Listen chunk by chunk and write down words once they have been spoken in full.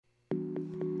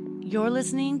You're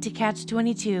listening to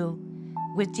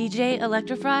CATCH22 with DJ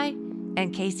Electra Fry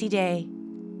and Casey Day.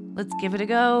 Let's give it a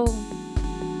go.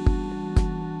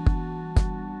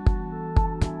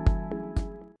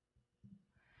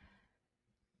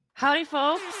 Howdy,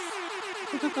 folks.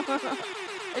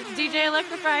 It's DJ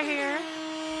Electra Fry here.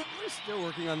 We're still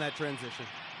working on that transition.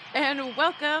 And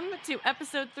welcome to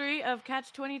episode 3 of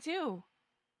CATCH22.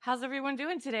 How's everyone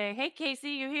doing today? Hey, Casey,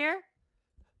 you here?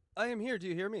 I am here. Do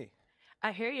you hear me?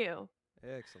 I hear you.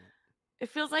 Excellent. It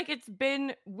feels like it's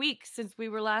been weeks since we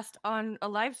were last on a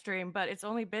live stream, but it's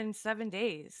only been 7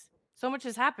 days. So much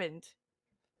has happened.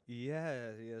 Yeah.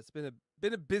 It's been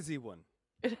a busy one.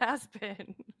 It has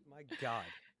been. My God.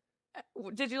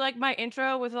 Did you like my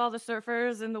intro with all the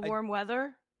surfers and the warm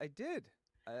weather? I did.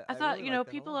 I thought, really liked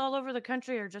that people a lot. all over the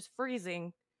country are just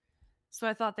freezing. So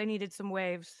I thought they needed some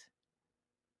waves.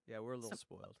 Yeah, we're a little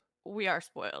spoiled. We are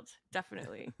spoiled,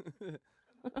 definitely.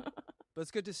 But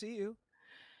it's good to see you.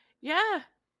 Yeah,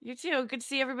 you too. Good to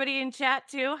see everybody in chat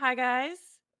too. Hi, guys.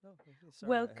 Oh, okay, sorry,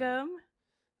 Welcome.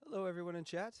 Hello, everyone in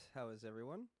chat. How is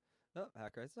everyone? Oh,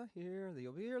 Hackright's not here.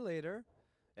 You'll be here later.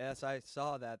 Yes, I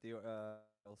saw that.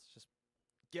 Let's just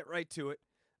get right to it.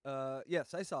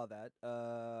 Yes, I saw that.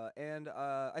 And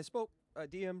I spoke. I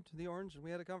DM'd the Orange, and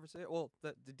we had a conversation. Well,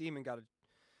 the demon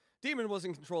Demon was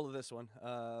in control of this one,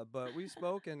 but we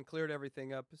spoke and cleared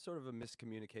everything up. It's sort of a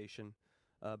miscommunication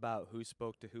about who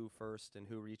spoke to who first and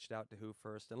who reached out to who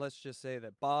first. And let's just say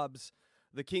that Bob's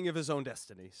the king of his own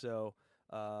destiny. So,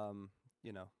 that's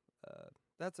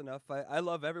enough. I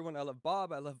love everyone. I love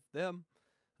Bob. I love them.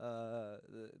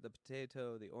 The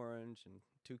potato, the Orange, and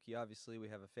Tukey. Obviously, we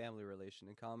have a family relation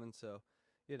in common. So,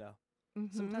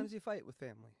 sometimes you fight with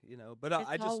family, But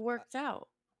I just all worked out.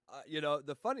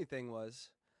 The funny thing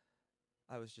was,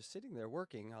 I was just sitting there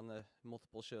working on the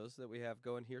multiple shows that we have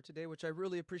going here today, which I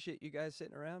really appreciate you guys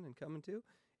sitting around and coming to.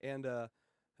 And I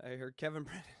heard Kevin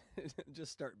Brennan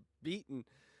just start beating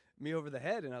me over the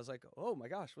head, and I was like, "Oh my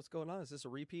gosh, what's going on? Is this a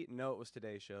repeat?" No, it was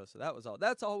today's show, so that was all.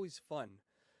 That's always fun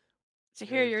to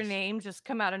hear your name just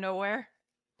come out of nowhere.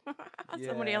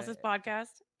 Somebody else's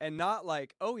podcast. And not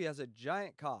like, oh, he has a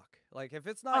giant cock. Like, if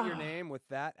it's not your name with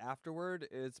that afterward,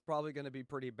 it's probably going to be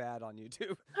pretty bad on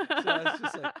YouTube. So it's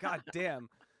just like, God damn.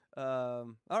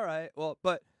 All right. Well,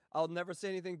 but I'll never say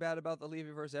anything bad about the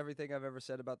Levyverse. Everything I've ever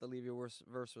said about the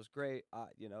Levyverse was great. I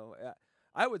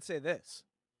would say this,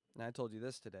 and I told you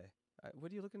this today.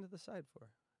 What are you looking to the side for?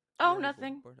 Oh,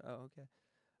 nothing. Oh, okay.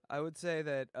 I would say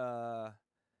that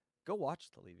go watch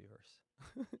the Levyverse.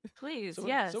 Please,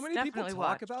 yes. So many people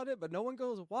talk about it, but no one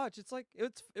goes watch. It's like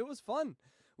it was fun.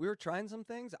 We were trying some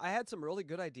things. I had some really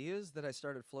good ideas that I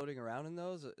started floating around in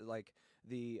those, like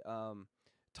the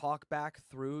talk back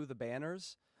through the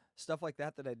banners, stuff like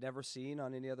that I'd never seen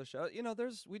on any other show.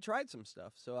 We tried some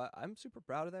stuff, so I'm super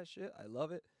proud of that shit. I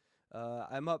love it.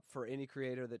 I'm up for any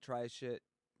creator that tries shit,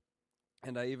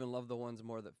 and I even love the ones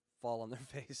more that fall on their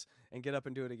face and get up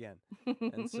and do it again.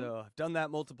 And so I've done that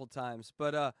multiple times,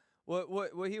 but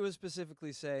What he was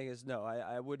specifically saying is no,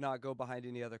 I would not go behind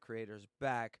any other creators'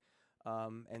 back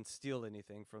and steal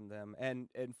anything from them. And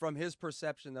from his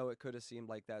perception, though, it could have seemed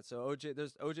like that. So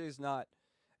OJ's not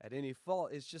at any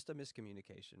fault. It's just a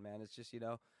miscommunication, man. It's just,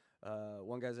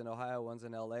 one guy's in Ohio, one's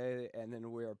in LA, and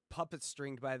then we're puppet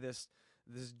stringed by this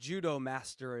judo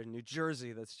master in New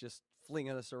Jersey that's just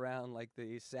flinging us around like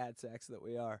the sad sacks that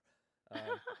we are.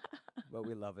 But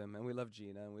we love him, and we love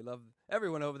Gina, and we love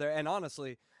everyone over there. And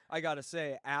honestly, I gotta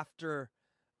say, after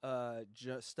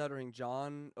Stuttering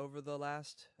John over the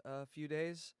last few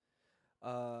days,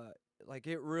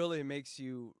 it really makes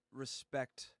you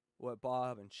respect what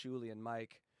Bob and Shuli and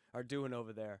Mike are doing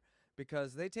over there,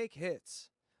 because they take hits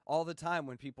all the time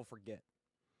when people forget.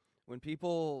 When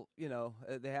people,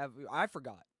 I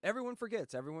forgot. Everyone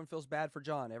forgets. Everyone feels bad for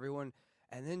John.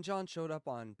 And then John showed up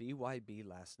on BYB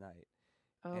last night.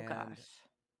 Oh, gosh.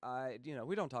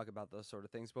 We don't talk about those sort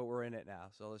of things, but we're in it now.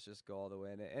 So let's just go all the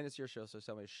way in it. And it's your show, so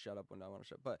somebody shut up when I want to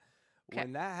shut up. But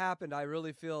when that happened, I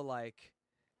really feel like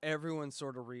everyone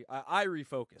sort of I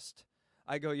refocused.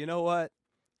 I go, you know what?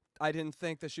 I didn't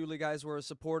think the Shuli guys were as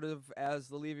supportive as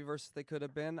the Levyverse they could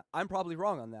have been. I'm probably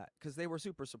wrong on that, because they were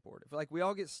super supportive. Like, we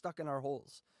all get stuck in our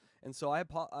holes. And so I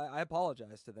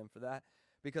apologize to them for that,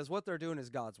 because what they're doing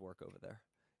is God's work over there.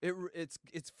 It's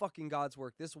fucking God's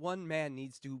work. This one man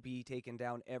needs to be taken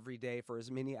down every day for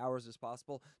as many hours as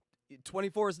possible.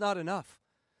 24 is not enough.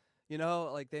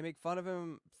 They make fun of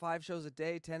him 5 shows a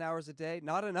day, 10 hours a day.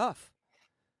 Not enough.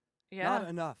 Yeah. Not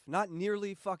enough. Not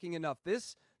nearly fucking enough.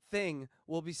 This thing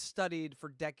will be studied for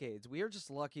decades. We are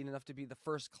just lucky enough to be the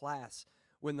first class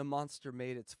when the monster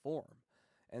made its form.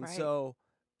 And so,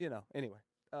 anyway,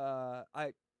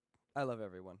 I love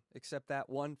everyone except that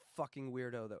one fucking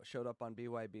weirdo that showed up on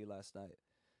BYB last night.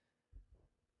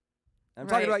 I'm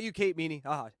talking about you, Kate Meany.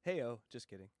 Hey-oh, just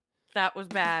kidding. That was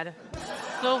bad.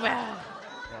 So bad.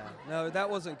 Yeah, no, that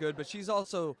wasn't good, but she's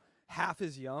also half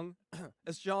as young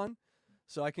as John,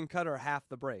 so I can cut her half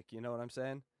the break, you know what I'm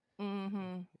saying?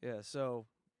 Mm-hmm. Yeah, so,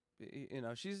 you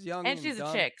know, she's young and she's dumb.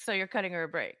 a chick, so you're cutting her a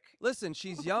break. Listen,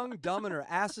 she's young, dumb, and her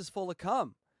ass is full of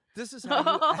cum. This is how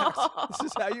you act. This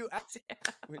is how you act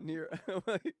when you're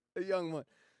a young one.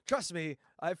 Trust me,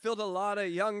 I filled a lot of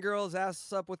young girls'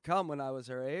 asses up with cum when I was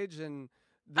her age, and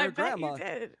their grandma.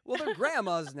 Well, they're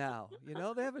grandmas now. You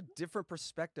know, they have a different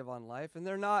perspective on life, and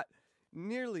they're not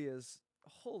nearly as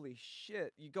holy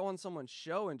shit. You go on someone's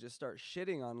show and just start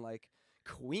shitting on like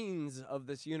queens of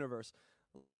this universe.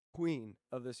 Queen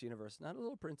of this universe, not a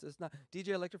little princess, not DJ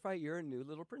Electra Fry. You're a new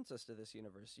little princess to this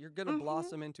universe. You're gonna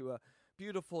blossom into a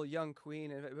beautiful young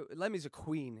queen, and Lemmy's a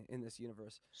queen in this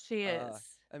universe. She is.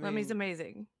 I mean, Lemmy's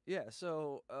amazing. Yeah.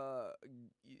 So,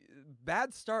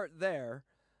 bad start there,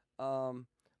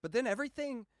 but then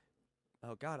everything.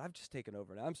 Oh God, I've just taken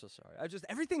over now. I'm so sorry.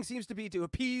 Everything seems to be to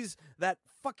appease that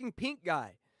fucking Pink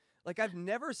guy. Like I've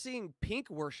never seen Pink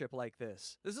worship like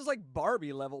this. This is like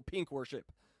Barbie level Pink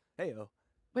worship. Heyo.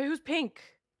 Wait, who's Pink?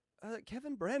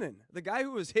 Kevin Brennan, the guy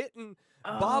who was hitting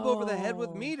Bob over the head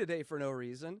with me today for no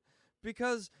reason,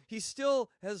 because he still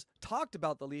has talked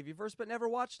about the Levyverse but never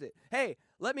watched it. Hey,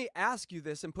 let me ask you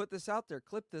this and put this out there.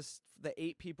 Clip this, the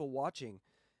 8 people watching.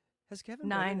 Has Kevin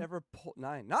Brennan ever pulled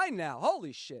 9 now?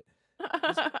 Holy shit.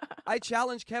 I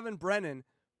challenge Kevin Brennan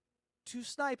to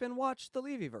snipe and watch the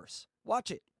Levyverse. Watch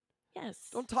it. Yes.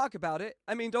 Don't talk about it.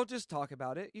 I mean, don't just talk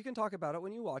about it. You can talk about it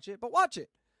when you watch it, but watch it.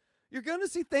 You're going to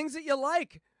see things that you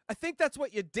like. I think that's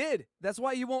what you did. That's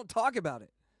why you won't talk about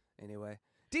it. Anyway,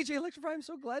 DJ Electra Fry, I'm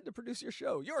so glad to produce your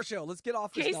show. Your show. Let's get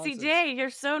off this nonsense. KCJ, you're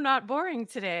so not boring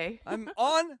today. I'm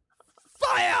on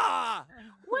fire!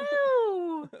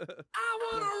 Woo! I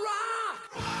want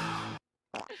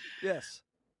to rock! Yes.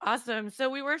 Awesome. So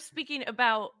we were speaking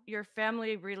about your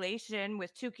family relation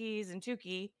with Tukey's and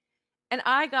Tukey, and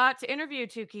I got to interview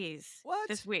Tukey's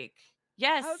this week.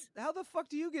 Yes. How the fuck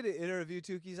do you get to interview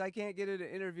Tukey's? I can't get an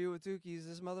interview with Tukey's.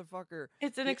 This motherfucker.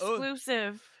 It's an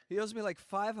exclusive. He owes me like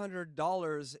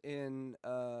 $500 in,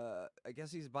 I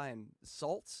guess he's buying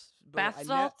salts. Bath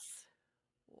salts?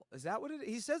 Is that what it is?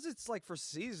 He says it's like for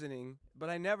seasoning, but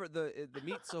I never, the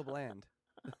meat's so bland.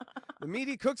 The meat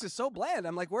he cooks is so bland.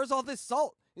 I'm like, where's all this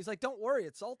salt? He's like, don't worry,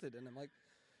 it's salted. And I'm like,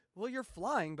 well, you're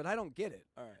flying, but I don't get it.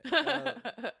 All right.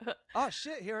 Oh,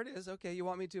 shit, here it is. Okay, you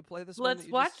want me to play this one? Let's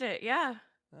watch it, yeah.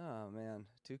 Oh, man.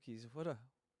 Tukey's,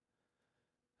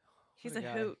 He's a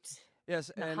hoot.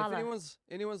 Yes, and if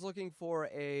anyone's looking for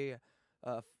a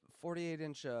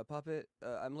 48-inch puppet,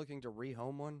 I'm looking to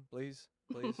rehome one, please.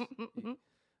 Please.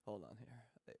 Hold on here.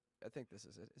 I think this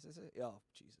is it. Is this it? Oh,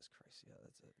 Jesus Christ. Yeah,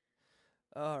 that's it.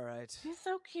 All right. He's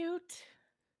so cute.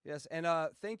 Yes, and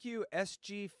thank you,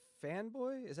 SG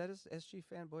Fanboy. Is that his SG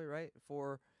Fanboy, right?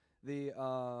 For the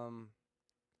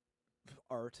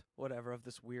art, whatever, of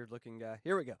this weird-looking guy.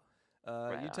 Here we go.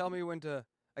 You tell me when to.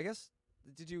 I guess.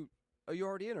 Did you? Oh, you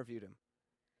already interviewed him.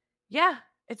 Yeah,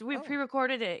 we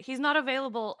pre-recorded it. He's not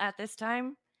available at this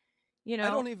time. You know.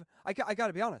 I don't even. I got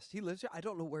to be honest. He lives here. I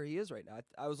don't know where he is right now.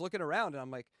 I was looking around and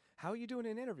I'm like, how are you doing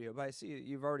an interview? But I see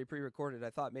you've already pre-recorded. I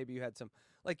thought maybe you had some,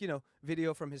 like,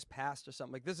 video from his past or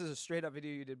something. Like, this is a straight-up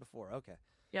video you did before. Okay.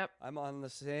 Yep. I'm on the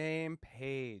same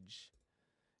page.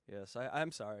 Yes,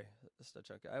 I'm sorry,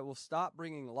 Chuck. I will stop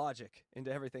bringing logic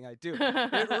into everything I do.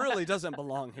 It really doesn't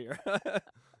belong here.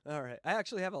 All right. I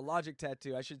actually have a logic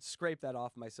tattoo. I should scrape that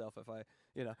off myself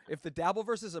if the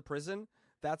Dabbleverse is a prison,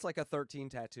 that's like a 13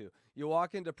 tattoo. You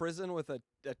walk into prison with a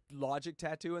logic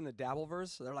tattoo in the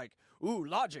Dabbleverse, they're like, ooh,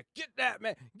 logic, get that,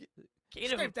 man.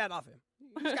 Scrape that off him.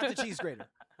 He's got the cheese grater.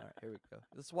 All right, here we go.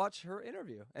 Let's watch her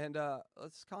interview, and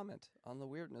let's comment on the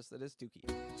weirdness that is Tukey.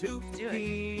 Two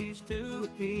keys.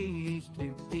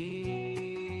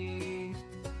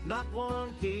 Not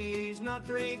one keys, not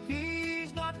three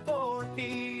keys, not four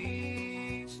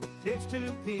keys. It's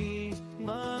 2 keys,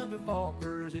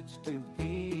 motherfuckers, it's 2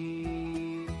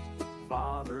 keys.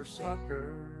 Father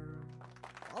sucker.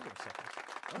 Father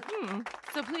sucker.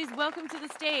 So please welcome to the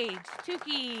stage,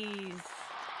 Tukey's.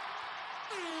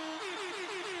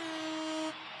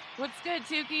 What's good,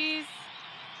 Tukey's?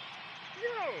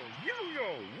 Yo,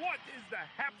 what is the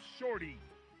hap shorty?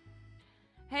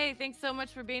 Hey, thanks so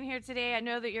much for being here today. I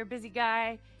know that you're a busy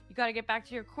guy. You got to get back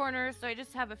to your corner, so I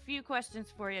just have a few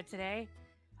questions for you today.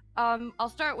 I'll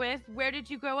start with, where did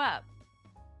you grow up?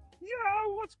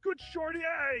 Yo, what's good, shorty?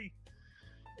 Hey,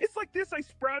 it's like this. I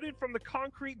sprouted from the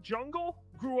concrete jungle,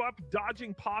 Grew up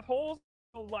dodging potholes,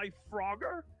 life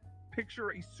Frogger.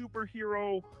 Picture a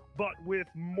superhero, but with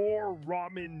more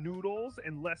ramen noodles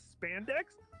and less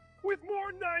spandex, with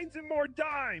more nines and more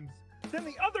dimes than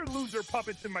the other loser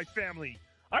puppets in my family.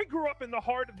 I grew up in the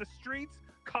heart of the streets.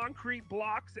 Concrete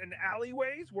blocks and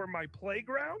alleyways were my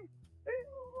playground.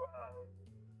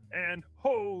 And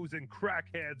hoes and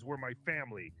crackheads were my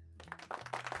family.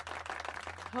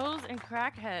 Hoes and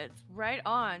crackheads, right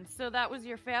on. So that was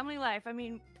your family life. I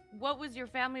mean, what was your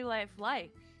family life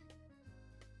like?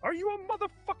 Are you a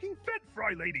motherfucking Fed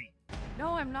Fry lady? No,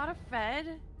 I'm not a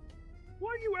Fed.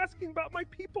 Why are you asking about my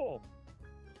people?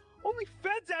 Only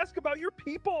Feds ask about your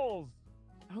peoples.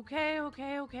 Okay.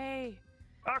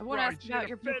 I won't ask about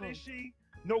your Fed, people. is she?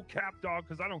 No cap, dog,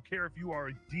 because I don't care if you are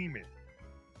a demon.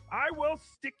 I will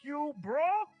stick you, bro.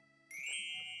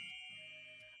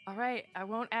 All right, I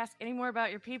won't ask any more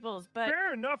about your peoples, but...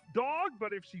 Fair enough, dog,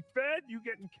 but if she fed, you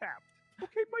getting capped.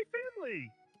 Okay, my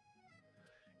family.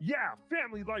 Yeah,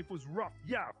 family life was rough.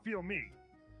 Yeah, feel me.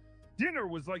 Dinner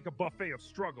was like a buffet of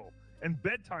struggle, and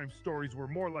bedtime stories were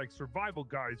more like survival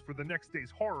guides for the next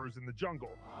day's horrors in the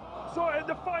jungle. So I had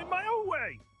to find my own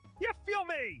way. Yeah, feel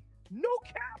me. No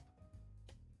cap.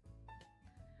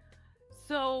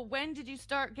 So when did you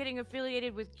start getting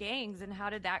affiliated with gangs, and how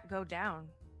did that go down?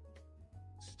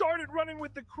 Started running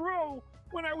with the crew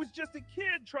when I was just a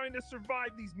kid trying to survive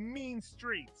these mean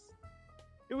streets.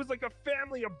 It was like a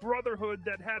family, a brotherhood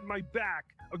that had my back,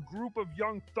 a group of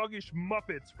young thuggish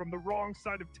Muppets from the wrong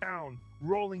side of town,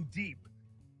 rolling deep.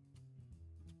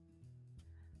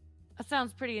 That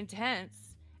sounds pretty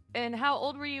intense. And how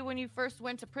old were you when you first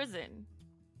went to prison?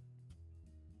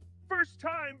 First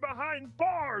time behind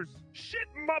bars, shit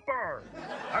mupper.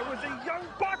 I was a young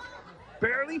buck,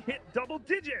 barely hit double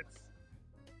digits.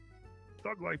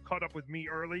 Thug life caught up with me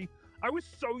early. I was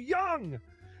so young.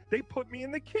 They put me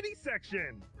in the kiddie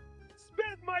section.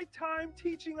 Spent my time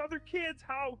teaching other kids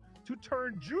how to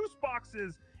turn juice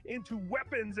boxes into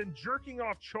weapons and jerking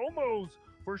off chomos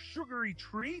for sugary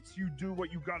treats. You do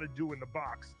what you gotta do in the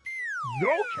box.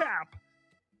 No cap.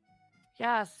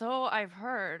 Yeah, so I've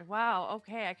heard. Wow,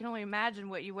 okay, I can only imagine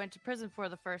what you went to prison for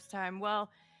the first time. Well,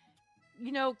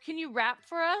 you know, can you rap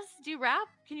for us? Do you rap?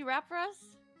 Can you rap for us?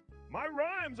 My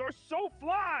rhymes are so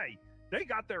fly. They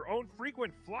got their own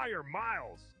frequent flyer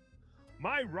miles.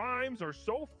 My rhymes are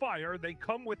so fire, they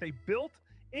come with a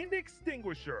built-in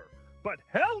extinguisher. But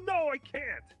hell no, I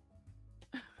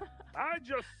can't. I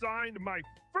just signed my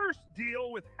first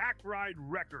deal with Hack Ride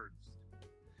Records.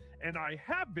 And I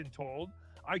have been told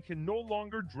I can no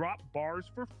longer drop bars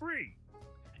for free.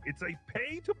 It's a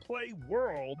pay-to-play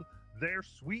world, their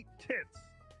sweet tits.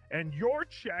 And your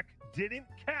check didn't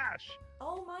cash.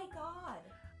 Oh my God.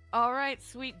 All right,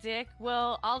 sweet dick.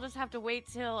 Well, I'll just have to wait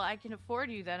till I can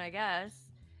afford you then, I guess.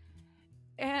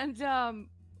 And,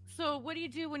 so what do you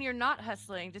do when you're not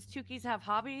hustling? Does Tukey's have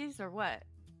hobbies or what?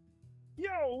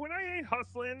 Yo, when I ain't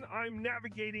hustling, I'm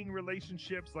navigating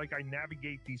relationships like I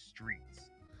navigate these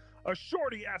streets. A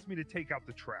shorty asked me to take out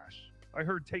the trash. I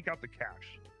heard take out the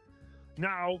cash.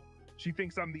 Now, she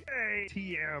thinks I'm the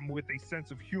ATM with a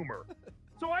sense of humor.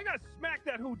 So I gotta smack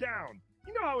that who down.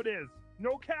 You know how it is.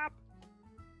 No cap.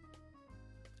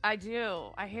 I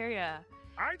do. I hear ya.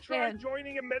 I tried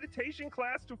joining a meditation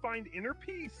class to find inner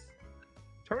peace.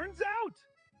 Turns out,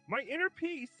 my inner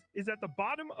peace is at the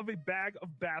bottom of a bag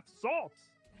of bath salts.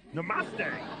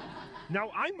 Namaste.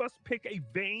 Now I must pick a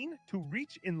vein to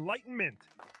reach enlightenment.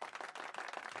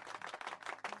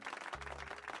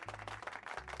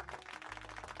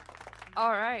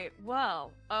 All right.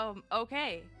 Well,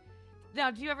 okay.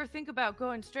 Now, do you ever think about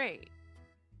going straight?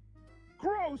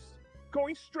 Gross.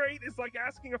 Going straight is like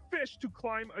asking a fish to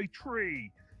climb a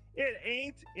tree. It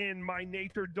ain't in my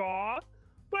nature, dawg.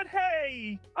 But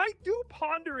hey, I do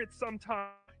ponder it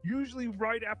sometimes, usually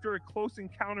right after a close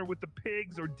encounter with the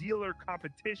pigs or dealer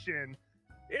competition.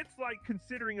 It's like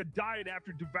considering a diet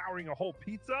after devouring a whole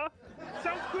pizza.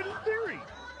 Sounds good in theory,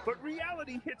 but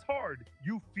reality hits hard.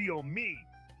 You feel me.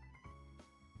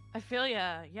 I feel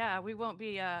ya. Yeah, we won't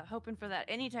be hoping for that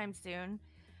anytime soon.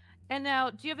 And now,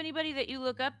 do you have anybody that you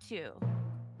look up to?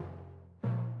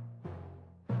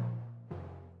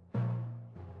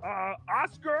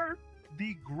 Oscar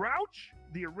the Grouch,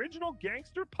 the original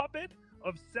gangster puppet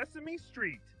of Sesame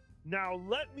Street. Now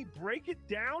let me break it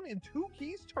down in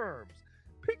Tukey's terms.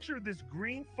 Picture this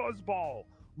green fuzzball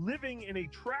living in a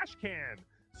trash can,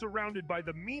 surrounded by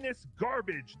the meanest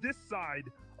garbage this side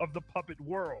of the puppet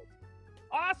world.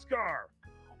 Oscar,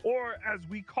 or as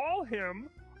we call him,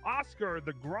 Oscar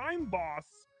the Grime Boss,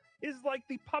 is like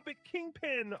the puppet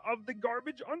kingpin of the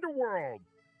garbage underworld.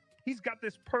 He's got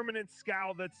this permanent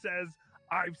scowl that says,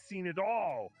 I've seen it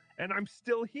all, and I'm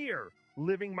still here,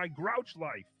 living my grouch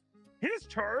life. His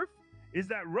turf is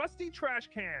that rusty trash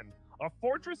can, a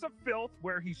fortress of filth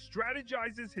where he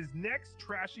strategizes his next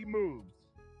trashy moves.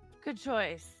 Good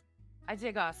choice. I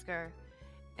dig Oscar.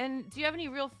 And do you have any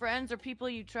real friends or people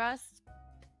you trust?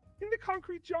 In the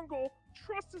concrete jungle,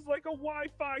 trust is like a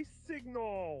Wi-Fi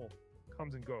signal.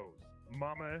 Comes and goes.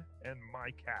 Mama and my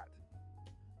cat.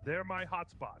 They're my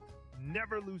hotspot.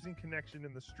 Never losing connection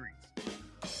in the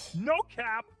streets. No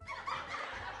cap.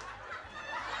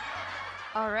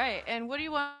 All right. And what do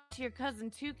you want to your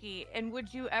cousin Tukey? And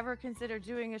would you ever consider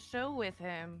doing a show with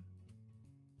him?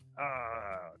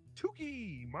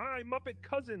 Tukey, my Muppet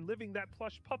cousin living that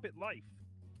plush puppet life.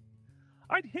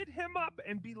 I'd hit him up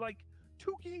and be like,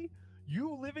 Tukey,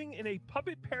 you living in a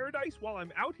puppet paradise while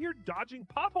I'm out here dodging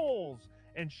potholes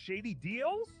and shady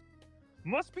deals?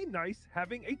 Must be nice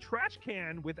having a trash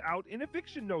can without an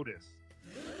eviction notice.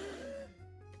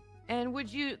 And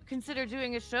would you consider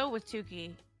doing a show with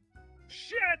Tukey?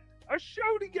 Shit! A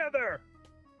show together!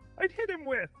 I'd hit him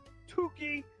with,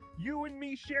 Tukey, you and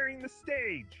me sharing the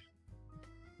stage.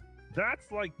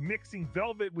 That's like mixing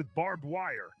velvet with barbed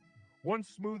wire. One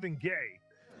smooth and gay.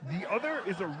 The other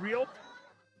is a real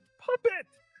puppet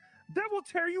that will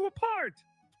tear you apart.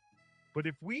 But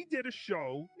if we did a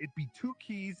show, it'd be Two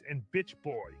Keys and Bitch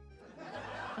Boy.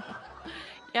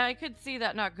 Yeah, I could see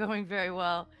that not going very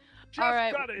well. Just All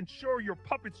right. gotta ensure your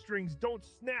puppet strings don't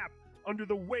snap under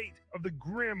the weight of the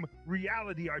grim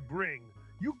reality I bring.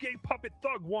 You gay puppet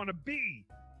thug wanna be.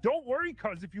 Don't worry,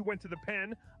 cuz if you went to the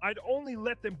pen, I'd only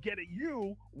let them get at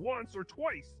you once or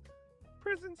twice.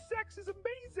 Prison sex is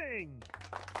amazing.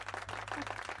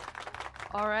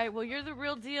 All right. Well, you're the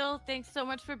real deal. Thanks so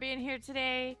much for being here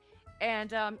today.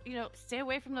 And, stay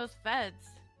away from those feds.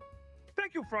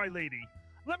 Thank you, Fry Lady.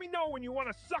 Let me know when you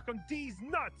want to suck on D's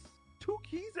nuts. Two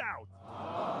keys out.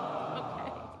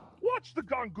 Okay. Watch the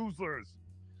Gongoozlers.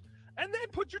 And then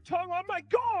put your tongue on my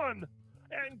gon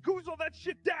and goozle that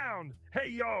shit down. Hey,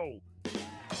 yo.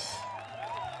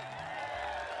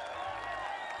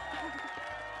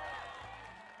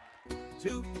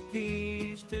 Two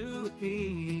keys, two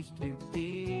keys, two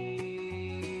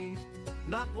keys.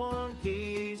 Not one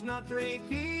keys, not three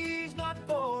keys, not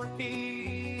four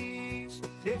keys.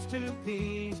 It's two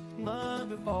keys,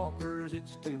 motherfuckers,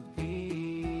 it's two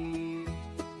keys.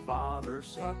 Father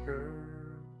suckers.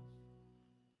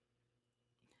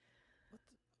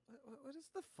 What is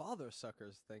the father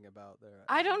suckers thing about there?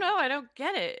 I don't know. I don't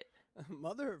get it.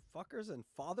 Motherfuckers and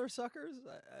father suckers?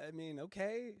 I mean,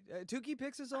 okay. Tukey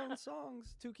picks his own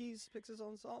songs. Tukey's picks his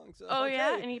own songs. Oh, okay.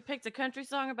 yeah? And he picked a country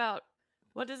song about,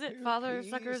 what is it? Two Father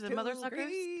keys, suckers and mother two suckers?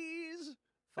 keys,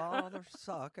 father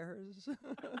suckers.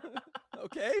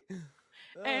 Okay.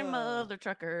 And mother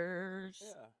truckers.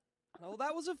 Yeah. Well,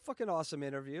 that was a fucking awesome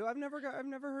interview. I've never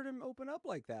heard him open up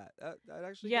like that. That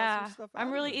actually got Yeah. some stuff out I'm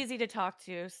of really him. easy to talk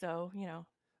to, so,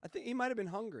 I think he might have been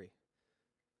hungry.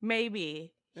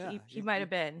 maybe. Yeah, He might have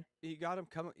been. He got him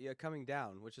coming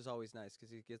down, which is always nice because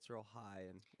he gets real high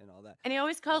and all that. And he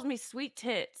always calls me sweet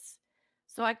tits.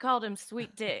 So I called him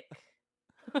sweet dick.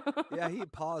 Yeah, he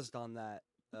paused on that.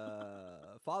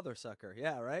 Father sucker.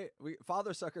 Yeah, right.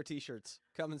 Father sucker T-shirts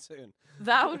coming soon.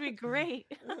 That would be great.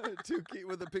 Tukey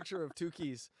with a picture of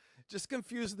Tukey's. Just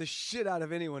confuse the shit out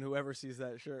of anyone who ever sees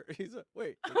that shirt.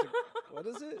 What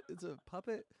is it? It's a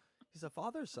puppet. He's a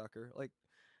father sucker. Like,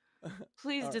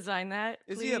 Please design that.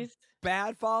 is Please. he a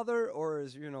bad father or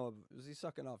is he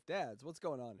sucking off dads? What's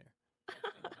going on here?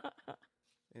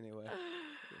 Anyway,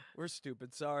 we're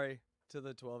stupid. Sorry to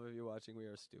the 12 of you watching. We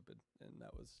are stupid, and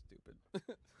that was stupid.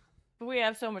 But we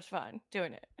have so much fun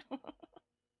doing it.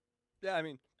 Yeah, I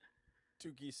mean,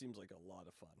 Tukey seems like a lot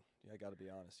of fun. Yeah, I got to be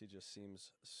honest. He just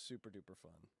seems super duper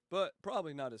fun, but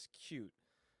probably not as cute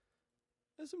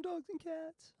as some dogs and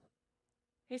cats.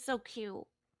 He's so cute.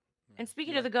 And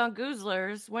speaking of the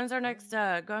Gongoozlers, when's our next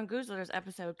Gongoozlers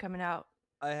episode coming out?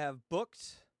 I have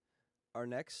booked our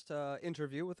next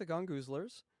interview with the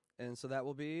Gongoozlers, and so that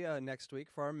will be next week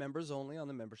for our members only on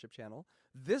the membership channel.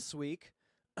 This week,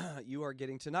 you are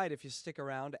getting tonight, if you stick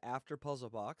around after Puzzle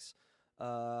Box,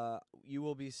 you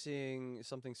will be seeing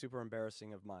something super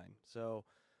embarrassing of mine. So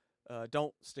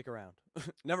don't stick around.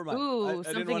 Never mind. Ooh, I didn't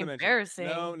something want to mention it. embarrassing.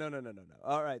 No.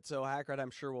 All right, so Hackrat,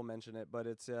 I'm sure we'll mention it, but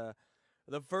it's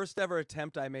the first ever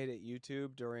attempt I made at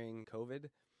YouTube during COVID.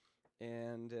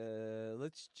 And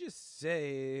let's just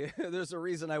say there's a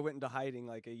reason I went into hiding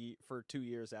for 2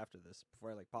 years after this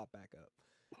before I popped back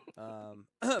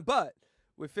up. But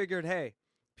we figured, hey,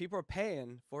 people are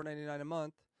paying $4.99 a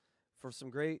month for some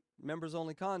great members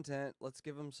only content. Let's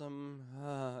give them some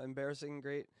embarrassing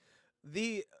great.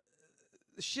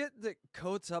 shit that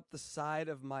coats up the side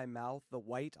of my mouth, the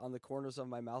white on the corners of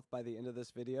my mouth by the end of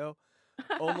this video,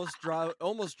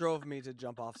 almost drove me to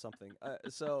jump off something.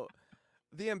 So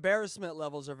the embarrassment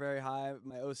levels are very high.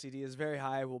 My OCD is very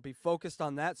high. We'll be focused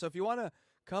on that. So if you want to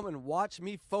come and watch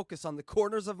me focus on the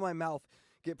corners of my mouth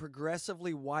get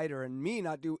progressively wider and me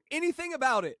not do anything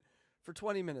about it for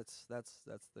 20 minutes, that's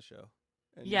the show.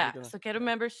 And Yeah, so get a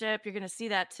membership. You're going to see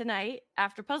that tonight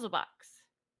after Puzzle Box.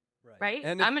 Right?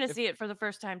 And I'm going to see it for the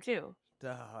first time too.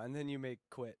 And then you may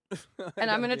quit. And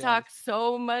I'm going to talk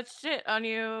so much shit on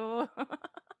you.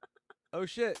 Oh,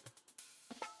 shit.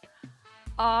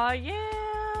 Aw, yeah.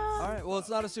 All right, well, it's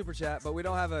not a super chat, but we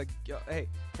don't have a... Hey,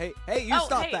 you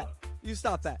stop that. You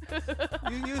stop that.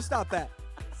 you stop that.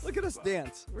 Look at us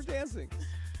dance. We're dancing.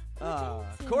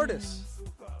 Cordis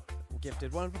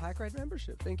gifted one Hack Ride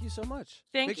membership. Thank you so much.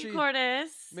 Thank you, Cordis.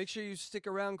 Make sure you stick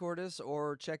around, Cordis,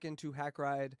 or check into Hack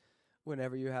Ride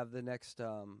whenever you have the next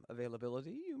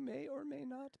availability. You may or may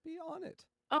not be on it.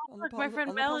 Oh, look, my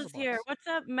friend Mel is here. What's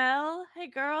up, Mel? Hey,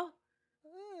 girl.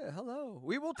 Hello.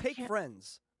 We will take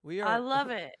friends. I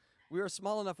love it. We are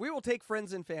small enough. We will take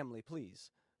friends and family, please.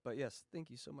 But yes,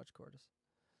 thank you so much, Cordis.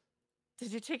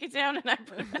 Did you take it down and I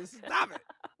put it Stop it.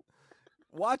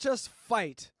 Watch us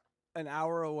fight an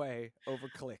hour away over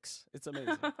clicks. It's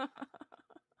amazing.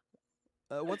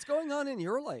 What's going on in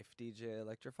your life, DJ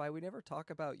Electra Fry? We never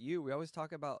talk about you. We always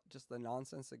talk about just the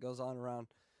nonsense that goes on around,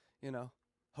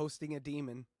 hosting a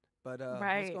demon. But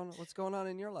right. what's going on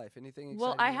in your life? Anything exciting?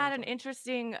 Well, I had an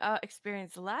interesting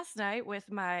experience last night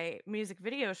with my music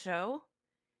video show.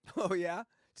 Oh, yeah?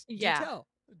 Yeah.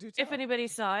 Do tell. If anybody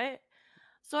saw it.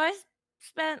 So I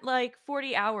spent like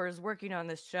 40 hours working on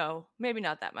this show. Maybe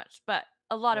not that much, but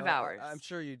a lot of hours. I'm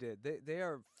sure you did. They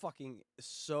are fucking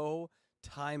so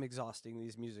time exhausting,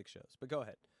 these music shows. But go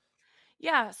ahead.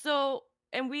 Yeah, so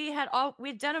and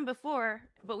we'd done them before,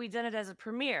 but we done it as a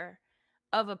premiere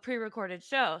of a pre-recorded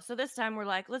show. So this time we're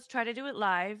like, let's try to do it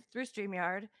live through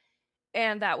StreamYard,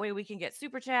 and that way we can get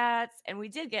super chats. And we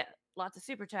did get lots of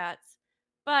super chats,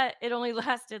 but it only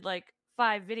lasted like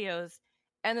 5 videos,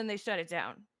 and then they shut it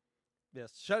down.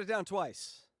 Yes, shut it down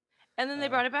twice. And then they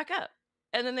brought it back up,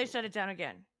 and then they shut it down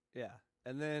again. Yeah,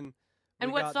 and then.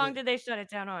 And what song did they shut it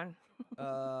down on?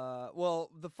 Well,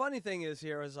 the funny thing is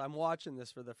I'm watching this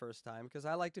for the first time because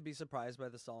I like to be surprised by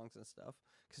the songs and stuff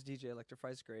because DJ Electra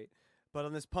Fry's great. But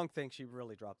on this punk thing, she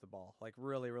really dropped the ball. Like,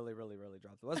 really, really, really, really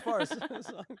dropped the ball. As far as the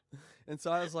song. And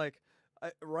so I was like,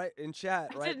 right in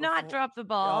chat, right? I did not drop the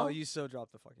ball. Oh, you so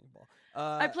dropped the fucking ball.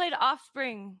 I played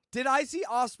Offspring. Did I see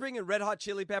Offspring and Red Hot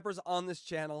Chili Peppers on this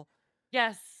channel?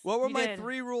 Yes. What were my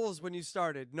 3 rules when you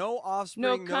started? No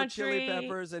Offspring, no Chili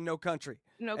Peppers, and no country.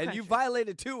 No country. And you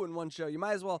violated 2 in one show. You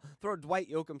might as well throw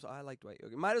Dwight Yoakam. I like Dwight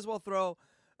Yoakam. Might as well throw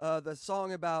the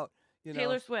song about...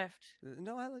 Taylor Swift.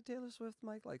 No, I like Taylor Swift.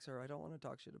 Mike likes her. I don't want to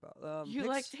talk shit about. You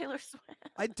like Taylor Swift?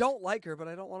 I don't like her, but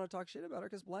I don't want to talk shit about her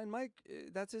because Blind Mike,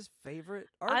 that's his favorite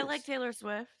artist. I like Taylor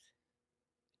Swift.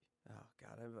 Oh,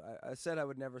 God. I said I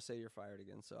would never say you're fired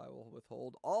again, so I will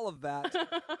withhold all of that.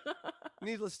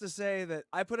 Needless to say that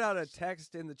I put out a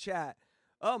text in the chat.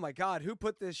 Oh, my God, who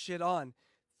put this shit on?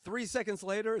 3 seconds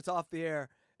later, it's off the air,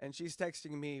 and she's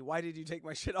texting me, why did you take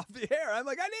my shit off the air? I'm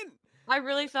like, I didn't. I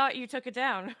really thought you took it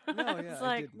down. No, yeah, it's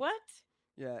like, what?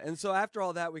 Yeah, and so after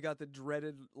all that, we got the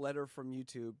dreaded letter from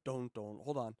YouTube. Don't.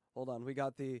 Hold on. We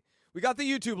got the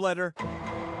YouTube letter.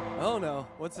 Oh no,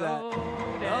 what's that?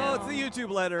 Oh, it's the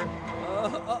YouTube letter.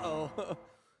 Uh-oh.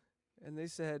 And they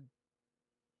said,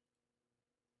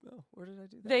 oh, where did I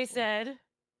do that? They said.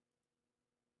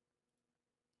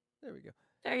 There we go.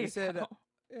 There you go.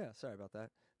 Yeah, sorry about that.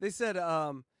 They said,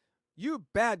 you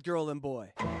bad girl and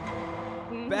boy.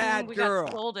 Bad we girl.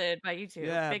 Got scolded by YouTube.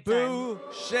 Yeah, big boo,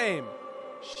 time. shame.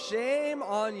 Shame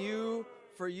on you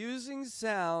for using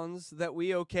sounds that we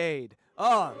okayed.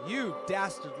 Oh, you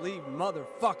dastardly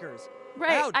motherfuckers.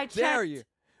 Right. How dare you?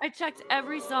 I checked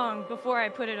every song before I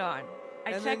put it on.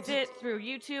 I checked it through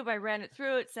YouTube. I ran it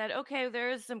through. It said, okay,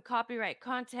 there is some copyright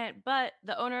content, but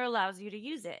the owner allows you to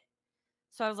use it.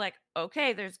 So I was like,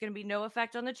 okay, there's going to be no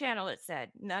effect on the channel, it said.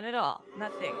 None at all.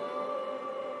 Nothing.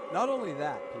 Not only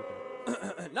that, people.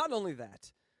 Not only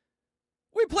that,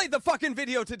 we played the fucking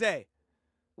video today.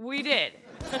 We did.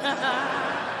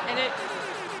 And it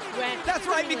went. That's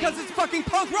right, because it's fucking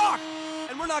punk rock.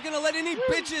 And we're not going to let any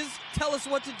bitches tell us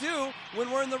what to do when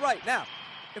we're in the right. Now,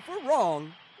 if we're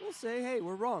wrong, we'll say, hey,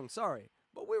 we're wrong. Sorry.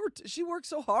 But she worked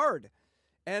so hard.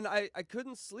 And I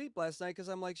couldn't sleep last night because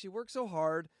I'm like, she worked so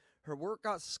hard. Her work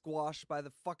got squashed by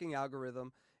the fucking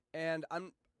algorithm. And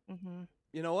I'm,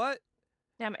 you know what?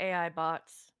 Damn AI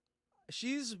bots.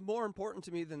 She's more important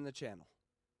to me than the channel.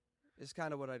 is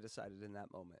kind of what I decided in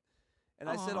that moment. And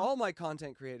I said Aw. all my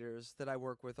content creators that I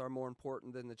work with are more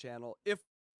important than the channel if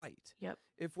right. Yep.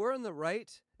 If we're in the right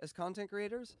as content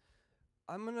creators,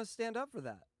 I'm going to stand up for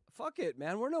that. Fuck it,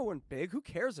 man. We're no one big. Who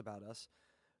cares about us?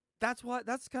 That's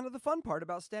kind of the fun part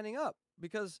about standing up,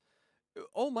 because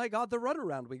oh my God, the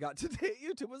runaround we got today at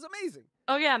YouTube was amazing.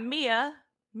 Oh yeah, Mia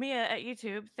at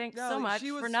YouTube. Thanks No, so much she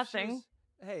for was- nothing.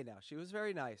 Hey, now she was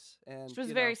very nice, and She was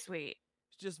you very know, sweet.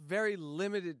 just very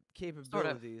limited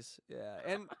capabilities. Yeah,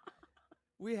 and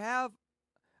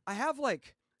I have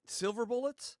like silver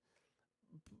bullets,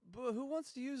 but who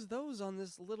wants to use those on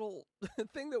this little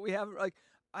thing that we have? Like,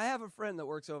 I have a friend that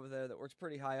works over there that works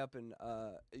pretty high up in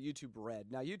YouTube Red.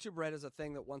 Now, YouTube Red is a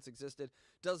thing that once existed,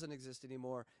 doesn't exist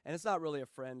anymore, and it's not really a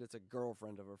friend; it's a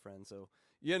girlfriend of a friend. So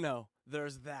you know,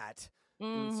 there's that.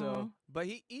 And so, but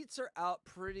he eats her out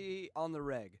pretty on the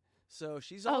reg. So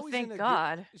she's Oh, always in thank a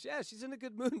God. yeah, she's in a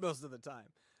good mood most of the time.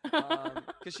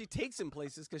 Because she takes him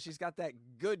places because she's got that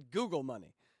good Google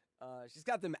money. She's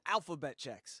got them alphabet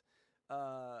checks.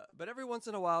 But every once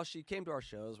in a while, she came to our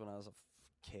shows when I was a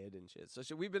kid and shit. So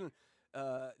we've been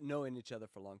knowing each other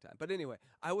for a long time. But anyway,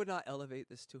 I would not elevate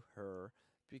this to her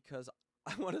because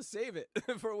I want to save it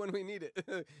for when we need it.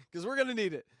 Because we're going to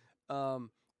need it.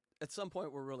 At some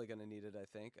point, we're really going to need it, I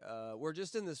think. We're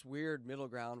just in this weird middle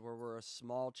ground where we're a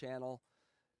small channel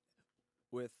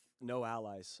with no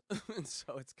allies. And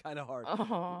so it's kind of hard.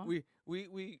 Aw. We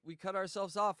cut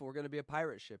ourselves off and we're going to be a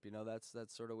pirate ship. You know, that's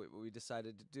sort of what we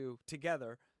decided to do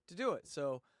together to do it.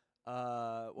 So,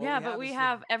 what Yeah, but we is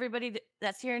have everybody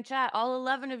that's here in chat, all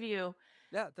 11 of you.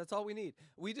 yeah, that's all we need.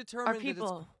 We determined that it's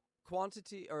people.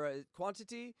 quantity, or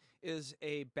quantity is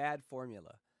a bad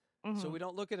formula. So Mhm. we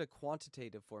don't look at a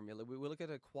quantitative formula. We look at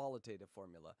a qualitative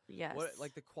formula. Yes. What,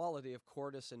 like the quality of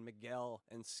Cordis and Miguel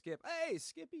and Skip. Hey,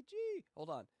 Skippy G. Hold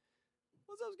on.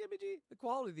 What's up, Skippy G? The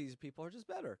quality of these people are just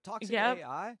better. Toxic Yep.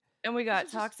 AI. And we This got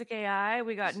is just- Toxic AI.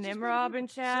 We got this is just Nimrob really in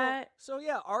good. chat. So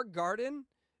yeah, our garden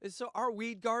is our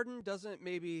weed garden doesn't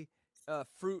maybe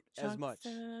fruit as much.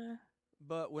 Chunksta.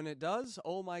 But when it does,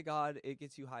 oh my God, it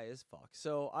gets you high as fuck.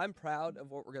 So I'm proud of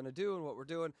what we're going to do and what we're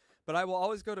doing. But I will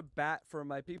always go to bat for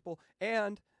my people.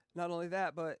 And not only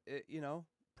that, but,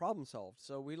 problem solved.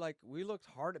 So we looked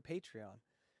hard at Patreon.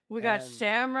 We got And-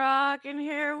 Shamrock in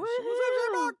here. What's up,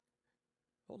 Shamrock?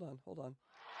 Woohoo! Hold on.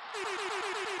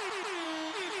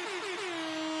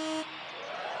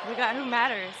 We got Who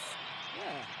Matters.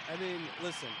 Yeah. I mean,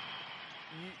 listen,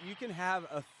 you can have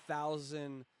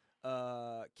 1,000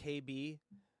 KB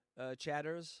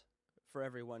chatters for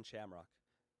every one Shamrock.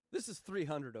 This is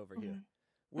 300 over here.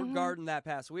 We're Mhm. guarding that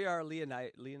pass. We are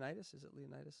Leonidas. Is it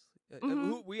Leonidas?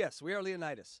 Mhm. Yes, we are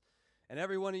Leonidas. And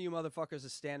every one of you motherfuckers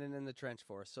is standing in the trench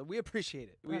for us. So we appreciate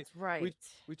it. That's right.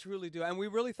 We truly do. And we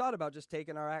really thought about just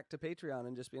taking our act to Patreon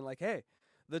and just being like, hey,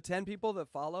 the 10 people that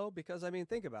follow, because, I mean,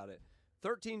 think about it.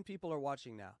 13 people are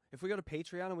watching now. If we go to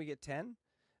Patreon and we get 10,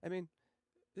 I mean,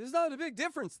 there's not a big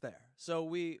difference there. So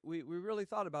we really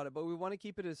thought about it, but we want to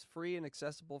keep it as free and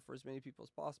accessible for as many people as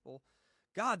possible.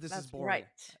 God, this is That's boring. right.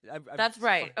 I've That's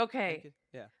right. fuck- Okay.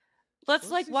 Yeah. Let's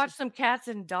Let's like see watch some cats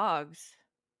and dogs.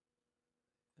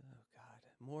 Oh God,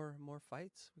 more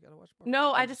fights. We gotta watch more.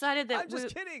 No, I I'm- decided that I'm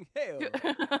just kidding. Hey.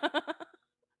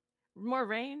 more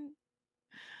rain.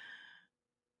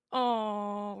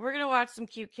 Oh, we're gonna watch some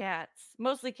cute cats,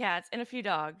 mostly cats, and a few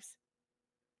dogs.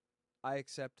 I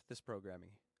accept this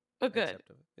programming. Oh, I good. accept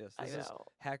it. Yes, I this is know.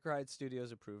 Hack Ride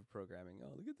Studios approved programming.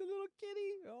 Oh, look at the little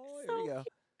kitty. Oh, here So we go. cute.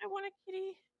 I want a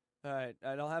kitty. All right,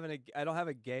 I don't have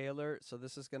a gay alert, so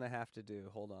this is gonna have to do.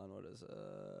 Hold on, what is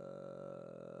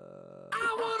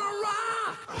I wanna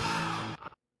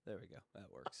rock! There we go.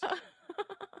 That works.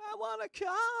 I want a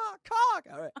cock.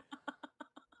 All right,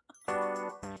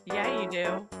 Yeah, you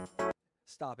do.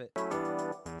 stop it.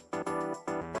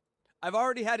 I've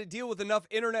already had to deal with enough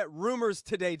internet rumors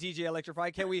today, DJ Electra Fry.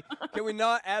 Can we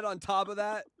not add on top of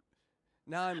that?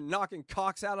 Now I'm knocking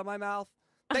cocks out of my mouth.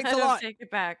 Thanks a Don't lot. take it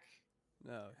back.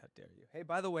 No, how dare you? Hey,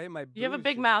 by the way, my You have a booze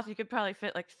big just- mouth. You could probably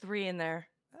fit like 3 in there.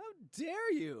 How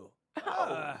dare you? Oh.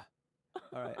 Ah.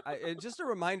 All right. And just a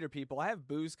reminder, people, I have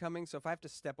booze coming, so if I have to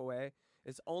step away,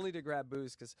 it's only to grab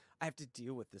booze because I have to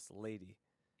deal with this lady.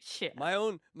 Shit. My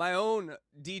own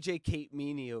DJ Kate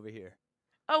Meany over here.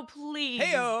 Oh, please.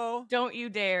 Heyo. Don't you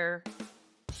dare.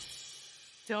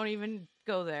 Don't even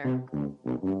go there.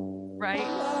 Right?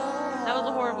 That was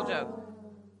a horrible joke.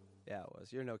 Yeah, it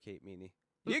was. You're no Kate Meany.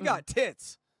 You got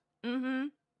tits. Mm-hmm.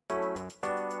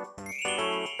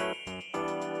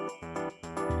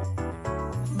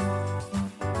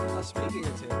 Speaking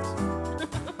of tits.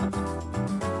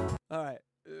 All right.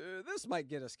 This might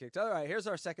get us kicked. All right, here's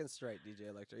our second strike, DJ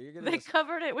Electra. You're gonna. They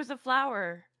covered it with a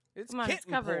flower. It's Come on, kitten it's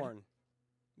covered. porn.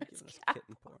 You're It's giving us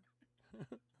kitten porn.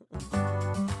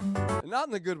 Not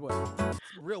in the good way. It's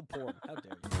real porn. How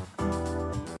dare you?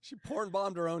 She porn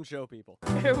bombed her own show, people.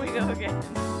 Here we go again.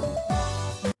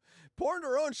 Porned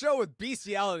her own show with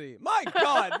bestiality. My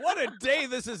God, what a day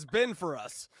this has been for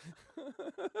us.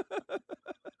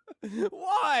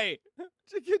 Why?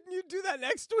 Couldn't you do that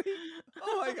next week?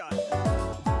 Oh my God.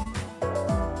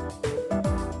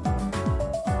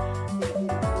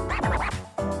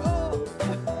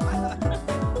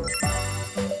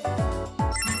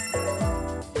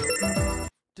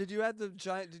 Did you add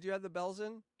the bells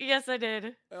in? Yes, I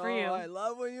did. For you. I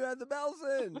love when you had the bells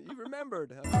in. You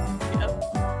remembered. Yep.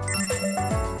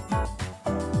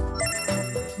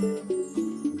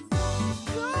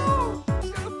 No! It's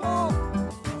gonna fall.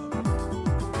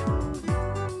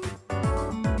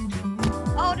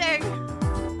 Oh, dang.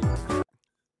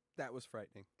 That was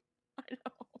frightening. I know.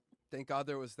 Thank God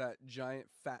there was that giant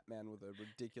fat man with a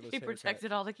ridiculous He haircut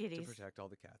protected all the to kitties. protect all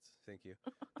the cats. Thank you.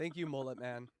 Thank you, Mullet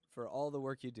Man, for all the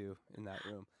work you do in that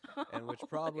room, and which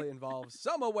probably involves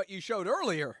some of what you showed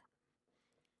earlier.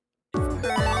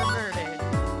 Perverted.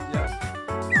 Yeah.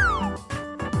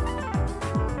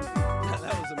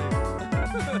 That was amazing.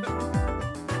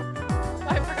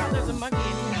 I forgot there's a monkey in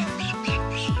here.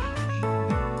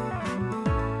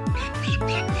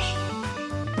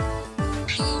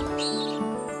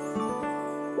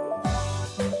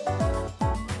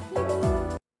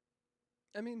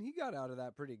 I mean, he got out of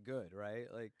that pretty good, right?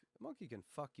 Like, a monkey can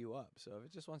fuck you up, so if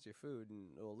it just wants your food and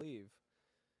it'll leave,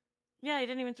 Yeah, he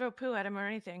didn't even throw poo at him or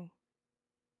anything.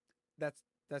 that's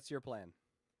your plan.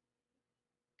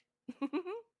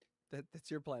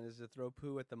 That's your plan, is to throw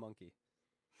poo at the monkey.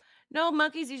 No,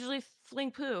 monkeys usually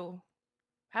fling poo.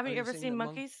 Haven't Oh, you you're ever saying seen the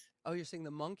monkeys? Oh, you're saying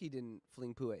the monkey didn't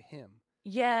fling poo at him.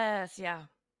 Yes, yeah.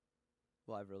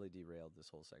 Well, I've really derailed this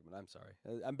whole segment. I'm sorry.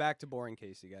 I'm back to boring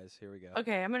Casey, guys. Here we go.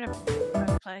 Okay, I'm gonna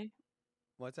press play.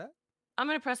 What's that? I'm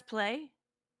gonna press play.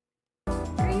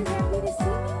 Are you happy to see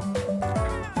me?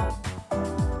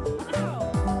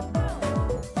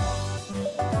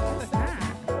 What's that?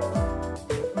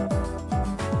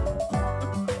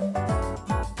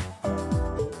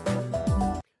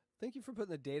 Thank you for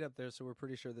putting the date up there, so we're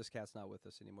pretty sure this cat's not with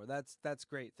us anymore. That's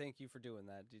great. Thank you for doing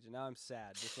that, DJ. Now I'm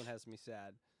sad. This one has me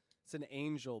sad. It's an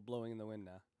angel blowing in the wind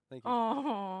now. Thank you.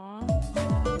 Aww.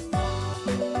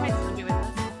 Might still be with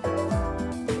us.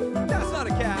 That's not a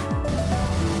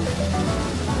cat.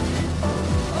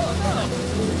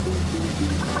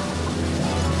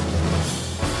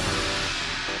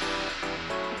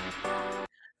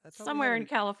 That's how we Somewhere had in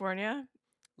California.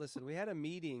 Listen, we had a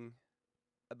meeting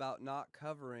about not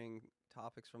covering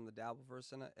topics from the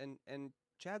Dabbleverse, and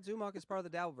Chad Zumach is part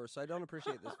of the Dabbleverse, so I don't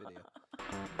appreciate this video.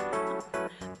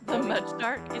 The mud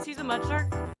shark? Is he the mud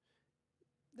shark?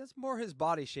 That's more his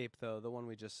body shape, though, the one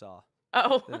we just saw,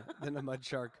 Oh. than a mud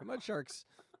shark. A mud shark's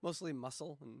mostly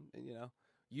muscle and you know,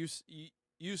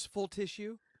 useful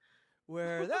tissue,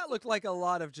 where that looked like a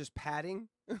lot of just padding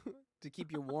to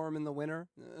keep you warm in the winter.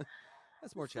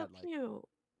 That's more So Chad-like. cute.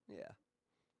 Yeah.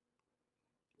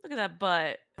 Look at that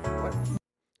butt.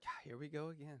 Here we go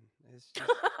again. It's just,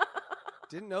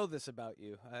 didn't know this about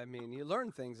you. I mean, you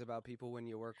learn things about people when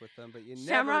you work with them, but you never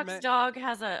Shamrock's met... dog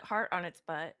has a heart on its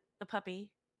butt. The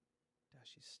puppy.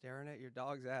 She's staring at your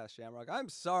dog's ass, Shamrock. I'm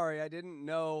sorry, I didn't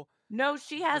know. No,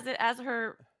 she has it as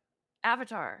her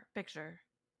avatar picture.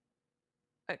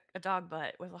 A dog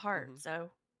butt with a heart. Mhm. So.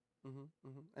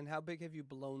 And how big have you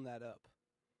blown that up?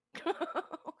 Shut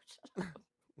up.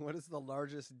 What is the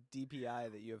largest DPI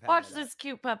that you have had? Watch that this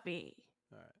cute puppy.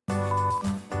 All right.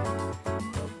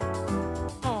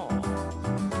 Oh.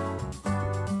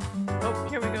 Oh,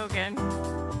 here we go again. No!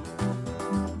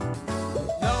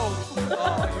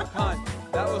 Oh, you cunt.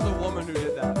 That was a woman who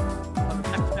did that. I'm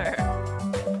sure.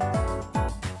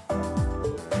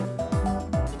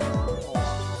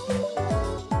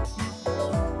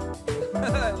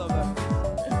 I love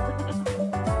that.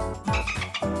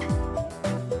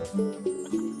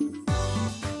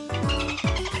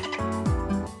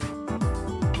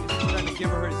 Trying to give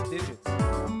her his digits. A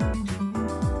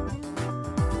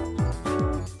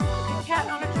cat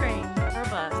on a train or a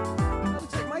bus. That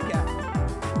looks like my cat.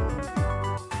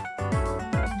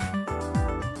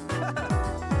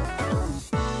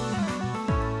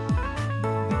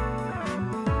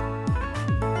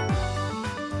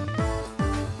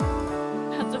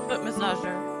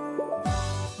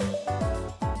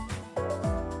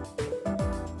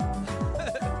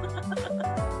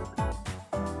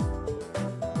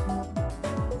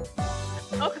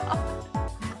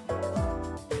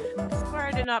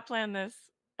 did not plan this.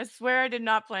 I swear I did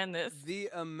not plan this. The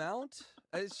amount,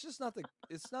 it's just not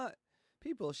it's not,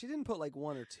 people, she didn't put like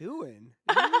 1 or 2 in.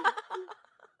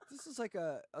 This is like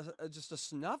just a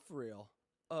snuff reel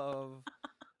of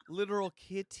literal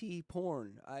kitty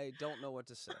porn. I don't know what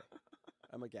to say.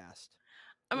 I'm aghast.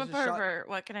 I'm a This is pervert.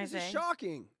 What can I This say? is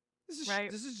shocking. This is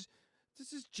Right. this is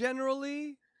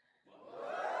generally.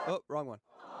 Oh, wrong one.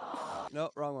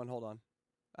 No, wrong one. Hold on.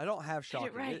 I don't have Get shocking.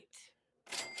 it right.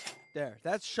 There,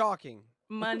 that's shocking.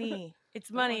 Money. It's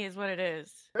money is what it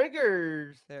is.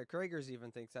 Triggers. There, Krager's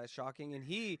even thinks that's shocking, and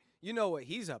you know what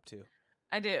he's up to.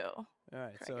 I do. All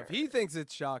right, so if he thinks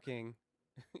it's shocking,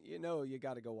 you know you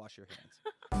got to go wash your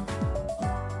hands.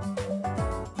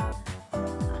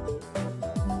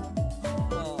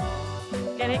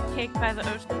 Oh. Get it? Cake by the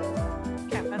ocean.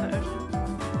 Cat by the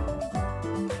ocean.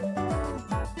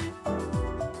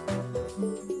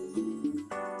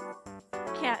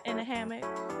 Cat in a hammock.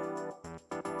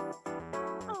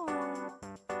 Aw.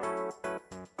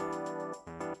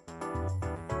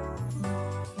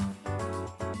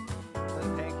 That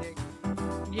a pancake?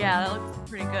 Yeah, that looks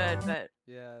pretty good, but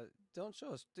Yeah, don't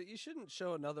show us. You shouldn't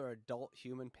show another adult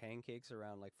human pancakes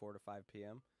around like 4 to 5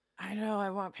 p.m. I know I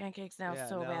want pancakes now Yeah,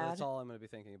 so no, bad. that's all I'm going to be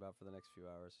thinking about for the next few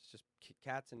hours. It's just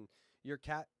cats and your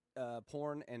cat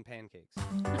porn and pancakes.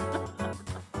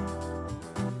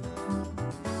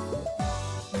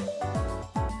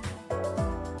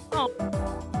 Oh,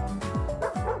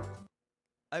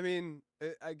 I mean,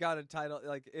 I got a title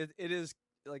like it is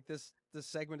like this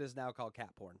segment is now called cat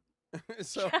porn.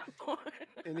 So cat porn.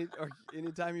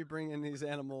 anytime you bring in these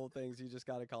animal things, you just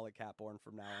got to call it cat porn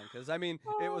from now on, because I mean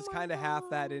it Oh was my kind of half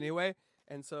that God. anyway,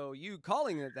 and so you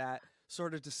calling it that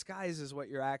sort of disguises what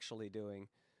you're actually doing,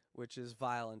 which is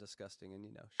vile and disgusting, and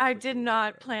you know. she I puts did you away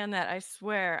not forever. plan that, I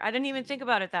swear. I didn't even think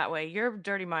about it that way. Your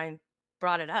dirty mind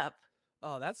brought it up.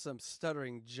 Oh, that's some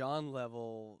stuttering John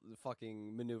level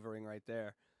fucking maneuvering right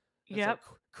there. That's Yep.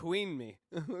 like queen me,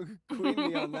 queen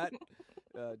me on that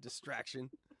distraction.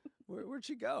 Where'd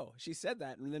she go? She said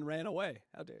that and then ran away.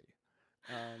 How dare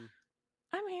you?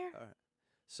 I'm here. All right.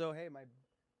 So hey,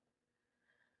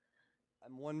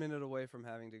 I'm 1 minute away from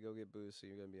having to go get booze, so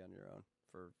you're gonna be on your own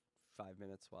for 5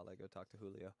 minutes while I go talk to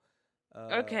Julio.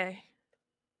 Okay.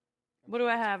 What do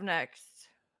I have next?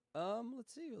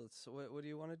 Let's see. What do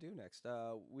you want to do next?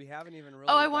 We haven't even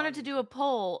really. Oh, I wanted gone to do a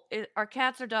poll. Are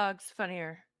cats or dogs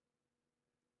funnier?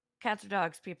 Cats or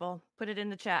dogs, people? Put it in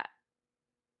the chat.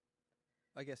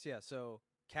 I guess, yeah. So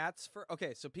cats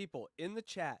okay, so people in the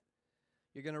chat,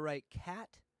 you're gonna write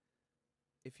cat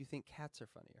if you think cats are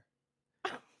funnier.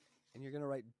 And you're gonna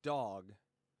write dog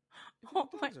if you Oh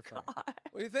think my dogs are funnier. god.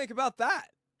 What do you think about that?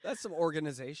 That's some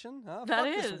organization, huh? That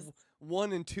Fuck this is.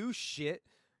 1 and 2 shit.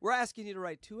 We're asking you to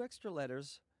write 2 extra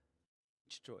letters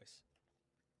each choice.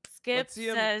 Skip see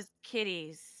 'em. says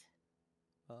kitties.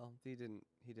 Well, he didn't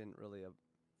really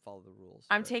follow the rules.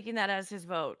 I'm but taking that as his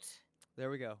vote. there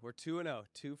we go. We're 2-0.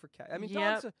 2 for cat. I mean,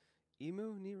 Yep. dogs.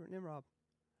 Emu, Nimrod.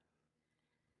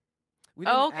 We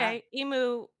Oh, didn't ask-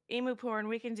 okay. Emu porn.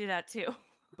 We can do that too.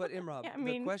 But Imrob, Yeah, I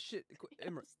mean, the question,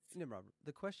 yes. Nimrod,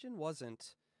 the question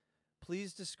wasn't,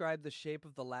 please describe the shape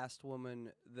of the last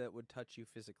woman that would touch you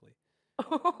physically.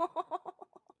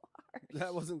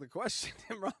 That wasn't the question,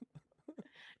 Imrob.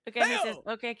 Okay, he says, Hell!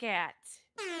 okay, cat.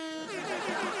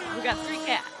 We got 3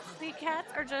 cats. See,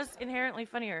 cats are just inherently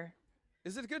funnier.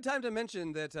 Is it a good time to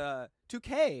mention that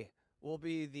 2K will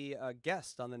be the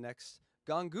guest on the next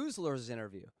Gongoozlers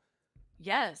interview?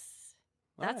 Yes.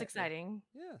 All That's right, exciting.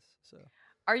 Yes. So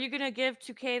Are you going to give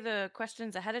 2K the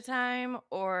questions ahead of time,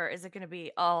 or is it going to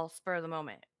be all spur of the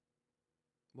moment?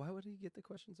 why would he get the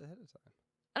questions ahead of time?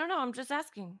 I don't know. I'm just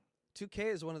asking. 2K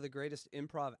is one of the greatest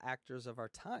improv actors of our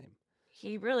time.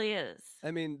 He really is.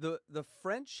 I mean, the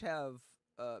French have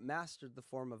mastered the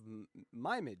form of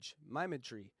mimage,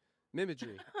 mimicry,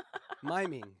 miming.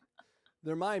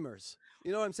 They're mimers.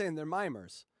 You know what I'm saying? They're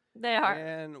mimers. They are.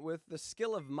 And with the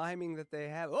skill of miming that they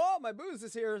have, oh, my booze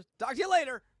is here. Talk to you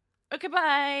later. Okay,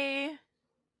 bye.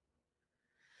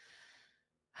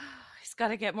 He's got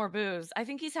to get more booze. I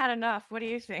think he's had enough. What do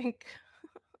you think?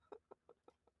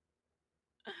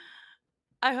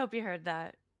 I hope you heard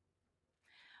that.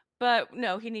 But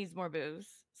no, he needs more booze.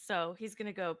 So he's going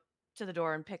to go to the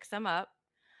door and pick some up.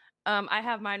 I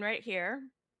have mine right here.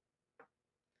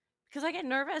 Because I get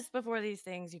nervous before these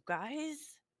things, you guys.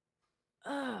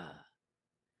 Ugh.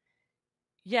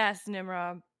 Yes,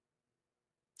 Nimrod.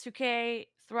 2K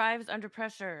thrives under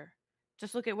pressure.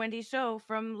 Just look at Wendy's show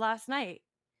from last night,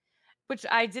 which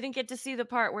I didn't get to see the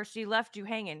part where she left you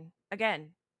hanging again.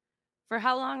 For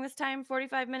how long this time?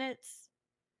 45 minutes?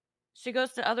 She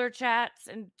goes to other chats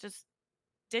and just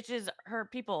ditches her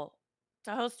people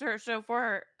to host her show for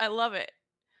her. I love it.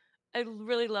 I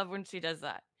really love when she does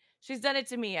that. She's done it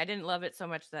to me. I didn't love it so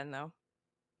much then though.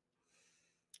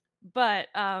 But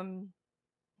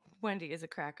Wendy is a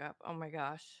crack up. Oh my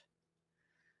gosh.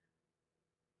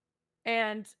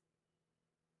 And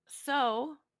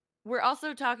so we're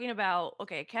also talking about,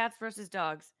 okay, cats versus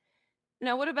dogs.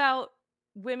 Now, what about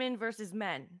women versus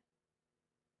men?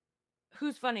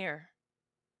 Who's funnier?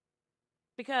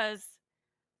 Because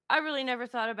I really never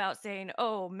thought about saying,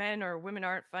 oh, men or women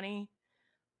aren't funny.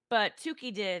 But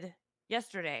Tukey did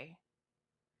yesterday.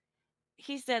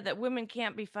 He said that women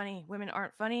can't be funny. Women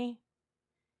aren't funny.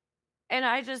 And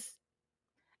I just,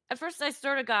 at first I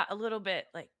sort of got a little bit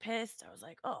like pissed. I was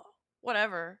like, oh,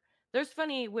 whatever. There's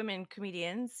funny women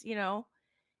comedians, you know?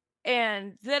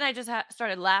 And then I just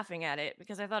started laughing at it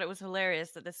because I thought it was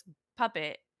hilarious that this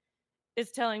puppet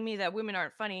is telling me that women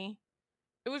aren't funny.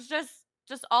 It was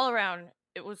just all around,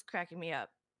 it was cracking me up.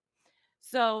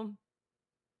 So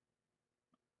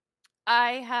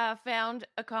I have found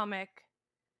a comic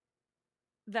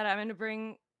that I'm going to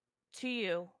bring to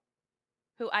you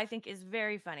who I think is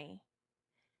very funny.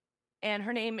 And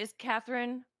her name is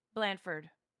Catherine Blanford.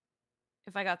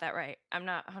 If I got that right. I'm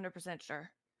not 100% sure.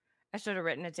 I should have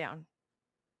written it down.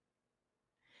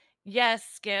 Yes,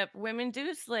 Skip, women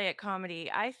do slay at comedy.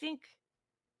 I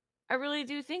really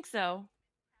do think so.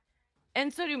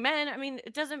 And so do men. I mean,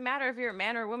 it doesn't matter if you're a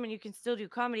man or a woman, you can still do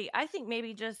comedy. I think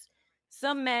maybe just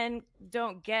some men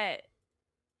don't get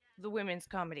the women's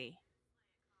comedy.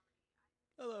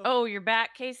 Hello. Oh, you're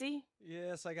back, Casey?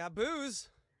 Yes, I got booze.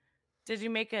 Did you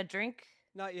make a drink?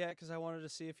 Not yet, because I wanted to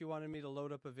see if you wanted me to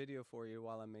load up a video for you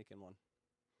while I'm making one.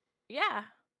 Yeah.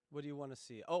 What do you want to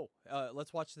see? Oh,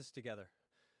 let's watch this together.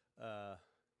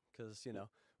 Because, you know,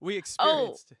 we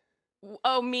experienced...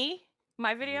 Oh, me?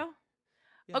 My video?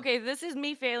 Yeah. Okay, this is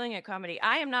me failing at comedy.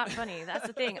 I am not funny. That's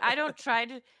the thing. I don't try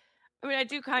to... I mean, I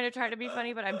do kind of try to be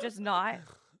funny, but I'm just not.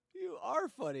 You are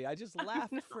funny. I just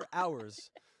laughed for hours.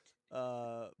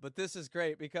 But this is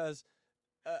great because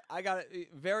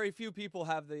very few people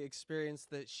have the experience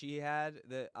that she had,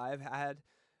 that I've had,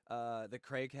 that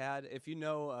Craig had. If you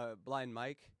know Blind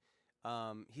Mike,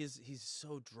 he's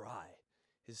so dry.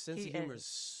 His sense of humor is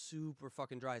super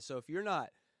fucking dry. So if you're not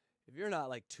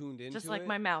like tuned into just like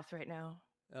my mouth right now.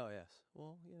 Oh yes.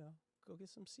 Well, you know, go get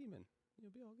some semen.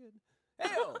 You'll be all good.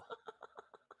 Hey-o!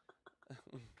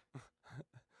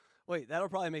 Wait, that'll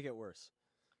probably make it worse.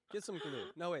 Get some glue.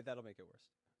 No, wait, that'll make it worse.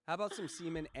 How about some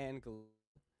semen and glue?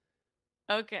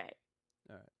 Okay.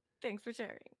 All right. Thanks for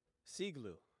sharing. Sea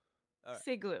glue. All right.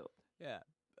 Sea glue. Yeah.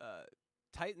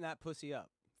 Tighten that pussy up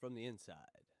from the inside.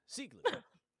 Sea glue.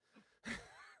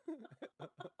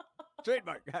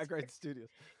 Trademark. Great Studios.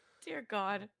 Dear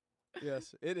God.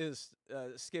 Yes, it is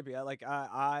Skippy.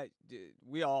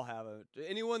 We all have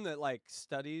anyone that like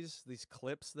studies these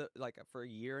clips that like for a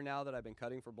year now that I've been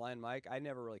cutting for Blind Mike. I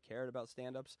never really cared about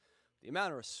stand-ups. The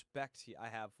amount of respect I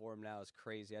have for him now is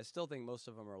crazy. I still think most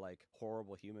of them are like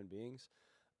horrible human beings.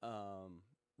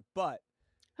 But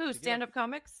who stand-up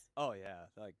comics? Oh yeah,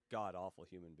 like god awful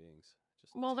human beings.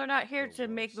 Well, they're not here to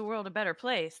make the world a better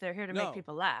place. They're here to make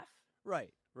people laugh.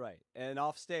 Right. And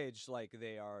off stage, like,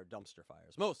 they are dumpster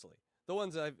fires. Mostly. The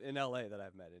ones in LA that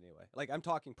I've met anyway. Like, I'm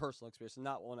talking personal experience,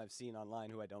 not one I've seen online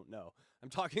who I don't know. I'm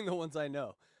talking the ones I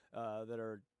know that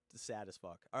are sad as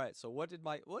fuck. All right, so what did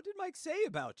Mike say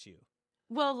about you?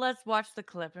 Well, let's watch the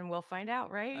clip and we'll find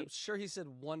out, right? I'm sure he said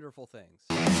wonderful things.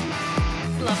 Well,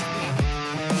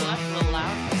 that's a little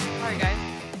loud. Sorry, guys.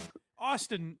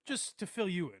 Austin, just to fill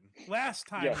you in, last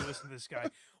time you listened to this guy,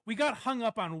 we got hung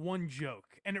up on one joke,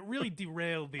 and it really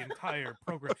derailed the entire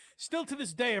program. Still to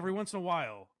this day, every once in a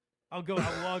while, I'll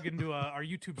log into our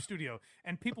YouTube studio,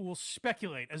 and people will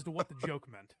speculate as to what the joke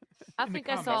meant. I think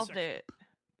I solved it.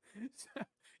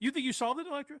 You think you solved it,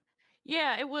 Electra?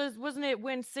 Yeah, it wasn't it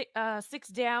when six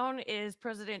down is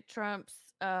President Trump's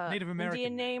Native American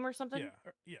Indian name or something?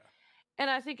 Yeah. And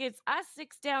I think it's I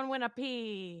six down when I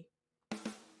pee.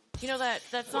 You know that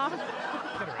song?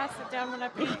 I sit down when I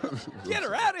pee. Get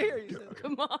her out of here!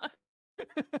 Come on.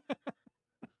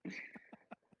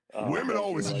 Women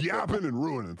always yapping and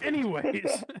ruining things.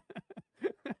 Anyways,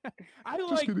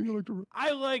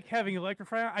 I like having Electra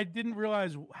Fry. I didn't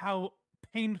realize how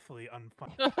painfully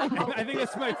unfunny. I think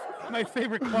that's my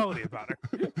favorite quality about her.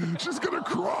 She's gonna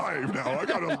cry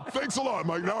now. Thanks a lot,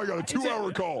 Mike. Now I got a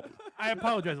 2-hour call. I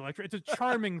apologize, Electra. It's a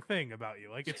charming thing about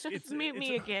you. Like it's meet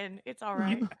me again. It's all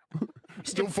right.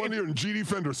 Still funnier than G.D.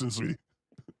 Fenderson, sweetie.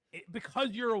 Because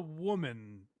you're a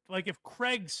woman. Like if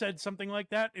Craig said something like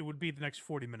that, it would be the next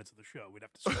 40 minutes of the show. We'd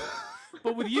have to stop.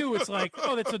 But with you, it's like,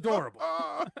 oh, that's adorable.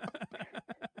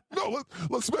 go.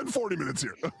 Let's spend 40 minutes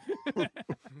here.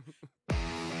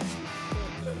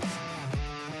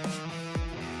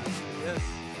 Yes.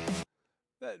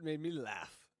 That made me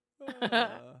laugh.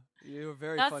 You were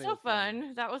very That's funny. so with that.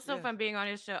 fun. That was so Yeah. fun being on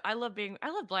his show. I love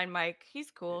Blind Mike. He's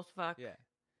cool as fuck. Yeah.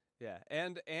 Yeah.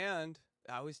 And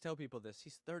I always tell people this.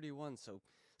 He's 31, so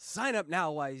sign up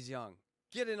now while he's young.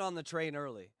 Get in on the train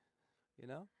early. You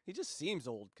know? He just seems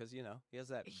old because, you know, he has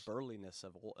that burliness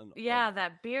of old. Yeah,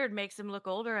 that beard makes him look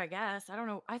older, I guess. I don't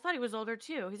know. I thought he was older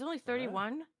too. He's only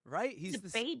 31. Right? He's a the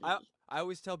baby. I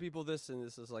always tell people this, and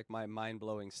this is like my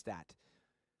mind-blowing stat.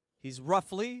 He's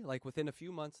roughly, like within a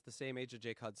few months, the same age of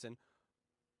Jake Hudson.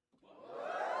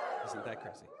 Isn't that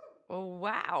crazy? Oh,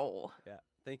 wow. Yeah.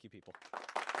 Thank you, people.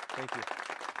 Thank you.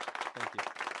 Thank you.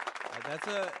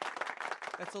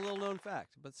 That's a little known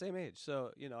fact, but same age.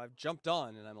 So, you know, I've jumped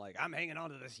on, and I'm like, I'm hanging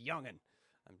on to this youngin'.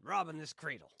 I'm robbing this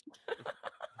cradle.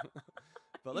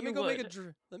 But let me go make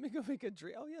a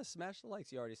dream. Oh yeah, smash the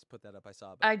likes. You already put that up. I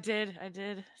saw. But I did.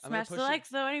 Smash the likes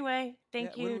though. Anyway,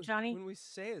 thank you, Johnny. When we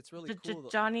say it, it's really cool.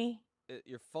 Johnny.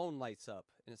 Your phone lights up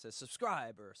and it says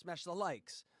subscribe or smash the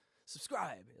likes.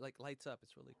 Subscribe. It like lights up.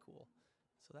 It's really cool.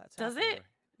 So that's Does happening it?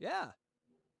 Yeah.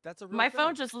 That's a real My thing.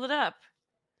 phone just lit up.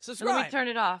 Subscribe. Let me turn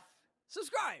it off.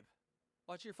 Subscribe.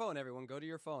 Watch your phone, everyone. Go to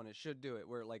your phone. It should do it.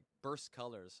 Where it like bursts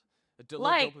colors. A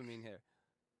Like. dopamine here.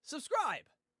 Subscribe.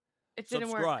 It didn't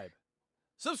work. Subscribe.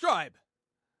 Subscribe.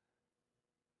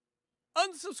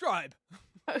 Unsubscribe.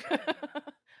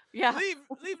 Yeah.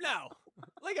 Leave now.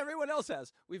 Like everyone else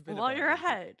has. We've been. Well, you're abandoned.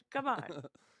 ahead. Come on.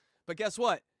 But guess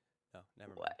what? No, never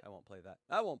mind. What? I won't play that.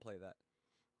 I won't play that.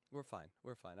 We're fine.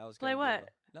 We're fine. I was Play gonna do what?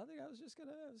 nothing. I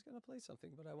was gonna play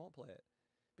something, but I won't play it.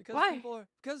 Because Why?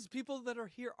 because people that are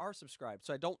here are subscribed,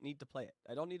 so I don't need to play it.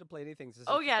 I don't need to play anything.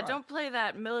 Oh yeah, don't play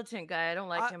that militant guy. I don't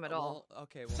like him at all. Well,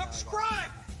 okay. Well,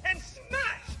 Subscribe and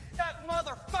smash that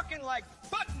motherfucking like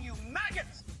button, you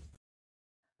maggots!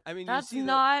 I mean, That's you see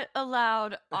not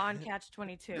allowed on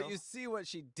CATCH22. But you see what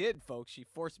she did, folks. She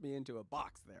forced me into a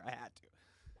box there. I had to.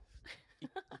 You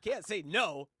can't say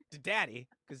no to Daddy,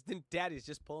 because then Daddy's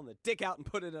just pulling the dick out and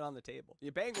putting it on the table.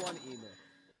 You bang one emu.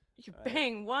 You All right.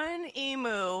 bang one emu.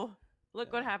 Look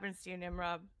Yeah. what happens to you,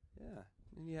 Nimrod. Yeah.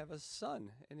 And you have a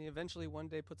son, and he eventually one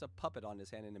day puts a puppet on his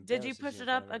hand and Did you embarrasses push in it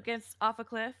front up of her. against off a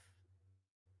cliff?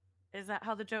 Is that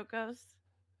how the joke goes?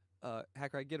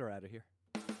 Hacker, get her out of here.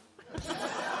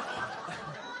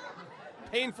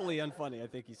 Painfully unfunny, I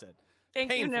think he said. Thank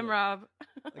Painfully. you, Nimrod.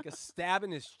 Like a stab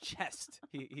in his chest.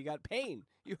 He got pain.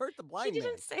 You hurt the He blind man.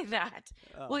 didn't say that.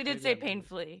 Oh, Well, he did maybe say I didn't.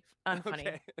 painfully unfunny.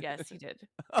 Okay. Yes, he did.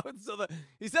 Oh, so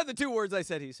he said the two words I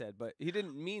said he said, but he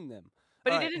didn't mean them.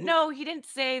 But All he right, didn't who- know. He didn't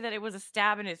say that it was a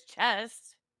stab in his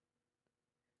chest.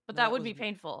 But No, that that would was be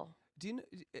painful. Do you know,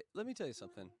 let me tell you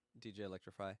something, DJ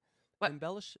Electra Fry. What?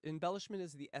 Embellishment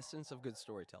is the essence of good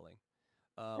storytelling.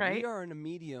 Right. We are in a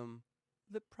medium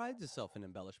that prides itself in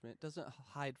embellishment, doesn't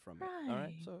hide from it. All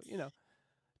right. So, you know,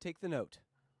 take the note.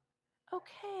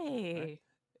 Okay.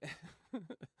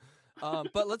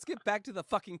 But let's get back to the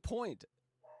fucking point.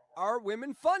 Are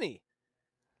women funny?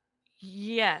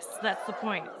 Yes, that's the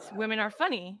point. Women are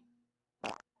funny.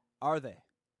 Are they?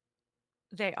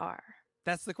 They are.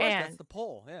 That's the question. That's And- the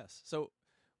poll. Yes. So, do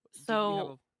we have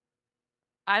So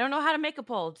I don't know how to make a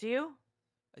poll. Do you?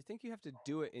 I think you have to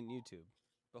do it in YouTube.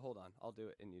 But hold on, I'll do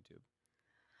it in YouTube.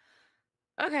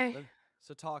 Okay.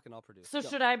 So talk and I'll produce. So Go.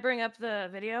 should I bring up the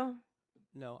video?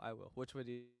 No, I will. Which would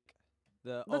you?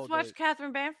 The Let's oh, watch the,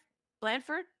 Catherine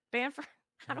Blanford. Bamford.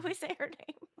 How do we say her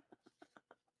name?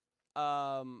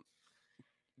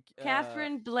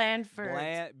 Catherine Blanford.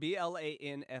 Blanford.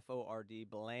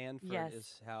 Blanford Yes,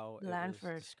 is how it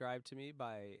Blanford. was described to me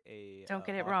by a. Don't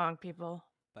get it box- wrong, people.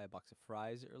 By a box of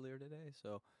fries earlier today.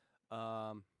 So,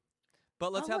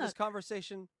 but let's Oh, have this look.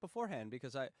 conversation beforehand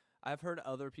because I've heard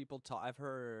other people talk. I've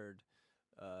heard,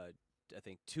 I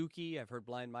think Tukey. I've heard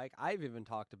Blind Mike. I've even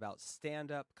talked about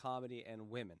stand-up comedy and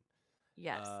women.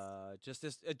 Yes. Just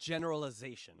as a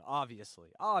generalization, obviously.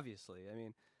 I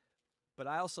mean, but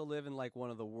I also live in like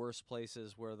one of the worst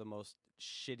places where the most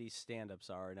shitty stand-ups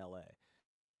are in LA.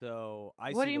 So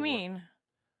I. What see do you the wor- mean?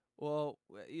 Well,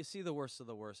 you see the worst of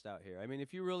the worst out here. I mean,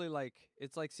 if you really like,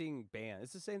 it's like seeing bands.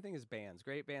 It's the same thing as bands.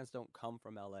 Great bands don't come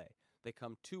from LA. They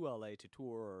come to LA to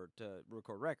tour or to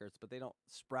record records, but they don't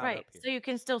sprout Right. up here. So you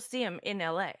can still see him in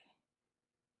LA.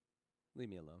 Leave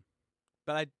me alone.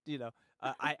 But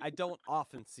I don't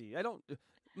often see.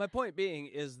 My point being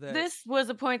is that This was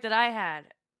a point that I had.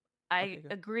 I Okay, go.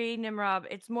 agree, Nimrod.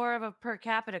 It's more of a per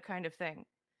capita kind of thing.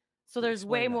 So there's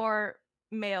way Explain that. more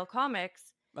male comics.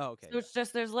 Oh, okay. So it's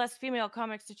just there's less female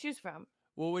comics to choose from.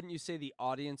 Well, wouldn't you say the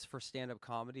audience for stand-up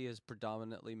comedy is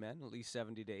predominantly men, at least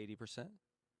 70 to 80%?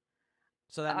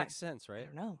 So that I, makes sense, I right?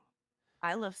 don't know.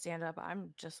 I love stand up.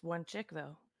 I'm just one chick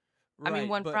though. I mean, Right,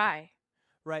 one but fry.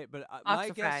 Box my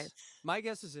of guess fries. my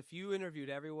guess is if you interviewed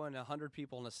everyone, 100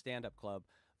 people in a stand-up club,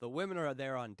 the women are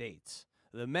there on dates.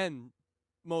 The men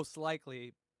most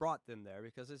likely brought them there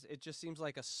because it just seems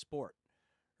like a sport,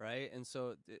 right? And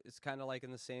so it's kind of like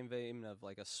in the same vein of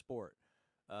like a sport.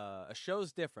 A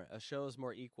show's different. A show's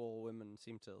more equal. Women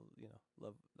seem to,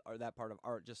 love that part of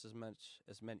art just as much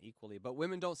as men equally. But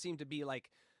women don't seem to be like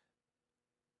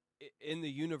in the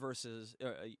universes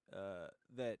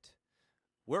that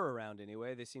we're around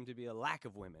anyway. They seem to be a lack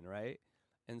of women, right?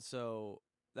 And so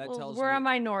that Well, tells we're a me,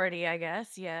 minority, I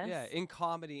guess. Yes. yeah, in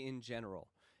comedy in general.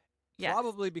 Yes.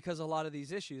 Probably because a lot of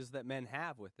these issues that men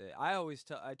have with it. I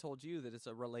told you that it's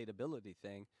a relatability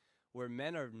thing where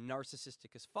men are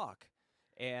narcissistic as fuck.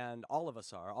 And all of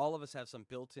us are. All of us have some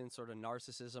built-in sort of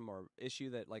narcissism or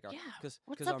issue that like our Yeah. because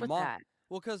What's our up with mom that?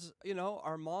 well because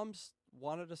our moms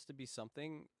wanted us to be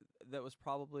something that was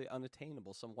probably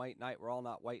unattainable, some white knight. We're all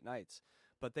not white knights,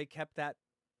 but they kept that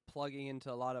plugging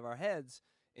into a lot of our heads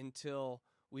until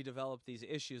we developed these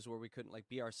issues where we couldn't like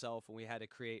be ourselves, and we had to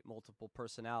create multiple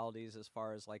personalities as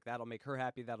far as like that'll make her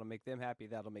happy, that'll make them happy,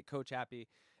 that'll make coach happy,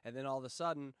 and then all of a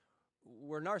sudden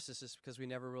we're narcissists because we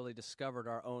never really discovered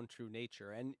our own true nature.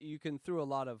 And you can, through a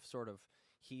lot of sort of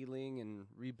healing and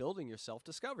rebuilding yourself,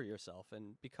 discover yourself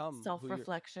and become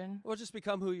Self-reflection. Well, just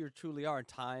become who you truly are. And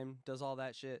time does all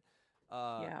that shit.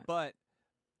 Yeah. But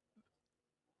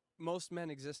most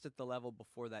men exist at the level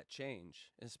before that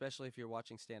change, especially if you're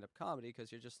watching stand-up comedy,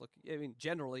 because you're just looking. I mean,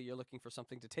 generally, you're looking for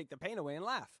something to take the pain away and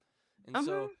laugh.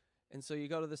 And so you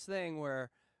go to this thing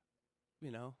where,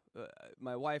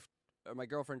 my wife or my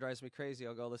girlfriend drives me crazy.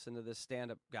 I'll go listen to this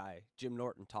stand-up guy, Jim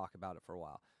Norton, talk about it for a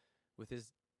while with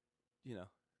his,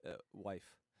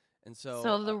 wife. And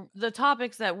So the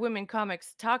topics that women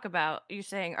comics talk about, you're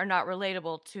saying, are not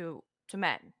relatable to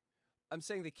men. I'm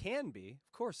saying they can be.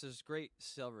 Of course, there's great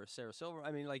Sarah Silver.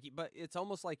 I mean, but it's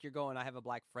almost like you're going, I have a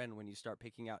black friend when you start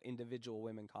picking out individual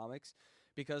women comics,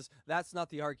 because that's not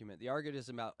the argument. The argument is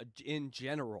about in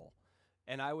general.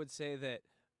 And I would say that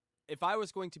if I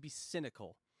was going to be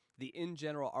cynical, the in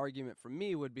general argument for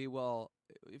me would be, well,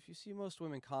 if you see most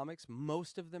women comics,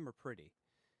 most of them are pretty.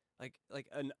 Like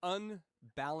an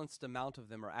unbalanced amount of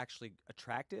them are actually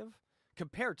attractive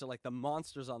compared to like the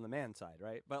monsters on the man side,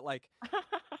 right? But like,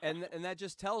 and that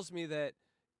just tells me that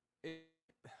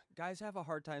guys have a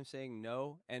hard time saying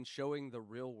no and showing the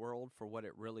real world for what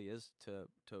it really is to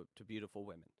beautiful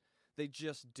women. They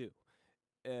just do.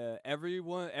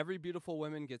 Every beautiful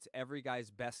woman gets every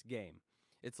guy's best game.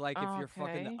 It's like if you're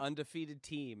fucking the undefeated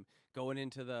team going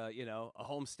into the, a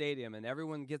home stadium and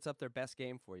everyone gets up their best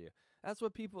game for you. That's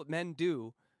what men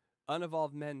do,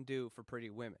 unevolved men do for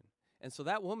pretty women. And so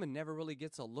that woman never really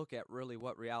gets a look at really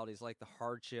what reality is like, the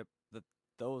hardship that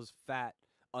those fat,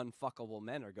 unfuckable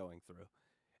men are going through.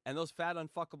 And those fat,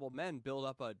 unfuckable men build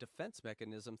up a defense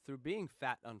mechanism through being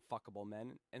fat, unfuckable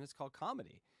men, and it's called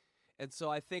comedy. And so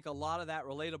I think a lot of that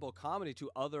relatable comedy to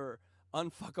other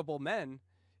unfuckable men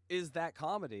is that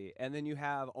comedy. And then you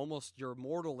have almost your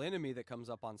mortal enemy that comes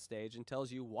up on stage and tells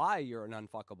you why you're an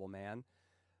unfuckable man.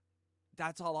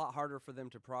 That's a lot harder for them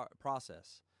to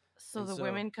process. So the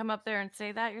women come up there and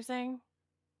say that, you're saying?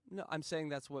 No, I'm saying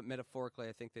that's what metaphorically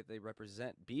I think that they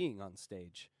represent being on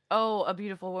stage. Oh, a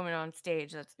beautiful woman on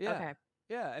stage. That's okay.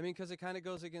 Yeah, I mean, because it kind of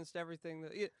goes against everything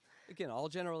that, again, all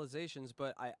generalizations,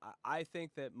 but I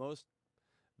think that most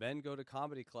men go to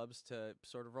comedy clubs to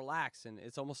sort of relax, and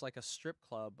it's almost like a strip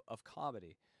club of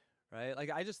comedy, right? Like,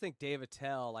 I just think Dave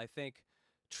Attell, I think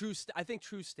true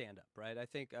stand-up, right? I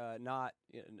think not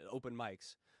open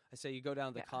mics. I say you go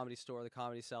down to the Comedy Store, the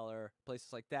Comedy Cellar,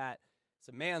 places like that. It's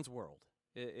a man's world.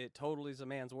 It totally is a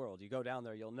man's world. You go down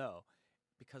there, you'll know,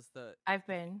 because I've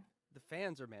been. The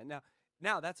fans are men.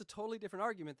 Now that's a totally different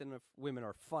argument than if women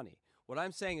are funny. What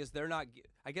I'm saying is they're not.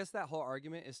 I guess that whole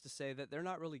argument is to say that they're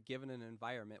not really given an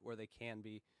environment where they can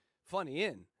be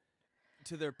funny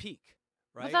to their peak,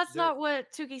 right? But that's not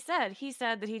what Tukey said. He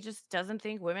said that he just doesn't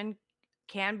think women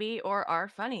can be or are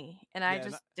funny, and I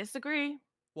just disagree.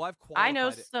 Well, I've qualified I know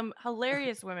some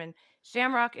hilarious women.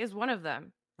 Shamrock is one of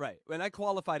them. Right. And I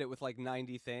qualified it with like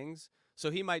 90 things.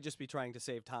 So he might just be trying to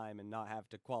save time and not have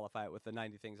to qualify it with the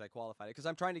 90 things I qualified it. Because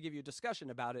I'm trying to give you a discussion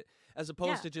about it as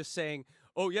opposed to just saying,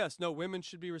 oh, yes, no, women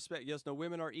should be respected. Yes, no,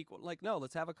 women are equal. Like, no,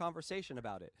 let's have a conversation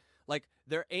about it. Like,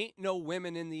 there ain't no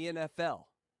women in the NFL,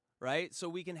 right? So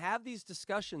we can have these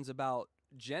discussions about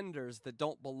genders that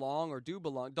don't belong or do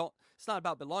belong. It's not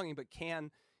about belonging, but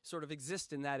can sort of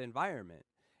exist in that environment.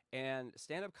 And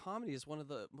stand-up comedy is one of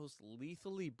the most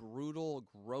lethally brutal,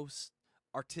 gross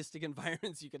artistic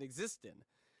environments you can exist in. And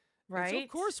so Right? of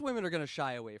course women are going to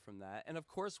shy away from that. And of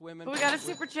course women... But we got a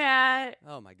super chat.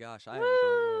 Oh my gosh, I am going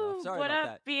way off. Sorry What about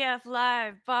up, that. BF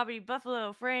Live, Bobby,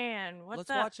 Buffalo, Fran? What's Let's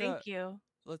up? watch, Thank you.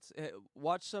 Let's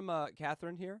watch some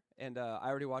Catherine here. And I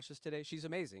already watched this today. She's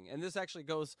amazing. And this actually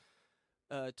goes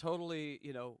totally,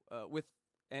 with...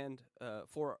 And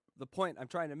for the point I'm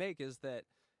trying to make is that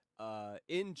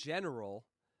in general,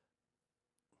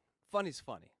 funny's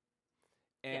funny.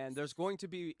 And there's going to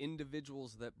be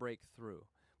individuals that break through.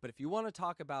 But if you want to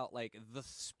talk about like the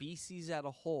species as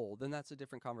a whole, then that's a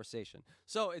different conversation.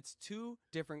 So it's two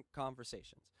different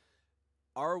conversations.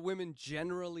 Are women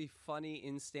generally funny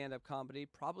in stand-up comedy?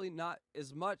 Probably not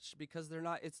as much because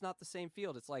it's not the same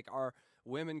field. It's like, are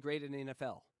women great in the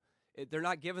NFL? They're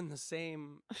not given the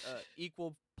same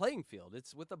equal playing field.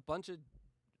 It's with a bunch of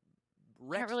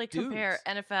Can't really dudes. compare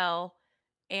NFL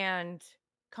and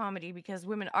comedy because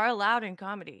women are allowed in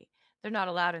comedy. They're not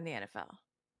allowed in the NFL.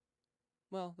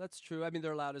 Well, that's true. I mean,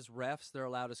 they're allowed as refs. They're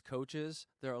allowed as coaches.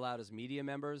 They're allowed as media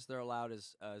members. They're allowed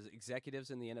as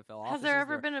executives in the NFL offices. Has there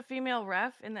ever been a female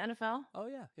ref in the NFL? Oh,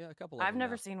 yeah, a couple of I've them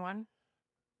never now. seen one.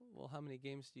 Well, how many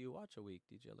games do you watch a week,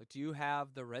 DJ? Like, do you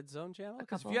have the Red Zone channel? A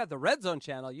Because if couple. you had the Red Zone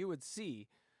channel, you would see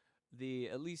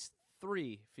at least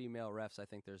 3 female refs I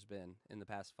think there's been in the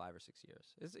past 5 or 6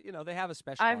 years. They have a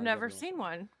special. I've never seen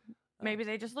one. Maybe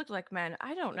they just look like men.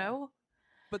 I don't know.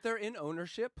 But they're in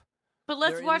ownership. But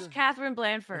let's They're in watch the- Catherine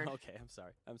Blanford. Okay, I'm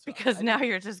sorry. Because now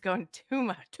you're just going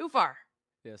too far.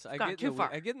 Yes, It's gone too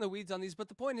far. I get in the weeds on these, but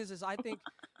the point is I think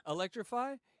Electra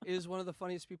Fry is one of the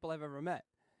funniest people I've ever met,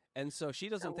 and so she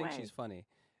doesn't think way. she's funny,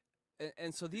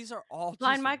 and so these are all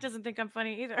Blind just- Mike doesn't think I'm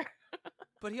funny either.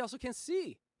 but he also can't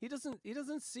see. He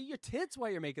doesn't see your tits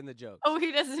while you're making the jokes. Oh,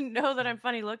 he doesn't know that I'm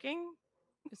funny looking?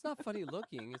 It's not funny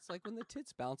looking. It's like when the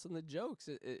tits bounce on the jokes.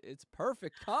 It's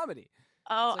perfect comedy.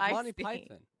 Oh, It's like I Monty see.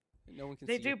 Python. No one can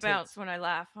They see your do bounce tits. when I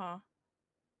laugh, huh?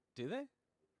 Do they?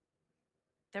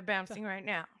 They're bouncing right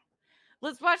now.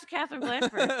 Let's watch Catherine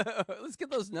Blanford. Let's get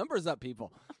those numbers up,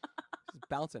 people. She's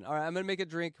bouncing. All right, I'm gonna make a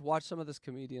drink. Watch some of this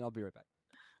comedian. I'll be right back.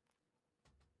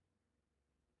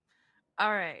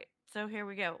 All right, so here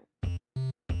we go.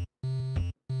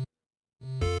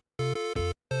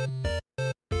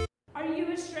 Are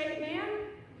you a straight man?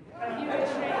 Are you a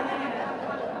straight man?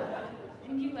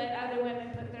 And you let other women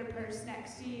put their purse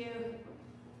next to you?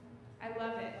 I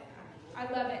love it. I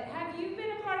love it. Have you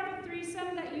been a part of a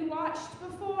threesome that you watched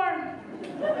before?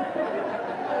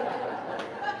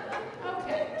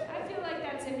 Okay, I feel like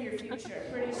that's in your future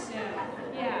pretty soon.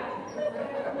 Yeah.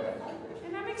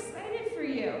 And I'm excited for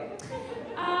you.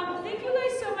 Thank you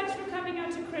guys so much for coming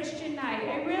out to Christian Night.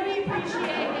 I really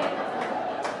appreciate it.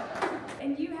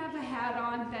 And you have a hat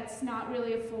on that's not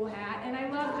really a full hat, and I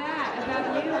love that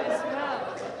about you as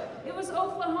well. It was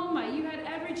Oklahoma. You had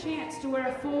every chance to wear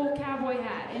a full cowboy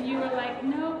hat, and you were like,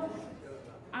 nope,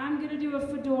 I'm gonna do a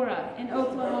fedora in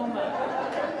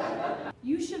Oklahoma.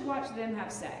 You should watch them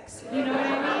have sex. You know what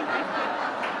I mean?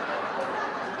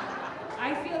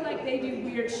 I feel like they do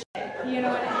weird shit. You know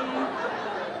what I mean?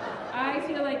 I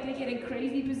feel like they get in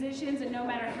crazy positions, and no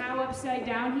matter how upside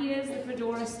down he is, the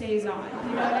fedora stays on.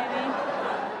 You know what I mean?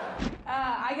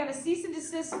 I got a cease and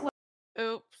desist.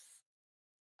 Oops.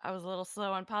 I was a little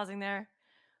slow on pausing there.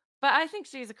 But I think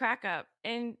she's a crack up.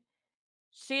 And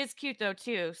she is cute, though,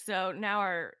 too. So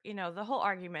now the whole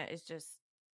argument is just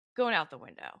going out the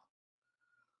window.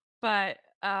 But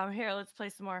here, let's play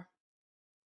some more.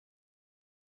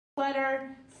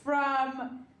 Letter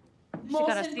from She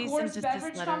got a Molson cease Coors and desist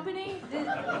Beverage letter. Company.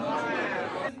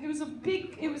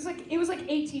 It was like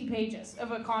 18 pages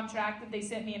of a contract that they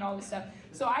sent me and all this stuff.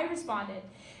 So I responded,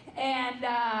 and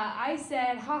I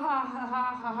said, ha ha ha ha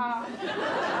ha ha, ha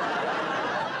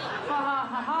ha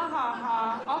ha ha ha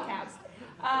ha, all caps.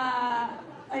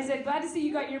 I said, glad to see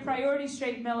you got your priorities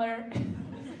straight, Miller.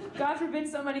 God forbid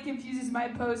somebody confuses my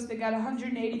post that got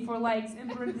 184 likes. In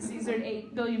parentheses, there are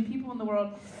 8 billion people in the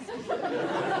world.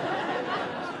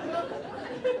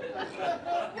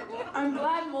 I'm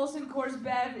glad Molson Coors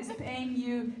Bev is paying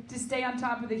you to stay on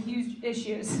top of the huge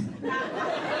issues.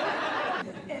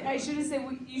 I should have said,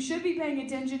 what you should be paying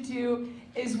attention to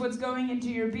is what's going into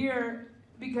your beer,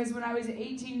 because when I was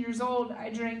 18 years old, I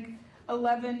drank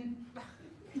 11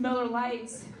 Miller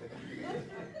Lights,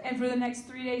 and for the next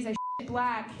 3 days, I shit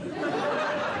black.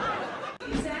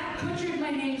 Zach butchered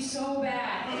my name so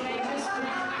bad, and I just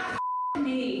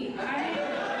me.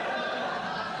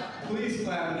 Please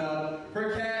clap it up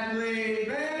for Kathleen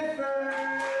Bedford.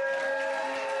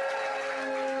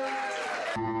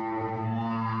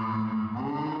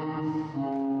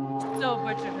 So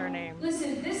butchered her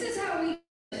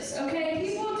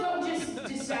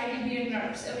decide to be a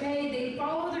nurse, okay? They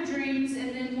follow their dreams,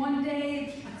 and then one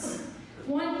day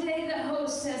the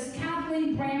host says,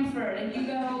 Kathleen Bramford, and you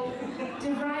go,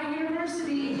 DeVry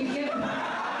University, and you get...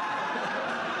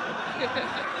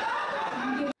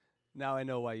 Now I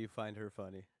know why you find her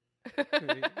funny.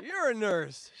 You're a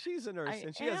nurse. She's a nurse,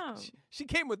 and she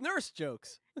came with nurse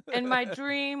jokes. And my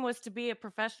dream was to be a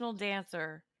professional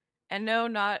dancer, and no,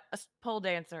 not a pole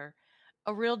dancer,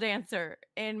 a real dancer.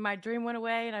 And my dream went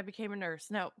away, and I became a nurse.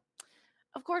 No,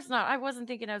 of course not. I wasn't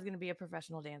thinking I was going to be a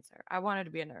professional dancer. I wanted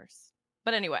to be a nurse.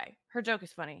 But anyway, her joke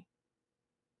is funny.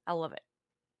 I love it.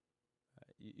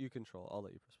 You control. I'll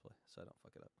let you press play, so I don't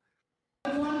fuck it up.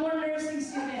 One more nursing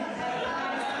student.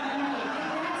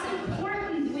 That's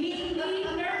important. We need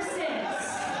nurses.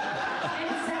 And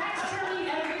Zach's turning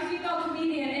every female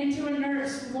comedian into a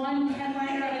nurse, one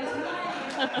headliner at a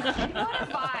time. What a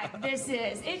vibe this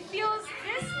is. It feels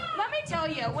this. Let me tell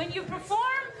you, when you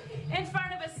perform in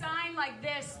front of a sign like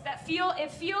this,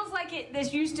 it feels like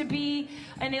this used to be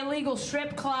an illegal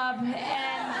strip club,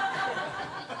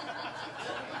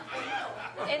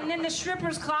 and then the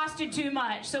strippers costed too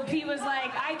much, so Pete was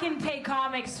like, I can pay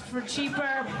comics for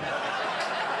cheaper,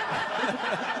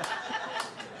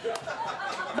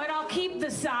 but I'll keep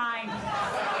the sign.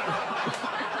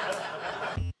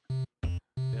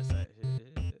 Yes,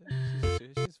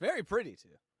 she's very pretty too.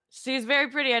 She's very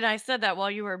pretty, and I said that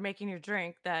while you were making your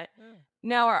drink, that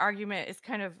now our argument is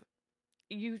kind of,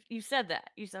 you said that.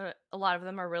 You said a lot of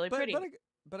them are really pretty.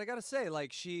 But I gotta say,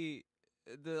 like,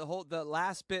 the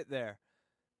last bit there,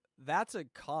 that's a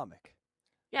comic.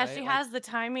 Yeah, right? she has the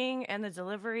timing and the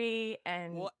delivery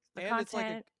and the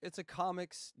content. It's a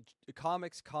comics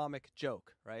comic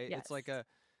joke, right? Yes. It's like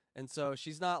and so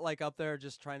she's not like up there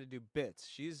just trying to do bits.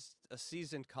 She's a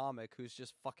seasoned comic who's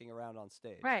just fucking around on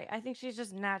stage. Right. I think she's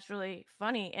just naturally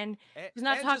funny, and she's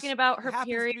not talking about her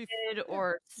period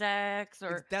or sex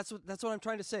or. That's what I'm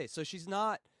trying to say. So she's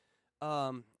not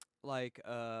like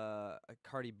a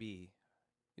Cardi B.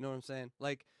 You know what I'm saying?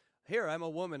 Like, here, I'm a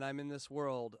woman. I'm in this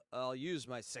world. I'll use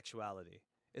my sexuality.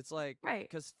 It's like, right?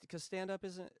 Because stand-up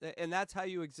isn't, and that's how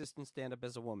you exist in stand-up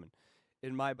as a woman.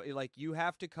 Like, you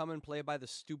have to come and play by the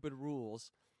stupid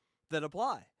rules that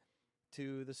apply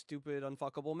to the stupid,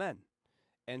 unfuckable men,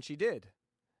 and she did,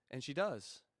 and she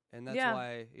does, and that's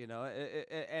why, you know.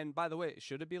 And by the way,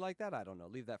 should it be like that? I don't know.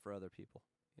 Leave that for other people.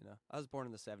 You know, I was born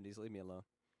in the '70s. Leave me alone.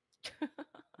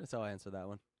 That's how I answer that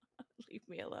one. Leave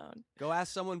me alone. Go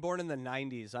ask someone born in the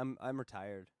 '90s. I'm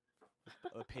retired.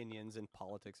 Opinions and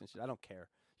politics and shit. I don't care.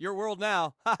 Your world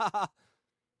now.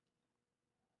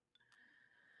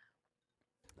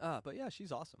 But yeah,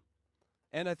 she's awesome.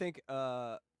 And I think,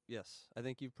 yes, I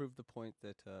think you've proved the point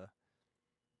that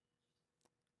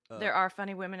there are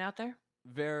funny women out there.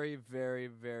 Very, very,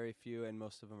 very few, and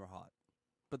most of them are hot.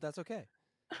 But that's okay.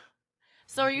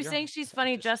 So are you saying she's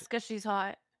funny just because she's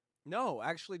hot? No,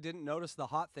 actually didn't notice the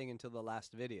hot thing until the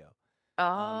last video.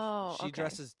 Oh,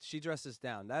 she dresses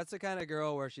down. That's the kind of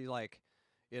girl where she, like,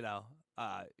 you know,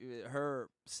 her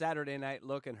Saturday night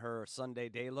look and her Sunday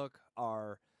day look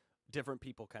are different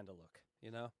people kind of look, you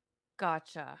know?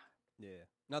 Gotcha. Yeah.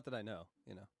 Not that I know,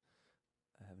 you know.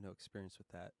 I have no experience with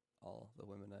that. All the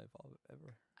women I've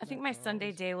ever I think my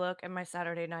Sunday day look and my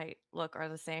Saturday night look are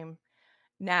the same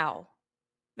now.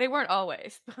 They weren't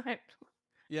always, but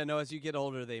yeah, no, as you get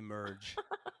older they merge.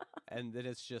 And then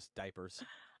it's just diapers.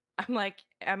 I'm like,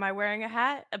 am I wearing a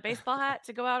hat, a baseball hat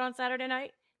to go out on Saturday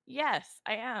night? Yes,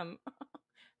 I am.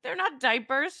 They're not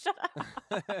diapers. Shut up.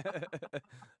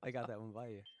 I got that one by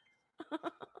you.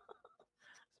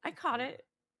 I caught it.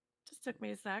 Just took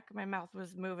me a sec. My mouth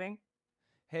was moving.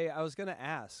 Hey, I was gonna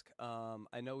ask.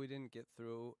 I know we didn't get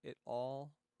through it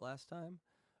all last time.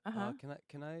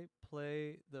 Can I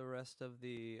play the rest of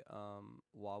the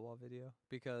Wawa video?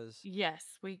 Because yes,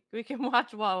 we can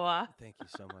watch Wawa. Thank you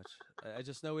so much. I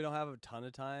just know we don't have a ton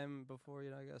of time before, you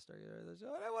know, I gotta start.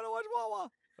 I want to watch Wawa.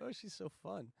 Oh, she's so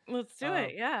fun. Let's do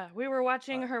it. Yeah, we were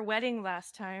watching her wedding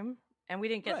last time, and we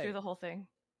didn't get through the whole thing.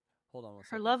 Hold on one her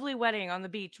second. lovely wedding on the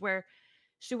beach where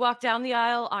she walked down the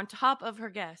aisle on top of her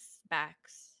guests'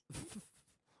 backs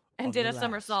and did a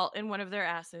somersault in one of their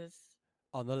asses.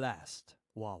 On the last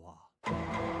Wawa.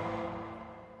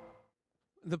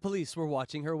 The police were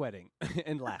watching her wedding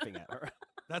and laughing at her.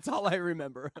 That's all I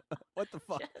remember. What the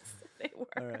fuck? Yes, they were.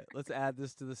 All right, let's add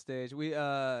this to the stage. We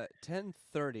 10:30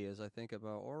 is I think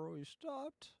about, or we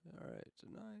stopped. All right, so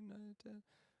 9, 10.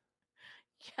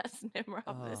 Yes,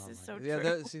 Nimrod, this is so true.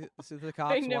 Yeah, see the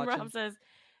cops Nimrod watching. says,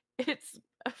 it's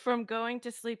from going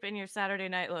to sleep in your Saturday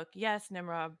night look. Yes,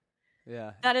 Nimrod.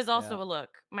 Yeah. That is also a look.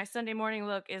 My Sunday morning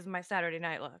look is my Saturday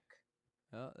night look.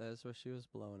 Oh, that's where she was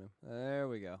blowing him. There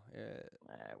we go. Yeah.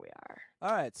 There we are.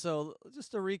 All right, so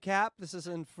just to recap, this is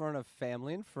in front of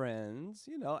family and friends,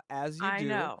 you know, as you I do.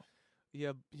 know.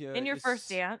 You, In your first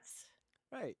dance.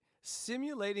 Right.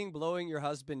 Simulating blowing your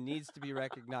husband needs to be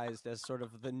recognized as sort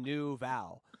of the new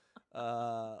vow.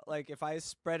 Like if I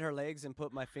spread her legs and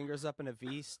put my fingers up in a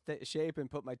V shape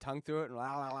and put my tongue through it and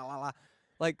la la la la la,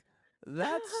 like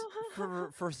that's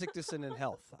for sickness and in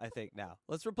health. I think now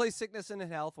let's replace sickness and in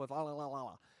health with la la la la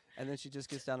la, and then she just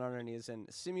gets down on her knees and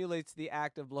simulates the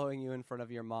act of blowing you in front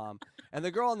of your mom. And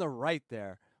the girl on the right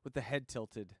there with the head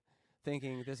tilted,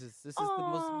 thinking this is the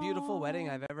most beautiful wedding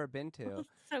I've ever been to.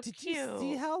 So Did cute. you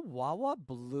see how Wawa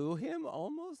blew him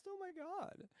almost? Oh my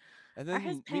god! And then Are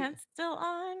his pants still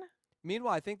on?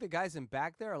 Meanwhile, I think the guys in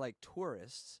back there are like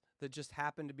tourists that just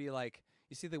happen to be like.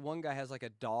 You see, the one guy has like a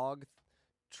dog.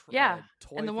 Yeah,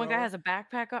 toy and the one guy thrower. has a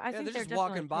backpack on. I think they're just definitely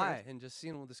walking by tourists. and just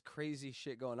seeing all this crazy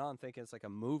shit going on, thinking it's like a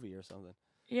movie or something.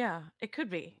 Yeah, it could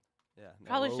be. Yeah,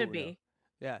 Probably no, should no. be.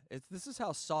 Yeah, this is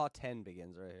how Saw 10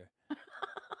 begins right here.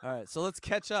 All right, so let's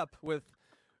catch up with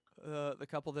the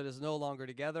couple that is no longer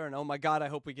together. And oh my God, I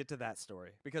hope we get to that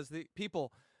story because the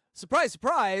people, surprise,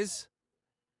 surprise,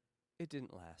 it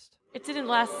didn't last. It didn't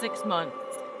last 6 months.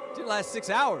 It didn't last 6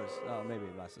 hours. Oh, maybe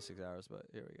it lasted 6 hours, but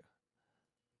here we go.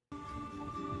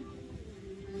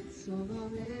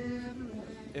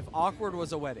 If awkward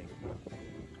was a wedding.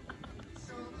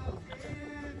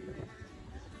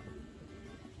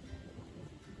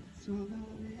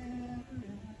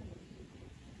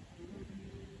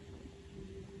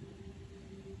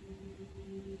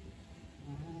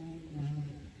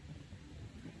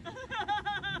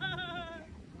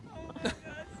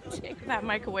 Take that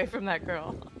mic away from that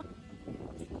girl.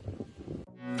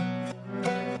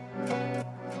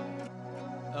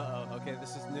 Uh-oh, okay,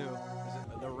 this is new. Is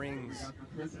it the rings?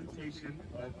 Presentation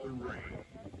of the ring.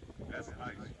 That's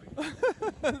nice.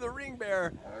 The ring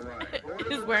bearer. All right.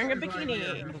 He's wearing a Right bikini.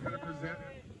 here. Who's gonna present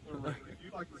the ring? If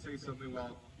you'd like to say something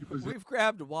while you present. We've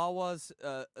grabbed Wawa's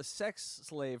a sex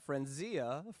slave friend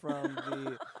Zia from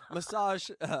the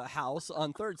massage house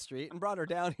on 3rd Street and brought her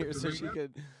down here so she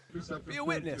could be a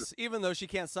witness, even though she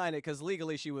can't sign it because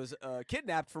legally she was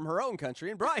kidnapped from her own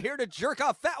country and brought here to jerk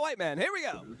off fat white men. Here we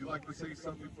go. Would you like to say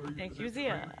something for you? Thank you,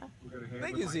 Zia.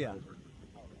 Thank you, Zia.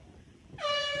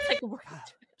 It's like,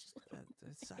 what?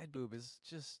 That side boob is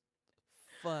just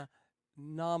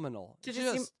phenomenal. Did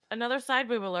you see another side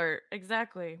boob alert?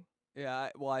 Exactly. Yeah,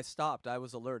 I stopped. I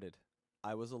was alerted.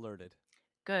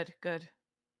 Good, good.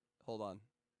 Hold on.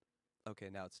 Okay,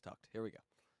 now it's tucked. Here we go.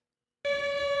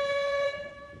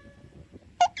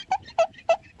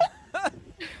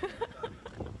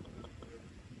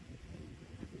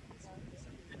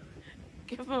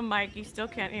 Give him a mic. You still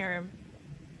can't hear him.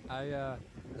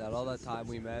 That all that time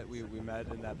we met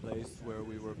in that place where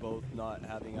we were both not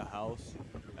having a house,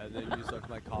 and then you sucked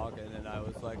my cock, and then I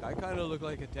was like, I kind of look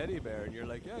like a teddy bear, and you're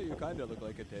like, yeah, you kind of look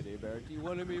like a teddy bear. Do you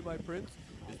want to be my prince?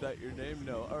 Is that your name?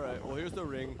 No. All right. Well, here's the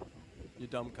ring. You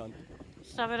dumb cunt.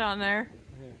 Shove it on there.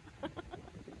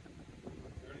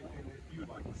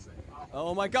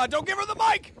 Oh my God! Don't give her the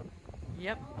mic.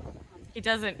 Yep. He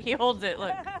doesn't. He holds it.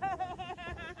 Look.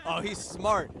 Oh, he's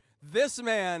smart. This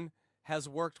man has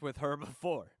worked with her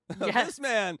before. Yes. This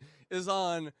man is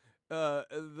on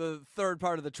the 3rd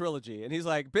part of the trilogy, and he's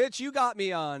like, bitch, you got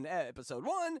me on episode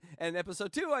 1 and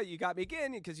episode 2. You got me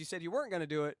again because you said you weren't going to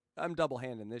do it. I'm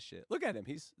double-handing this shit. Look at him.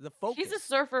 He's the focus. He's a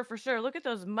surfer for sure. Look at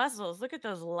those muscles. Look at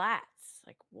those lats.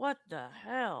 Like, what the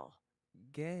hell?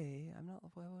 Gay. I'm not.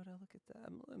 Why would I look at that?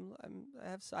 I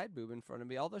have side boob in front of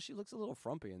me, although she looks a little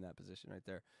frumpy in that position right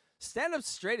there. Stand up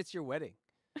straight. It's your wedding.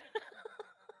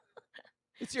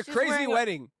 It's your crazy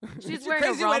wedding. She's your wearing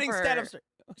crazy a romper. wedding. Stand up straight.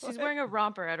 She's wearing a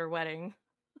romper at her wedding.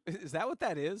 Is that what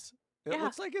that is? It Yeah.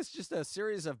 looks like it's just a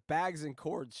series of bags and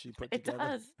cords she put It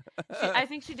together. does. I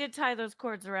think she did tie those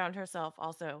cords around herself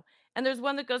also. And there's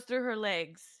one that goes through her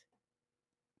legs.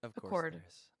 Of A course cord. there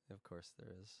is. Of course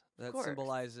there is. That course.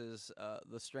 symbolizes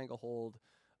the stranglehold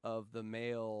of the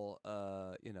male,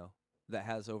 that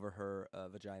has over her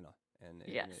vagina. And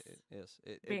Yes.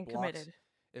 it Being blocks, committed.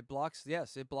 It blocks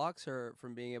her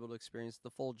from being able to experience the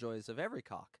full joys of every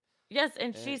cock. Yes,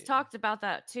 and she's talked about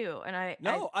that too. And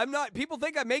No, I'm not. People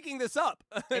think I'm making this up.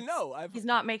 No, he's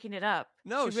not making it up.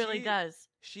 No, she really does.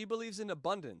 She believes in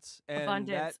abundance. And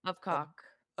Abundance of cock.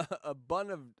 A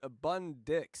bun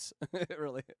dicks.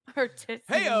 Really. Her tits.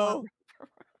 Heyo,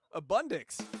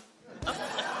 Abundix.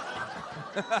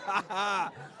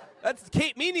 That's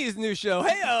Kate Meany's new show.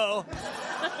 Heyo.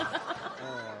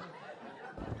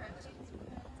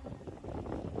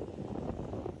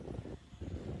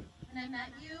 When I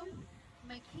met you,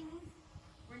 my kings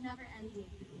were never ending.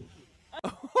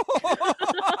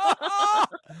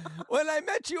 When I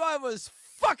met you, I was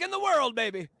fucking the world,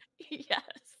 baby. Yes,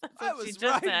 that's I what she was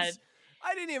just right. said.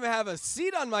 I didn't even have a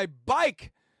seat on my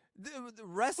bike.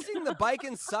 Resting the bike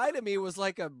inside of me was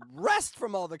like a rest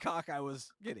from all the cock I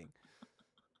was getting.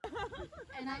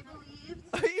 And I believed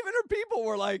Even her people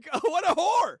were like, "Oh, what a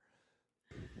whore!"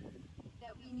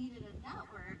 that we needed a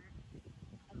network.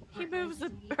 He moves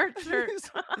her shirt. She's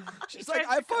like, She's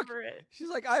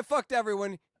like, I fucked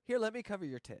everyone. Here, let me cover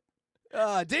your tit.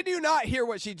 Did you not hear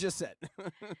what she just said?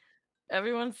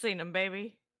 Everyone's seen him,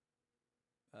 baby.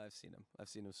 I've seen him. I've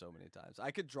seen him so many times.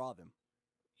 I could draw them.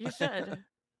 You should.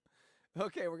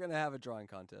 Okay, we're gonna have a drawing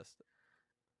contest.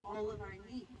 All of our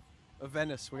needs.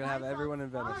 Venice. We're gonna have everyone in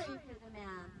Venice. Sorry for the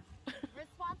man.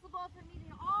 Responsible for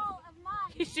meeting all of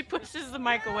mine. She pushes the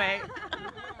mic away. Until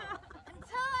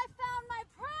I found my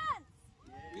prince.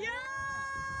 Yeah!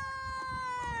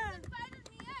 He invited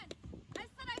me in. I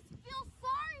said I feel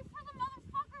sorry for the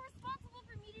motherfucker responsible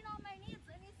for meeting all my needs,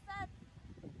 and he said,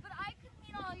 but I could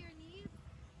meet all your needs.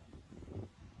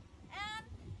 And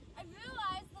I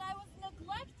realized that I was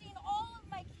neglecting all of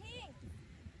my kings.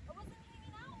 I wasn't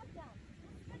hanging out with them. I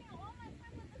was spending all my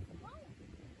time with this punk.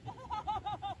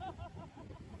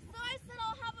 So I said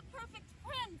I'll have a perfect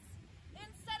prince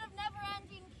instead of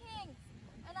never-ending kings.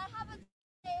 And I have a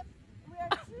babe. We are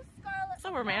two scarlet.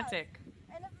 So romantic.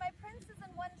 And if my prince is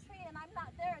in one tree and I'm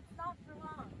not there, it's not for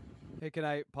long. Hey, can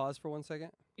I pause for 1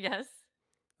 second? Yes.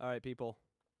 All right, people.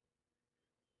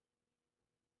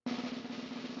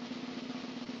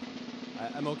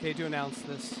 I'm okay to announce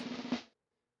this.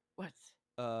 What?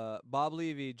 Bob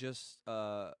Levy just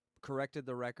corrected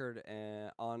the record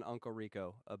on Uncle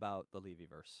Rico about the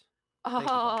Levyverse. Thank you,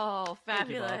 Bob. Oh, Thank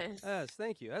you, Bob. fabulous. Yes,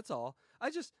 thank you. That's all. I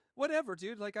just, whatever,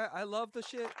 dude. Like, I love the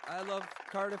shit. I love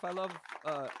Cardiff. I love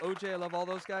OJ. I love all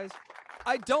those guys.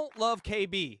 I don't love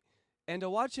KB. And to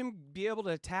watch him be able to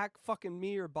attack fucking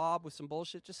me or Bob with some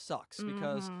bullshit just sucks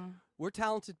because we're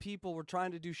talented people. We're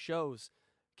trying to do shows.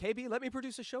 KB, let me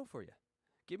produce a show for you.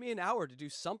 Give me an hour to do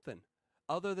something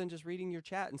other than just reading your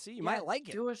chat and see. You might like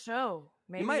it. Do a show.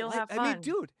 Maybe You might you'll have fun. I mean,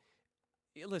 dude,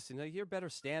 listen, you're better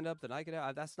stand-up than I could.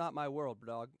 That's not my world,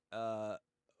 dog.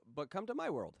 But come to my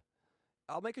world.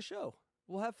 I'll make a show.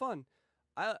 We'll have fun.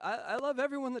 I love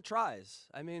everyone that tries.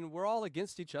 I mean, we're all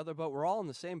against each other, but we're all in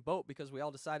the same boat because we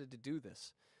all decided to do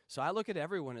this. So I look at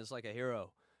everyone as like a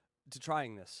hero to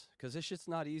trying this because this shit's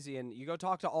not easy. And you go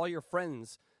talk to all your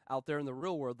friends out there in the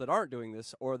real world that aren't doing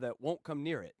this or that won't come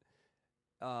near it.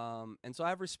 And so I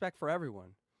have respect for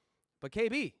everyone. But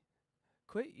KB,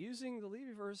 quit using the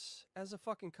Levyverse as a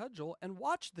fucking cudgel and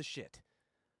watch the shit.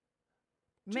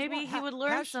 Just Maybe he would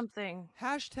learn something.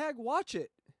 Hashtag watch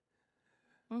it.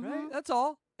 Right? That's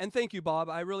all. And thank you, Bob.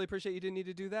 I really appreciate you didn't need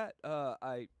to do that.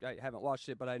 I haven't watched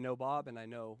it, but I know Bob, and I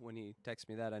know when he texts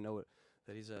me that, I know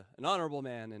that he's an honorable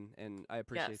man, and I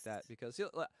appreciate that because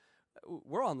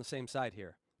we're on the same side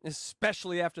here,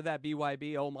 especially after that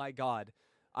BYB. Oh, my God.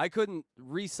 I couldn't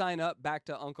re-sign up back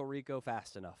to Uncle Rico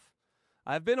fast enough.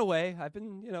 I've been away. I've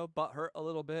been, butthurt a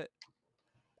little bit.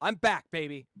 I'm back,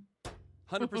 baby.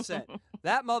 100%.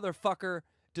 That motherfucker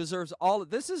deserves all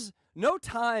of this. Is no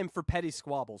time for petty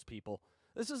squabbles, people.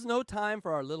 This is no time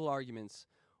for our little arguments.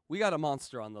 We got a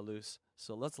monster on the loose.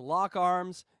 So let's lock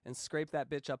arms and scrape that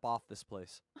bitch up off this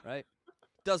place, right?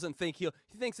 Doesn't think he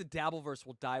thinks the Dabbleverse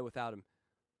will die without him.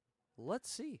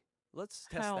 Let's see. Let's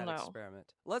test that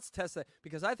experiment. Let's test that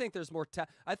because I think there's more.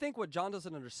 I think what John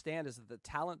doesn't understand is that the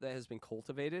talent that has been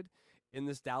cultivated in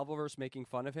this Dabbleverse making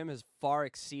fun of him has far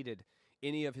exceeded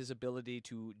any of his ability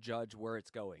to judge where it's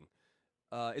going.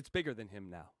 It's bigger than him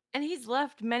now. And he's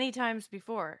left many times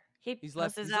before. He's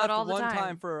left all the one time.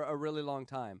 time for a really long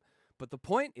time. But the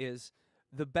point is,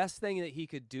 the best thing that he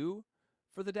could do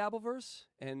for the Dabbleverse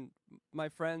and my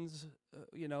friends,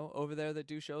 over there that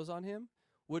do shows on him,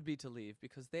 would be to leave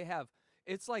because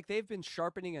it's like they've been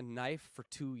sharpening a knife for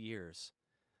 2 years.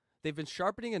 They've been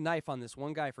sharpening a knife on this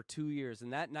one guy for 2 years,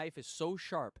 and that knife is so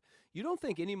sharp. You don't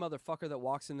think any motherfucker that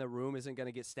walks in the room isn't going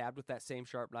to get stabbed with that same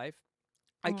sharp knife?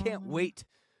 I can't wait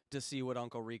to see what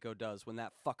Uncle Rico does when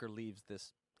that fucker leaves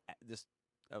this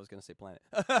I was going to say planet.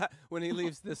 When he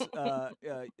leaves this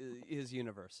his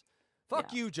universe.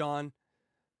 Fuck you, John.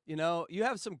 You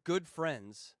have some good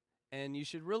friends, and you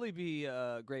should really be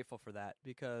grateful for that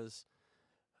because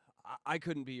I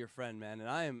couldn't be your friend, man, and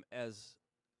I am as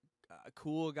a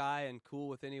cool guy and cool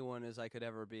with anyone as I could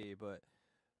ever be, but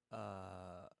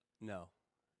no.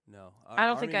 I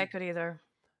don't think I could either.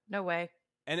 No way.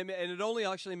 And it only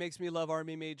actually makes me love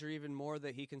Army Major even more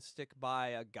that he can stick by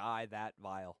a guy that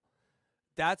vile.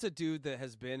 That's a dude that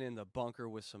has been in the bunker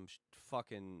with some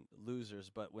fucking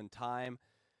losers, but when time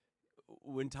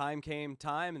came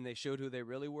and they showed who they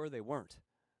really were, they weren't.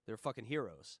 They're fucking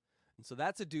heroes. And so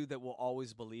that's a dude that will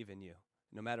always believe in you,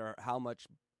 no matter how much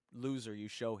loser you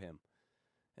show him.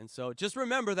 And so just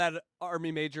remember that,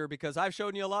 Army Major, because I've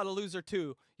shown you a lot of loser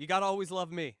too. You got to always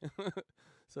love me.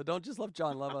 So don't just love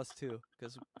John, love us too.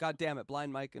 Because, God damn it,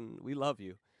 Blind Mike, and we love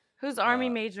you. Who's Army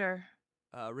Major?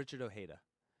 Richard Ojeda.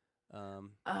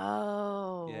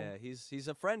 Oh. Yeah, he's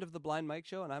a friend of the Blind Mike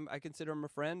show, and I consider him a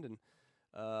friend, and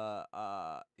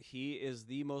he is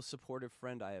the most supportive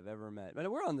friend I have ever met.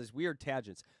 But we're on these weird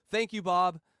tangents. Thank you,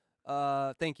 Bob.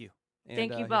 Thank you. And,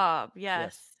 Thank you, Bob.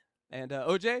 Yes. And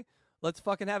OJ, let's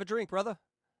fucking have a drink, brother.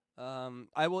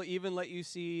 I will even let you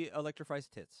see Electra Fry's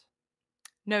tits.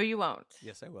 No, you won't.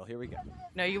 Yes, I will. Here we go.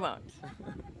 No, you won't.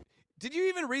 Did you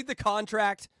even read the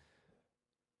contract?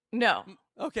 No.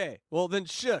 Okay. Well, then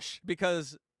shush,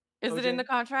 because Is it in the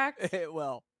contract?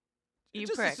 well, You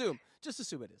just prick. assume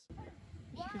it is.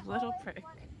 You little prick.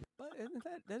 But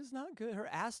that is not good. Her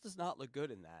ass does not look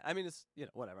good in that. I mean, it's,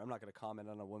 whatever. I'm not going to comment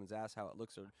on a woman's ass, how it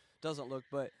looks or doesn't look,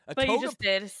 but you just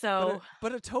did, so.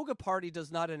 But a toga party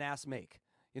does not an ass make.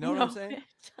 You know what I'm saying?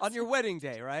 On your wedding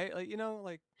day, right? Like,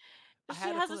 like. She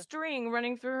has a string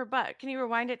running through her butt. Can you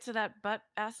rewind it to that butt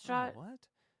ass shot? What?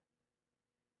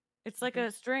 It's like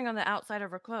a string on the outside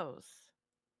of her clothes.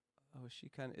 Oh, she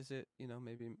kind of, is it,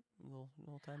 maybe a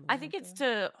little time? I think it's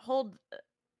to hold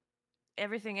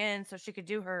everything in so she could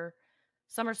do her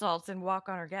somersaults and walk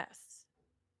on her guests.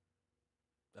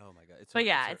 Oh my God.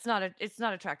 It's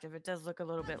not attractive. It does look a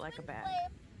little bit like a bag.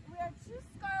 We are two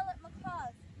scarlet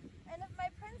macaws, and if my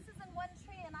prince is in one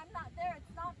tree and I'm not there,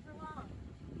 it's not for long.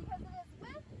 Because it is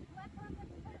with my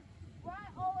perfect prince, where I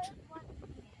always want to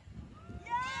be.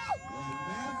 Yes!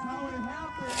 That's how it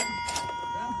happened.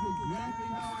 That's exactly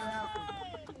how it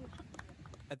happened.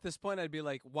 At this point, I'd be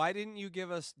like, why didn't you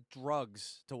give us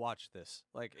drugs to watch this?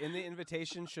 Like, in the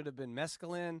invitation should have been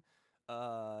mescaline,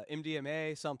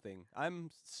 MDMA, something.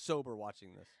 I'm sober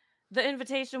watching this. The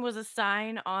invitation was a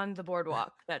sign on the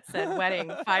boardwalk that said wedding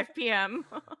 5 p.m.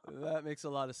 That makes a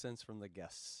lot of sense from the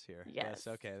guests here. Yes.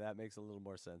 Okay, that makes a little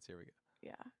more sense. Here we go.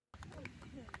 Yeah.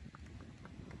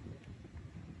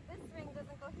 This ring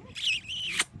doesn't go here.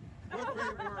 What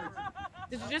great words.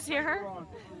 Did you just hear her?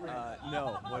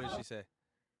 No. What did she say?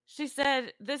 She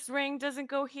said, "This ring doesn't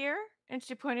go here," and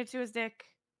she pointed to his dick.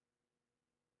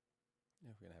 Yeah,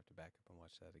 we're gonna have to back up and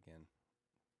watch that again.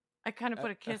 I kind of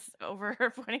put a kiss over her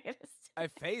pointing at his dick. I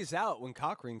phase out when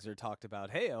cock rings are talked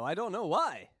about. Hey-o, I don't know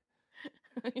why.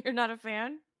 You're not a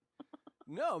fan?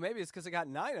 No, maybe it's because I got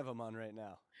 9 of them on right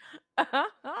now.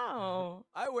 Oh.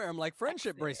 I wear them like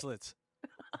friendship bracelets.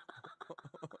 It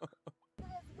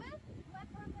is with my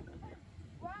perfect prince,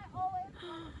 where I always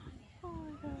want to be. Oh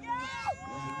my God. Yes!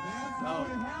 That's how it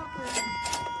happened.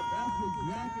 That's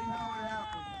exactly how it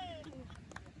happened.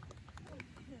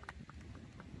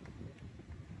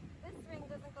 This ring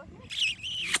doesn't go here.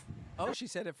 Oh, she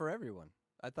said it for everyone.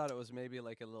 I thought it was maybe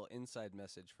like a little inside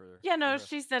message for. Yeah, no, for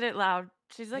she said it loud.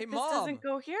 She's like, Hey, "This Mom. doesn't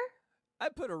go here." I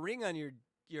put a ring on your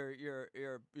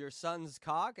son's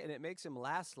cock, and it makes him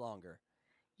last longer.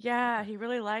 Yeah, he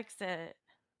really likes it.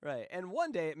 Right, and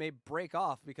one day it may break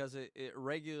off because it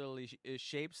regularly it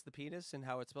shapes the penis and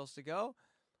how it's supposed to go.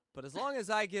 But as long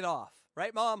as I get off,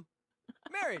 right, Mom?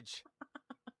 Marriage.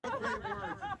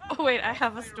 Oh wait, I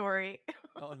have a story.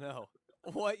 Oh no.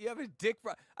 What? You have a dick?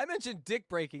 I mentioned dick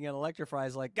breaking, and Electra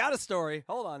Fry's like, got a story.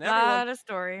 Hold on, everyone. Got a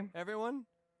story. Everyone,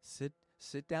 sit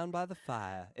down by the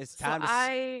fire. It's So time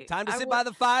to sit by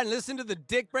the fire and listen to the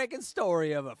dick breaking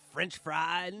story of a French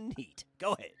fry in heat.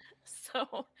 Go ahead.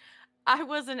 So, I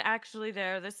wasn't actually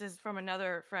there. This is from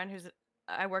another friend who's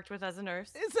I worked with as a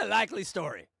nurse, It's a likely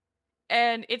story.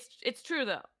 and it's true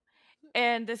though.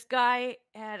 And this guy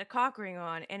had a cock ring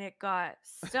on, and it got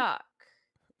stuck.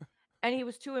 And he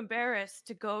was too embarrassed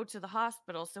to go to the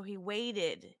hospital, so he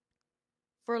waited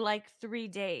for like 3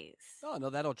 days. Oh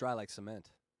no, that'll dry like cement.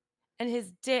 And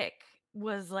his dick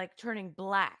was like turning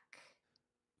black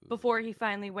before he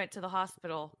finally went to the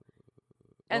hospital.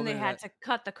 And Well, they then had to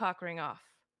cut the cock ring off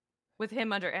with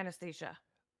him under anesthesia.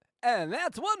 And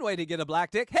that's one way to get a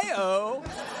black dick. Hey-o!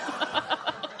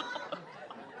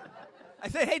 I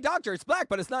said, hey, doctor, it's black,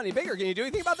 but it's not any bigger. Can you do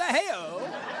anything about that?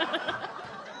 Hey-o!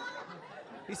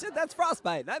 He said, that's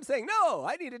frostbite. And I'm saying, no,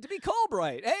 I need it to be coal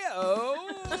bright. Hey-o!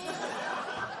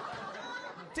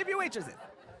 Tip your waitresses.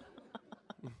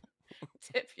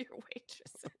 Tip your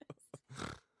waitresses.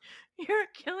 You're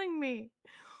killing me.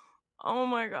 Oh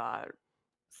my God.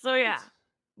 So yeah,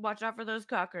 watch out for those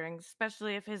cock rings,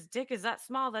 especially if his dick is that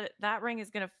small that that ring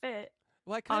is going to fit.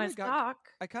 Well, I on kind his of got cock.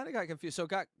 I kind of got confused. So it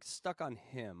got stuck on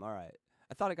him. All right.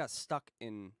 I thought it got stuck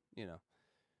in, you know.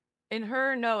 In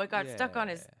her, no, it got stuck on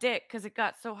his Yeah. dick because it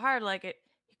got so hard, like he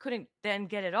couldn't then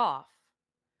get it off.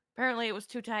 Apparently, it was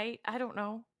too tight. I don't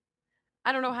know.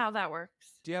 I don't know how that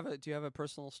works. Do you have a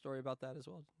personal story about that as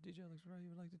well, DJ Electra Fry, you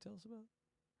would like to tell us about?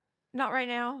 Not right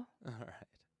now. All right.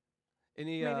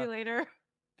 Any Maybe later.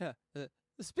 yeah.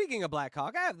 Speaking of Black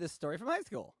Hawk, I have this story from high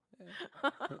school.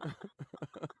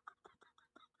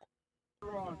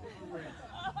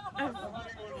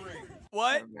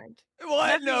 What?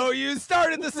 What? No, you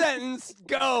started the sentence.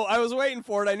 Go. I was waiting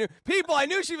for it. I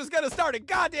knew she was going to start a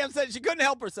goddamn sentence. She couldn't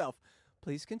help herself.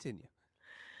 Please continue.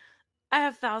 I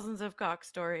have thousands of cock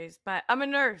stories, but I'm a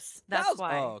nurse. That's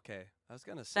why. Oh, okay. I was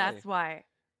going to say. That's why.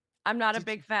 I'm not a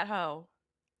big fat hoe.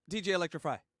 DJ Electra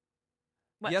Fry.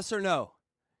 What? Yes or no?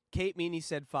 Kate Meany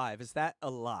said 5. Is that a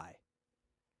lie?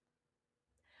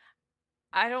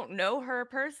 I don't know her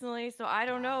personally, so I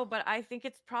don't know, but I think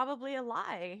it's probably a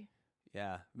lie.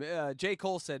 Yeah. J.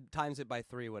 Cole said times it by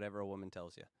 3, whatever a woman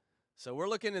tells you. So we're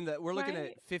looking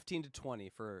at 15 to 20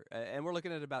 for, and we're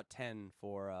looking at about 10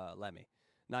 for Lemmy.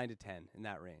 9 to 10 in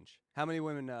that range. How many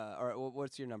women? Or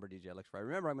what's your number, DJ Electra Fry?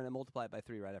 Remember, I'm going to multiply it by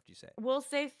 3 right after you say it. We'll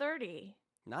say 30.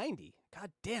 90.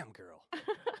 God damn, girl.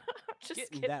 Just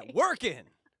Getting kidding. that work in.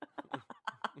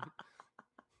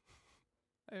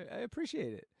 I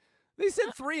appreciate it. They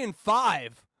said 3 and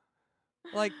 5.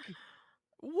 Like,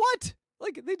 what?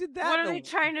 Like they did that. What are they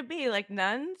trying to be, like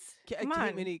nuns? Come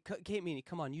on. Kate Meany,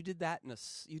 come on. You did that in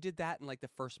like the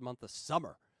first month of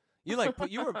summer. You like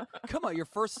come on, your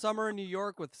first summer in New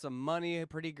York with some money, a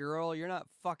pretty girl. You're not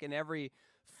fucking every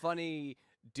funny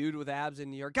dude with abs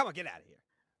in New York. Come on, get out of here.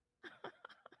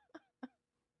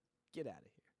 Get out of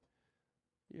here.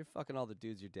 You're fucking all the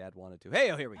dudes your dad wanted to. Hey,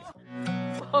 oh, here we go.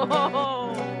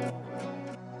 Oh.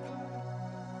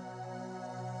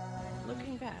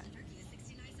 Looking back.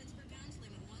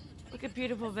 Look at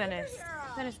beautiful Venice.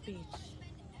 Venice Beach.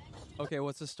 Okay,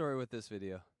 what's the story with this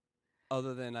video?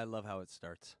 Other than I love how it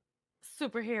starts.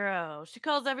 Superhero. She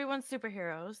calls everyone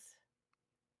superheroes.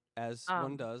 As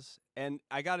one does. And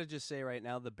I got to just say right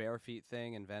now, the bare feet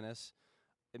thing in Venice,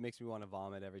 it makes me want to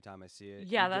vomit every time I see it.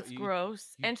 Yeah, that's gross.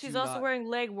 And she's also wearing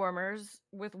leg warmers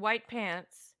with white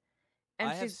pants.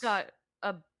 And she's got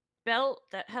a belt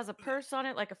that has a purse on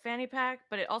it, like a fanny pack,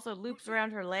 but it also loops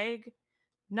around her leg.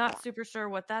 Not super sure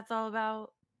what that's all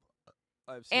about.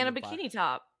 And a bikini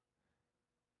top.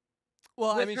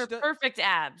 Well, with I mean, her perfect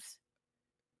abs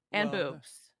and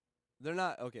boobs. They're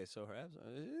not okay. So her abs,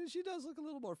 she does look a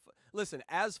little more. Listen,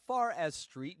 as far as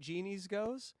street genies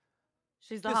goes,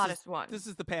 she's the hottest one. This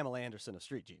is the Pamela Anderson of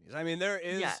street genies. I mean, there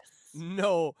is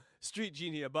no street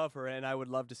genie above her, and I would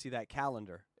love to see that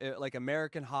calendar, like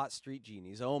American Hot Street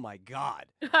Genies. Oh my God,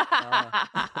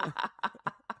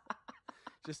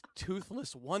 just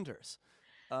toothless wonders.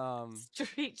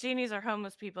 Street genies are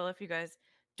homeless people. If you guys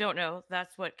don't know,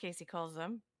 that's what Casey calls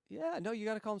them. Yeah, no, you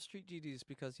got to call them street genies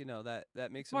because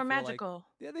that makes them more feel magical. Like,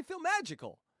 yeah, they feel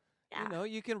magical. Yeah. You know,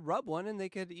 you can rub one and they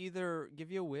could either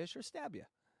give you a wish or stab you.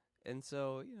 And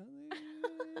so,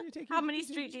 you take. How many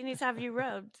street genies have you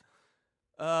rubbed?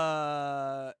 8,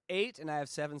 and I have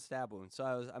 7 stab wounds.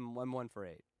 So I'm 1 for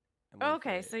 8.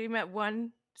 Okay, so you met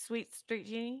one sweet street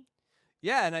genie.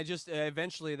 Yeah, and I just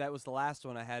eventually that was the last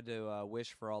one. I had to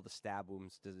wish for all the stab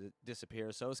wounds to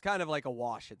disappear. So it was kind of like a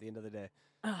wash at the end of the day.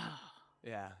 Oh.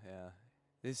 Yeah.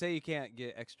 They say you can't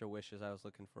get extra wishes. I was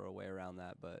looking for a way around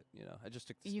that, but I just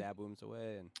took the stab wounds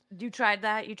away. And you tried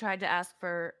that? You tried to ask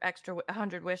for extra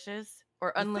 100 wishes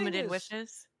or unlimited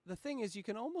wishes? The thing is, you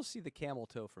can almost see the camel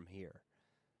toe from here.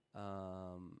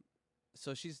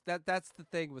 So that's the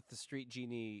thing with the street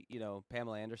genie.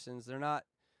 Pamela Andersons. They're not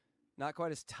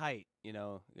quite as tight. And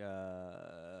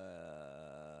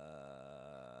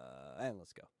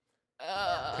let's go.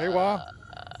 Hey, Wa.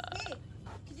 Hey,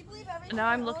 could you believe everything? Now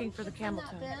I'm looking for the camel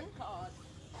toe.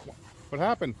 What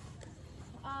happened?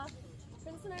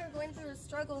 Prince and I are going through a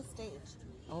struggle stage.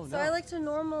 Oh, no. So I like to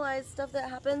normalize stuff that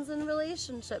happens in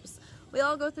relationships. We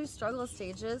all go through struggle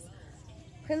stages.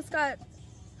 Prince got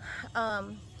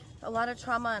a lot of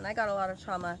trauma and I got a lot of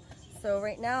trauma. So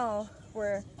right now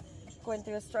we're going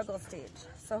through a struggle stage.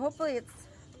 So hopefully it's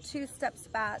 2 steps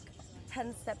back,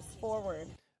 10 steps forward.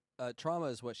 Trauma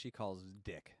is what she calls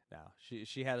dick now.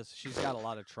 She's got a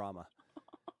lot of trauma.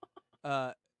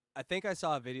 I think I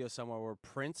saw a video somewhere where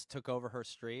Prince took over her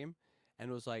stream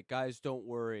and was like, guys, don't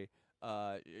worry.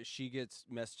 She gets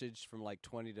messaged from like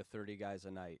 20 to 30 guys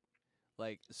a night.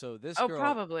 Like, so this girl,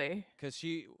 probably. Because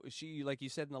she, like you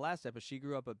said in the last episode, she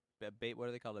grew up what do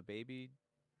they call it? A baby?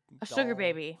 A sugar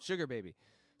baby. Sugar baby.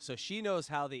 So she knows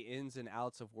how the ins and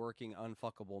outs of working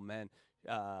unfuckable men.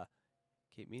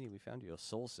 Kate Meany, we found you a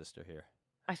soul sister here.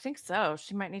 I think so.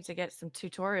 She might need to get some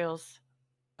tutorials.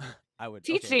 I would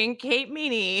Teaching Kate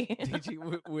Meany.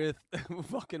 Teaching with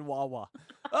fucking Wawa.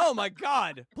 Oh my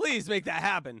God! Please make that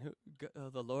happen.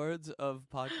 The lords of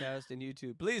podcast and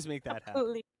YouTube, please make that happen.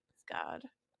 Please, God.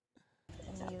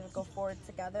 And we either go forward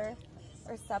together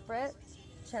or separate.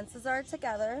 Chances are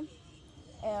together.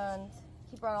 And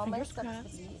he brought all my stuff to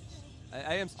the beach.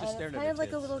 I am just staring at kind her of like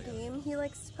a tits, little game he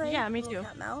likes to play. Yeah, me little too.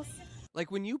 Cat mouse.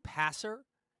 Like when you pass her,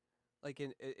 like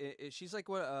she's like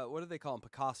what do they call them?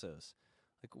 Picassos.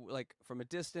 Like from a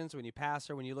distance, when you pass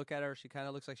her, when you look at her, she kind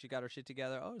of looks like she got her shit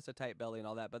together. Oh, it's a tight belly and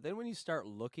all that. But then when you start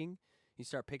looking, you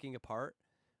start picking apart,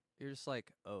 you're just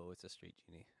like, oh, it's a street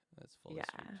genie. That's full of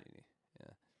street genie.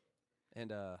 Yeah.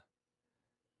 And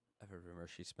I've heard rumors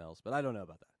she smells, but I don't know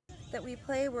about that. That we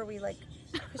play where we like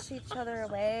push each other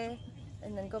away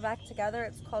and then go back together.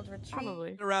 It's called retreat.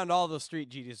 Probably. Around all those street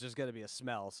genies, there's going to be a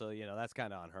smell, so that's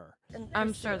kind of on her. And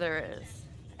I'm sure there is.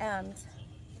 And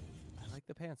I like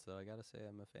the pants, though. I gotta say,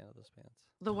 I'm a fan of those pants.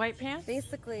 The white pants?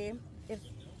 basically, if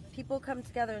people come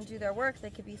together and do their work, they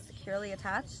could be securely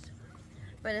attached.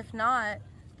 But if not,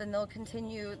 then they'll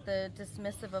continue the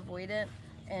dismissive, avoidant,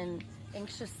 and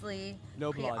anxiously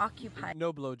preoccupied.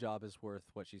 No blowjob is worth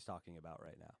what she's talking about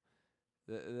right now.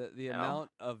 The amount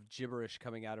of gibberish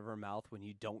coming out of her mouth when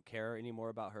you don't care anymore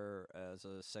about her as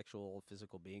a sexual,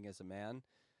 physical being, as a man,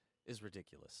 is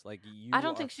ridiculous. Like I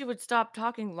don't think she would stop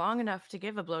talking long enough to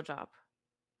give a blowjob.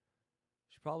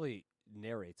 She probably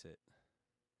narrates it.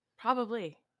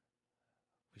 Probably.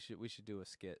 We should do a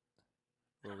skit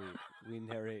where we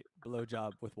narrate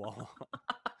blowjob with Wall.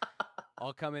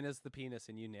 I'll come in as the penis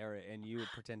and you narrate and you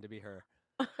pretend to be her.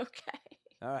 Okay.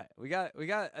 All right, we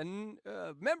got a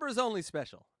members only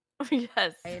special.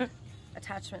 Yes.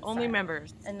 Attachment only style.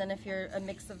 members. And then if you're a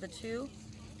mix of the two,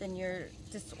 then you're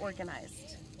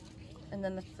disorganized. And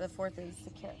then the fourth is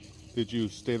secure. Did you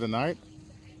stay the night?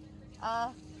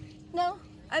 No.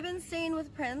 I've been staying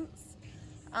with Prince.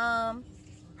 Her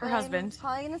husband. I'm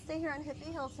probably gonna stay here on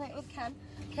Hippie Hill tonight with Ken.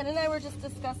 Ken and I were just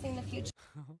discussing the future.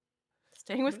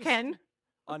 Staying with Ken.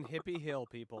 On Hippie Hill,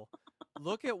 people.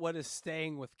 Look at what is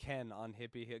staying with Ken on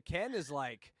Hippie Hill. Ken is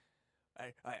like, I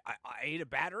ate a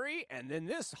battery and then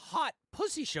this hot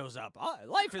pussy shows up.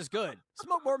 Life is good.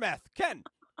 Smoke more meth. Ken.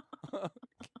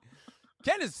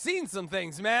 Ken has seen some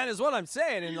things, man, is what I'm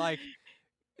saying. And like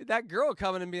that girl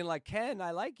coming and being like, Ken,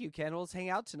 I like you, Ken. Well, let's hang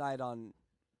out tonight on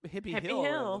Hippie Hill. Or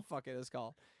whatever the fuck it is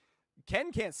called.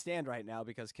 Ken can't stand right now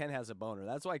because Ken has a boner.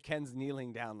 That's why Ken's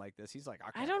kneeling down like this. He's like,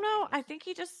 I don't know. I think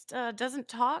he just doesn't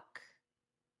talk.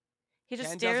 He just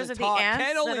Ken stares at doesn't the talk. ants.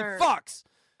 Ken only that are... fucks.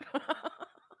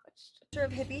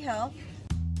 Of Hippie Hill.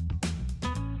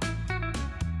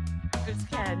 It's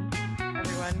Ken,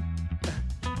 everyone.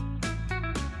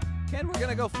 Ken, we're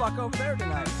gonna go fuck over there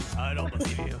tonight. I don't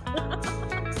believe you.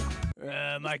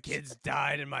 My kids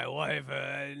died and my wife,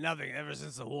 nothing ever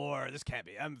since the war. This can't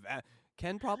be.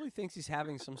 Ken probably thinks he's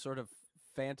having some sort of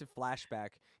phantom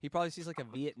flashback. He probably sees like a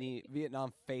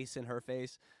Vietnam face in her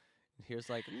face. And here's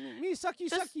like, me sucky,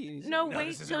 sucky. No,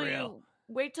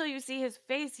 wait till you see his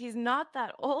face. He's not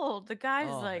that old. The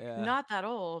guy's not that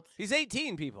old. He's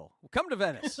 18, people. Come to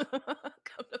Venice. Come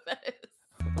to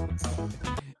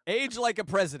Venice. Age like a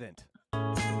president. He's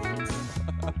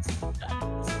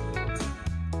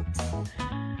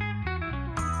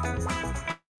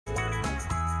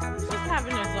just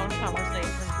having his own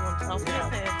conversations to himself.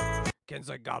 Yeah. Ken's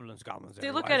like goblins.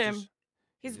 See, look at him.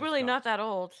 He's really not that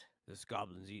old. This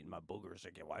goblin's eating my boogers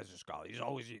again. Why is this goblin? He's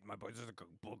always eating my boogers. This is a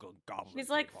goblin. He's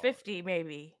like 50,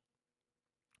 maybe.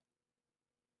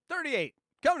 38.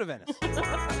 Come to Venice.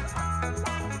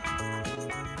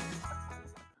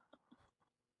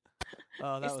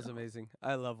 Oh, that was amazing.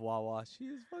 I love Wawa. She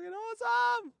is fucking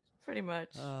awesome. Pretty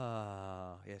much.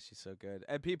 Oh, yeah, she's so good.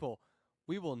 And people,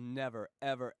 we will never,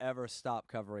 ever, ever stop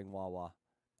covering Wawa.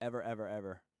 Ever, ever,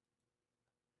 ever.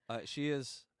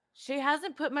 She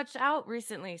hasn't put much out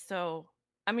recently, so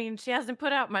I mean, she hasn't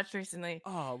put out much recently.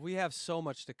 Oh, we have so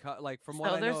much to cut. Like from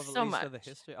what I know of at least of the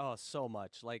history. Oh, so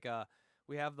much. Like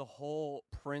we have the whole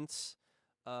Prince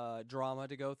drama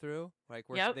to go through. Like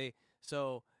where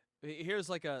so here's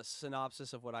like a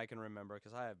synopsis of what I can remember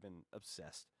because I have been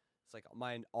obsessed. It's like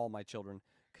all my children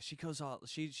because she goes on.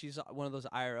 She's one of those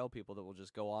IRL people that will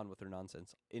just go on with her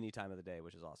nonsense any time of the day,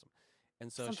 which is awesome.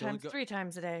 And so sometimes 3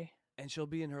 times a day. And she'll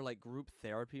be in her like group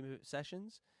therapy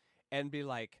sessions and be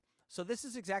like, so this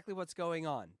is exactly what's going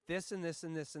on. This and this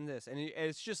and this and this. And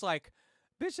it's just like,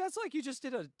 bitch, that's like you just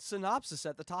did a synopsis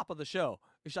at the top of the show.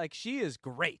 It's like, she is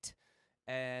great.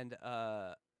 And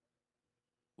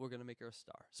we're gonna make her a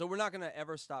star. So we're not gonna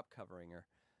ever stop covering her.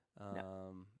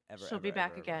 Ever. She'll ever, be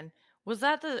back ever, ever. again. Was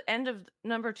that the end of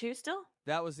number 2 still?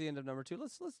 That was the end of number 2.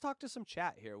 Let's talk to some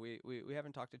chat here. We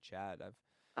haven't talked to Chad.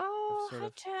 Oh, sort hi,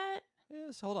 of- chat.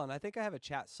 Yes, hold on. I think I have a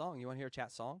chat song. You want to hear a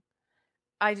chat song?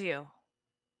 I do.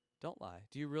 Don't lie.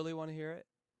 Do you really want to hear it?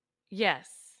 Yes.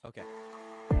 Okay.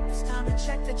 It's time to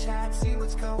check the chat, see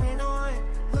what's going on.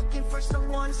 Looking for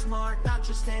someone smart, not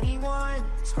just anyone.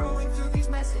 Scrolling through these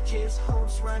messages,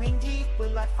 hopes running deep.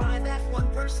 Will I find that one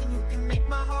person who can make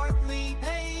my heart leap?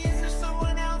 Hey, is there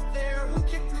someone out there who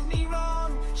can prove me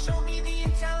wrong? Show me the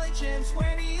intelligence,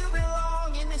 where do you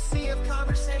belong? In the sea of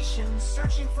conversations,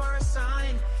 searching for a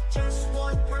sign. Just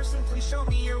one person, please show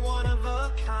me you're one of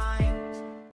a kind.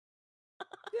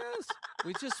 Yes.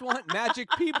 We just want magic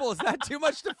people. Is that too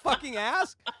much to fucking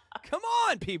ask? Come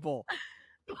on, people.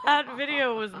 That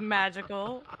video was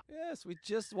magical. Yes, we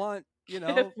just want,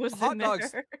 It was hot in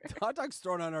dogs, there. hot dogs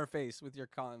thrown on our face with your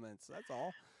comments. That's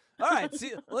all. All right,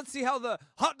 let's see how the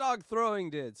hot dog throwing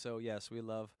did. So yes, we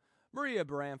love Maria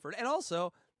Bamford and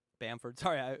also Bamford.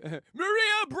 Sorry,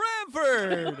 Maria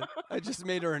Bamford. I just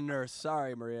made her a nurse.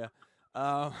 Sorry, Maria.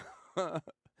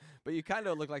 But you kind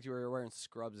of look like you were wearing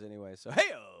scrubs anyway. So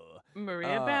hey,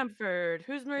 Maria Bamford.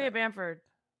 Who's Maria Bamford?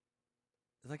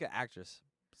 it's like an actress.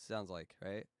 Sounds like,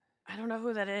 right? I don't know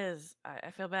who that is.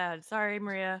 I feel bad. Sorry,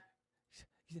 Maria.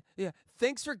 Yeah.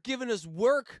 Thanks for giving us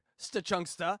work,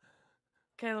 Stachungsta.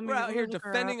 Okay, let me. We're out here look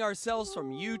her defending up. ourselves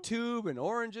from YouTube and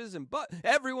oranges and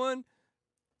everyone.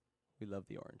 We love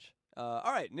the orange. All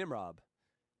right, Nimrob.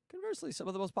 Conversely, some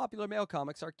of the most popular male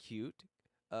comics are cute,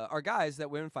 are guys that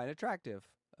women find attractive.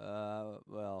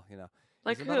 Well,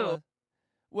 Like there's another who? one.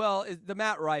 Well, the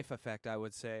Matt Rife effect, I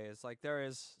would say, is like there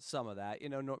is some of that.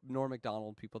 Norm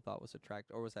Macdonald people thought was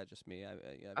attractive, or was that just me? I've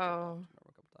checked out Norm a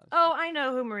couple times. Oh, I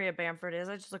know who Maria Bamford is.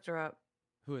 I just looked her up.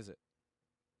 Who is it?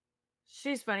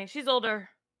 She's funny. She's older.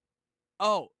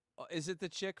 Oh, is it the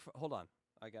chick? Hold on,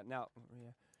 I got now.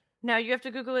 Yeah. Now you have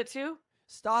to Google it too?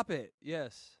 Stop it.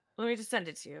 Yes. Let me just send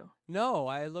it to you. No,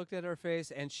 I looked at her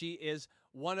face, and she is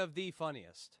one of the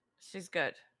funniest. She's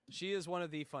good. She is one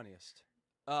of the funniest.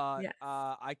 Yes.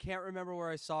 I can't remember where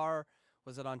I saw her.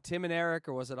 Was it on Tim and Eric,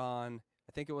 or was it on?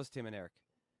 I think it was Tim and Eric.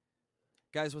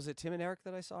 Guys, was it Tim and Eric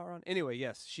that I saw her on? Anyway,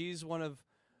 yes, she's one of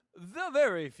the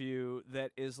very few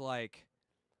that is like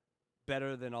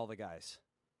better than all the guys.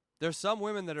 There's some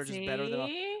women that are just better than all.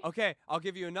 See? Okay, I'll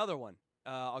give you another one.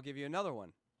 I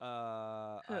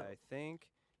Who? think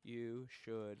you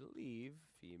should leave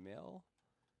female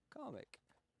comic.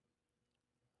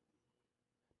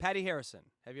 Patty Harrison.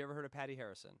 Have you ever heard of Patty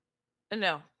Harrison?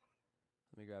 No.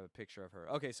 Let me grab a picture of her.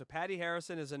 Okay, so Patty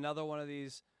Harrison is another one of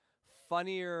these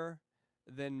funnier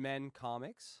than men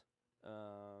comics.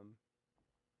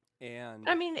 And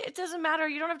I mean, it doesn't matter.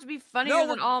 You don't have to be funnier No,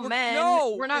 than all men.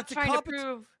 no, We're not it's a trying to competi-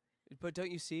 prove. But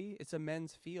don't you see? It's a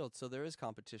men's field, so there is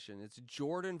competition. It's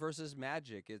Jordan versus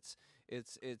Magic. It's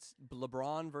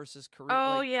LeBron versus Kareem.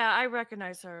 Oh, like- yeah. I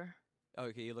recognize her. Oh,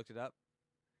 okay, you looked it up?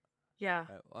 Yeah.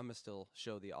 I'm gonna still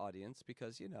show the audience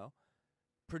because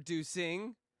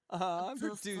producing. I'm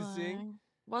producing.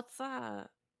 What's that?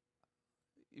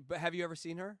 But have you ever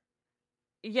seen her?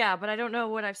 Yeah, but I don't know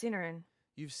what I've seen her in.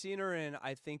 You've seen her in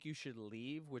I Think You Should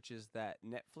Leave, which is that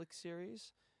Netflix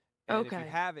series. And Okay.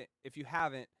 If you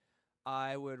haven't,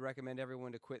 I would recommend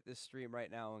everyone to quit this stream right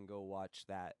now and go watch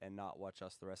that and not watch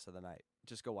us the rest of the night.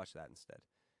 Just go watch that instead.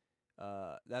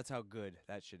 That's how good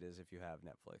that shit is if you have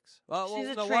Netflix. She's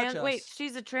a no, watch trans. us. Wait,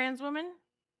 she's a trans woman?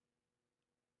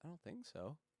 I don't think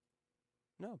so.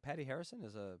 No, Patty Harrison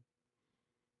is a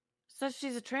Says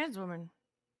she's a trans woman.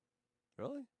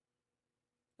 really.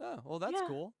 Oh, well, that's Yeah.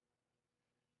 cool.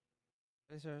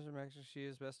 She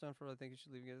is best known for I Think You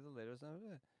Should Leave Get It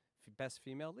Later. Best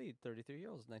female lead, 33 years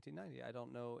old, 1990. I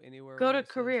don't know anywhere. Go where to it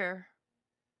says- career.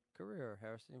 Career,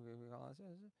 Harrison.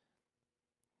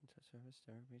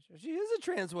 She is a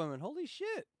trans woman. Holy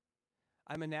shit.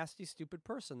 I'm a nasty, stupid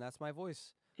person. That's my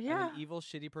voice. Yeah. I'm an evil,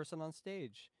 shitty person on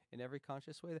stage in every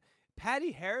conscious way.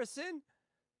 Patty Harrison,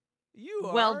 you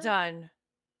are Well done.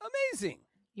 amazing.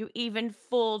 You even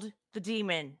fooled the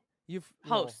demon. You've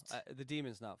Host. the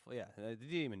demon's not full. Yeah, the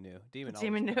demon knew. Demon. The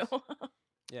demon always knew. knows.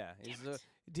 Yeah,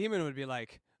 demon would be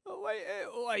like, oh,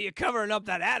 why are you covering up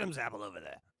that Adam's apple over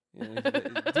there?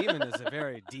 The demon is a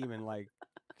very demon-like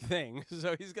thing,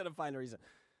 so he's gonna find a reason.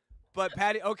 But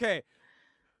Patty, okay,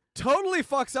 totally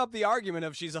fucks up the argument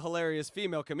of she's a hilarious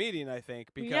female comedian. I think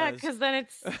Yeah, because then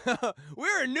it's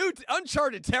we're in new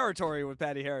uncharted territory with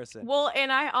Patty Harrison. well,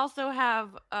 and I also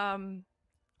have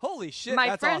Holy shit, my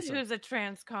that's friend awesome. who's a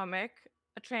trans comic,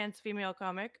 a trans female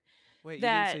comic. Wait, you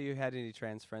that didn't say you had any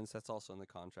trans friends? That's also in the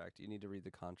contract. You need to read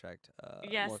the contract.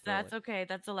 yes, more that's thoroughly. okay.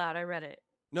 That's allowed. I read it.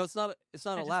 No, it's not. It's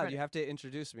not I just allowed. read You it. have to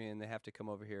introduce me, and they have to come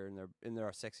over here in their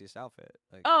sexiest outfit.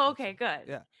 Like, Oh, that's okay, good.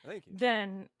 Yeah, thank you.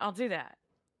 Then I'll do that.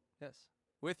 Yes,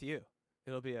 with you.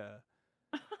 It'll be a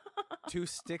 2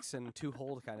 sticks and 2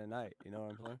 hold kind of night. You know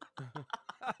what I'm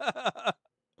saying?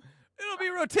 It'll be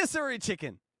rotisserie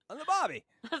chicken on the Bobby.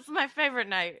 That's my favorite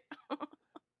night.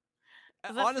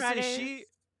 Is that Honestly,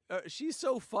 Fridays? she's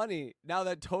so funny now.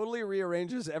 That totally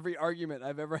rearranges every argument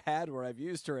I've ever had where I've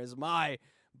used her as my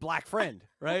black friend.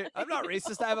 Right? I'm not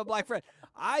racist. I have a black friend.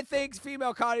 I think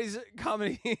female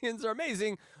comedians are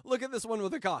amazing. Look at this one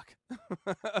with a cock.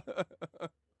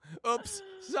 Oops,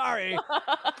 sorry.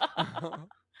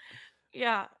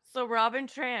 Yeah. So Robin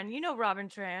Tran, you know Robin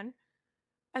Tran.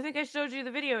 I think I showed you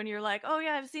the video, and you're like, "Oh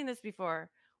yeah, I've seen this before."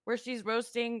 Where she's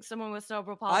roasting someone with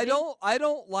cerebral palsy. I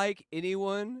don't like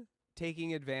anyone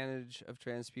taking advantage of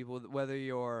trans people, whether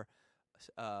you're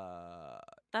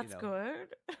That's you know,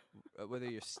 good. whether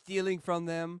you're stealing from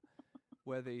them,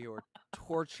 whether you're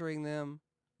torturing them,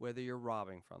 whether you're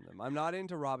robbing from them. I'm not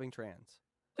into robbing trans.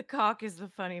 The cock is the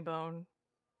funny bone.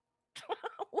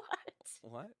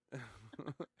 What?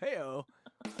 Heyo.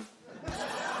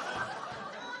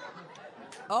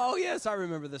 Oh yes, I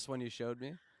remember this one you showed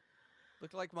me.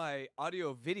 Looked like my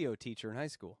audio video teacher in high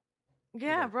school.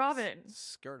 Yeah, With a Robin.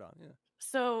 Skirt on, yeah.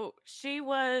 So she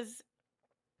was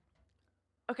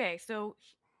okay. So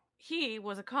he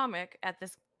was a comic at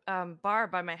this bar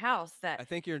by my house. I That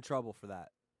think you're in trouble for that.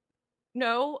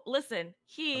 no, listen,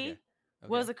 he Okay.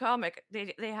 was a comic.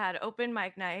 They had open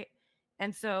mic night,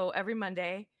 and so every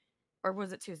Monday, or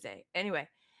was it Tuesday? Anyway,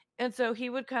 and so he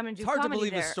would come and do It's hard to comedy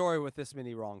believe there. a story with this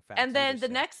many wrong facts. And I'm then just the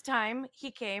saying. next time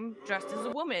he came dressed as a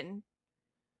woman,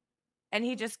 and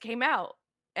he just came out.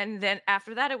 And then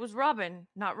after that, it was Robin,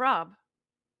 not Rob.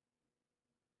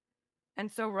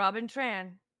 And so Robin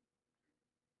Tran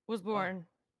was born.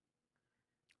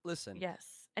 Listen,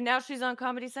 Yes. And now she's on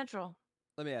Comedy Central.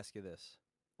 let me ask you this.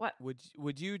 What?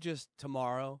 Would you just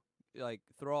tomorrow like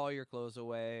throw all your clothes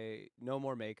away, no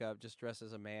more makeup, just dress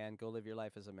as a man, go live your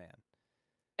life as a man?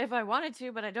 If I wanted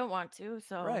to, but I don't want to.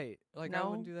 So Right. Like I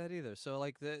wouldn't no. do that either. So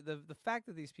like the fact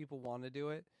that these people want to do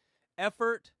it,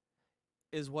 effort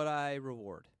is what I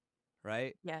reward,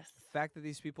 right? Yes. The fact that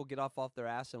these people get off their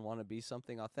ass and want to be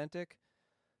something authentic,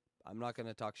 I'm not going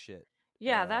to talk shit.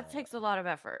 Yeah, that takes a lot of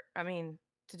effort. I mean,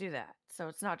 to do that. So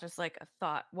it's not just like a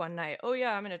thought one night, oh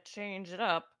yeah, I'm going to change it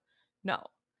up. No.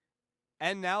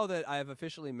 And now that I have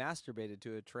officially masturbated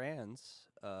to a trans,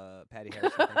 Patty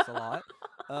Harrison, thanks a lot.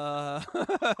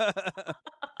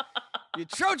 You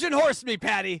Trojan horse me,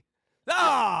 Patty.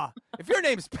 Ah, if your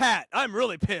name's Pat, I'm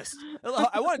really pissed.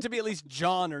 I want it to be at least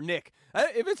John or Nick.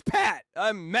 If it's Pat,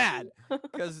 I'm mad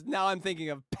because now I'm thinking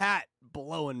of Pat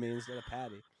blowing me instead of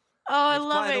Patty. Oh, I Which,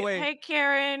 love by the it. way- Hey,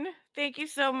 Karen. Thank you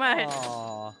so much.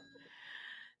 Aw.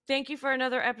 Thank you for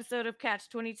another episode of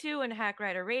CATCH22 and Hack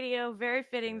Rider Radio. Very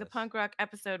fitting. The Yes. punk rock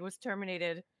episode was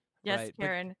terminated. Yes, Right, but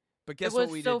Karen. But It guess was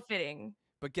what we so did? fitting.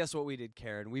 But guess what we did,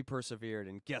 Karen? We persevered,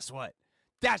 and guess what?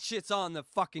 That shit's on the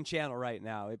fucking channel right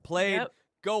now. It played. Yep.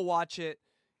 Go watch it.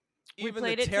 We Even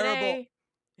played the it terrible, today.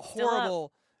 It's still up.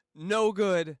 horrible, no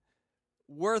good,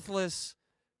 worthless,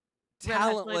 Red Hot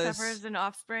Chili talentless Peppers and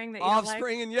Offspring that you don't like.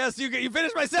 Offspring, and yes, you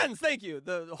finished my sentence. Thank you.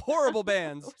 The horrible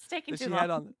bands It's taking that too she long. had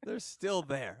on, they're still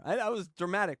there. I was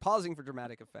dramatic, pausing for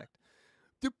dramatic effect.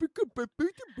 I'm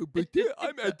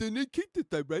Anthony Kiedis.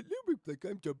 I write lyrics like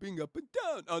I'm jumping up and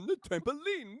down on the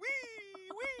trampoline.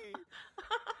 Wee.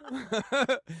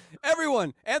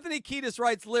 Everyone, Anthony Kiedis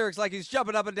writes lyrics like he's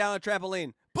jumping up and down a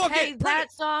trampoline. Book Hey, it. print that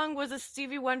it. song was a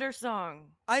Stevie Wonder song.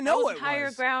 I That know was it Higher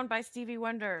was. Ground by Stevie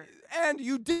Wonder. And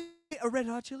you did a Red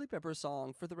Hot Chili Pepper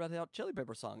song for the Red Hot Chili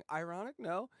Pepper song. Ironic?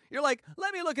 No. You're like,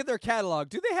 let me look at their catalog.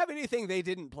 Do they have anything they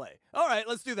didn't play? All right,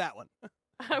 let's do that one.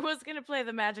 I was going to play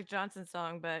the Magic Johnson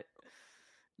song, but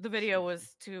the video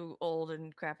was too old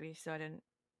and crappy, so I didn't.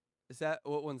 Is that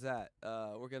what one's that?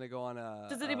 We're gonna go on a.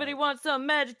 Does anybody want some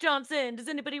Magic Johnson? Does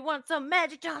anybody want some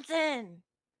Magic Johnson?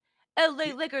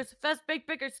 LA Lakers, fast break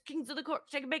breakers, kings of the court,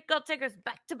 shake and bake, gold takers,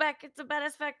 back to back. It's a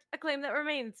badass fact, a claim that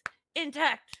remains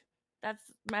intact. That's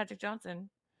Magic Johnson.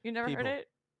 You never heard it?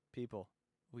 People,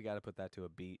 we got to put that to a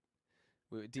beat.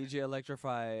 DJ Electra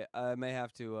Fry, I may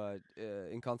have to,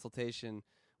 in consultation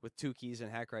with Two Keys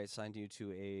and Hack Right, sign you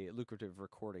to a lucrative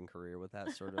recording career with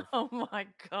that sort of. Oh my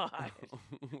god,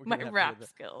 We're my gonna have to rap do that.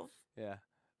 skills.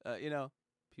 Yeah,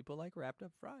 people like wrapped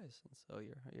up fries, and so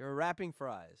you're rapping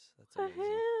fries. That's amazing.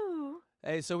 Woohoo!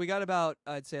 Hey, so we got about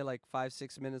I'd say like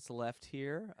 5-6 minutes left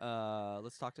here.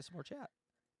 Let's talk to some more chat.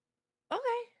 Okay.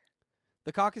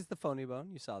 The cock is the phony bone.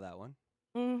 You saw that one.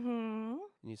 Mm-hmm.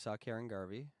 And you saw Karen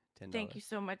Garvey. $10. Thank you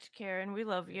so much, Karen. We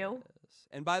love you. Yes.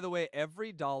 And by the way,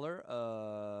 every dollar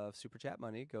of Super Chat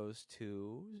money goes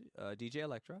to DJ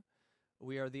Electra.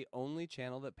 We are the only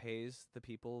channel that pays the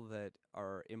people that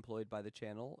are employed by the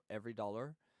channel every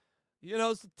dollar. You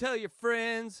know, so tell your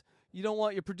friends. You don't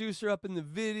want your producer up in the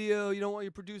video. You don't want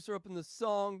your producer up in the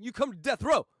song. You come to death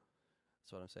row.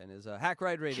 That's what I'm saying is Hack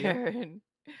Ride Radio.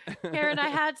 Karen, I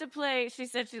had to play. She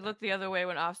said she looked the other way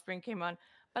when Offspring came on,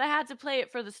 but I had to play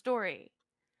it for the story.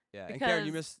 Yeah, and Karen,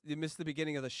 you missed the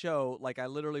beginning of the show. Like, I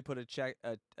literally put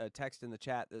a text in the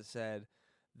chat that said,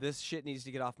 "This shit needs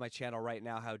to get off my channel right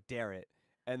now. How dare it?"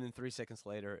 And then 3 seconds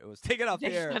later, it was taken off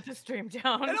the air. Shut the stream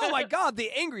down. And oh my God,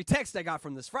 the angry text I got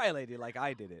from this Fry lady, like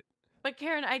I did it. But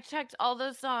Karen, I checked all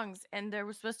those songs, and there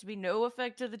was supposed to be no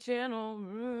effect to the channel.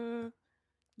 YouTube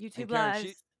And Karen,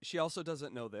 lies. she also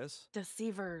doesn't know this.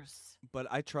 Deceivers. But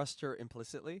I trust her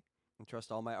implicitly and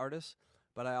trust all my artists.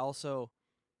 But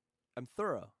I'm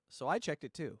thorough, so I checked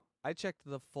it too. I checked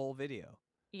the full video.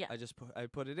 Yeah. I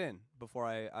put it in before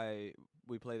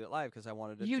we played it live because I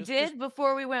wanted to. You did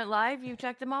before we went live? You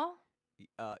checked them all?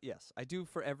 Yes, I do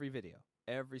for every video,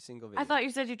 every single video. I thought you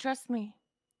said you trust me.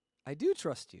 I do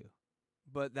trust you,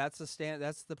 but that's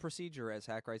the procedure as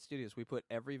Hack Ride Studios. We put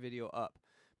every video up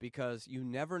because you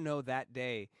never know that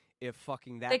day if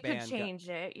fucking that band could change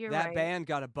it. You're right. That band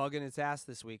got a bug in its ass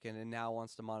this weekend and now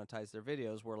wants to monetize their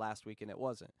videos where last weekend it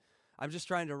wasn't. I'm just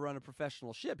trying to run a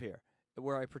professional ship here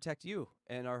where I protect you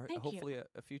and hopefully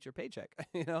a future paycheck.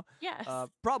 You know? Yes.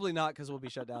 Probably not because we'll be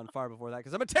shut down far before that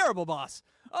because I'm a terrible boss.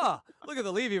 Look at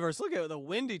the Levyverse. Look at the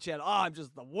Windy channel. I'm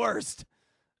just the worst.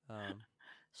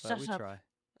 But we try.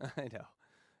 I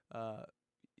know.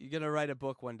 You're going to write a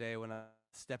book one day when I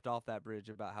stepped off that bridge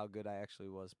about how good I actually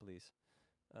was, please.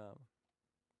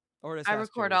 Or I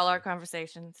record all our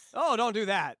conversations. Oh, don't do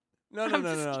that. No. No.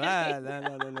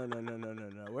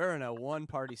 We're in a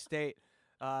one-party state.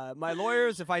 My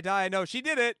lawyers, if I die, I know she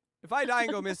did it. If I die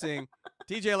and go missing,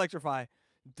 DJ Electra Fry,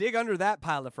 dig under that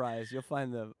pile of fries. You'll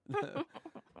find the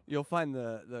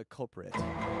culprit.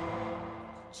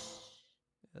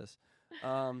 Yes.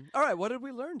 All right. What did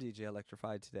we learn, DJ Electra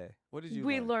Fry, today? What did you?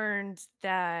 We learned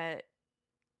that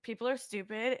people are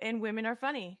stupid and women are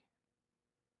funny.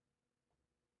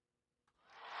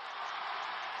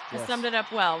 Yes. I summed it up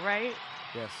well, right?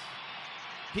 Yes.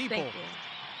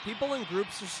 People in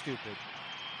groups are stupid.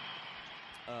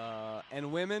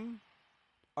 And women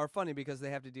are funny because they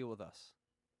have to deal with us.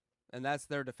 And that's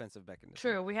their defensive mechanism.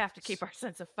 True. We have to keep our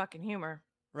sense of fucking humor.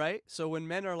 Right? So when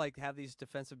men are have these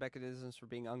defensive mechanisms for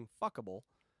being unfuckable,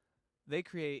 they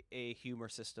create a humor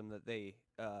system that they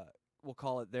will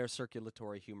call it their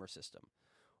circulatory humor system.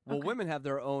 Well, Okay. women have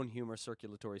their own humor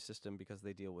circulatory system because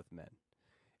they deal with men.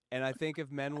 And I think if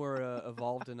men were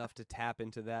evolved enough to tap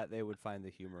into that, they would find the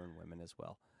humor in women as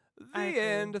well. The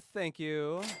end. Thank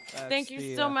you. Thank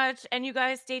you so much. And you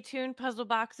guys stay tuned. Puzzle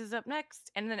Box is up next.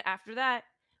 And then after that,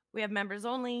 we have members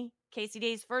only. Casey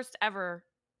Day's first ever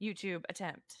YouTube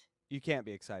attempt. You can't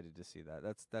be excited to see that.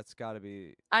 That's got to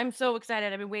be. I'm so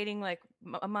excited. I've been waiting like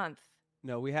a month.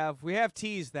 No, we have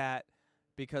teased that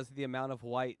because the amount of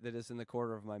white that is in the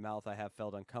corner of my mouth, I have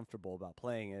felt uncomfortable about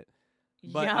playing it.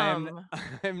 But Yum.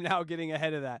 I'm now getting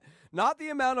ahead of that. Not the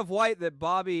amount of white that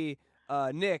Bobby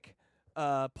Nick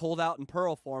pulled out in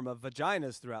pearl form of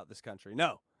vaginas throughout this country.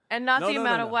 No. And not the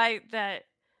amount of white that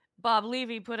Bob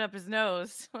Levy put up his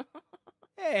nose.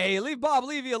 Hey, leave Bob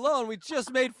Levy alone. We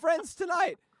just made friends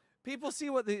tonight. People see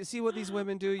what these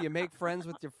women do. You make friends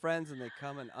with your friends, and they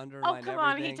come and undermine everything. Oh, come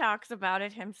on. He talks about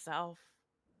it himself.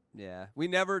 Yeah. We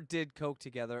never did coke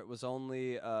together. It was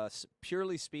only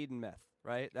purely speed and meth,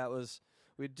 right?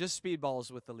 We just speedballs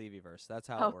with the Levyverse. That's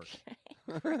how it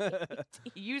worked.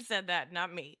 You said that,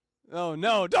 not me. Oh,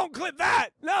 no. Don't clip that.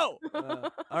 No.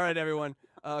 All right, everyone.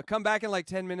 Come back in like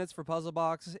 10 minutes for Puzzle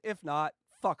Box. If not,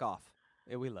 fuck off.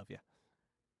 Yeah, we love you.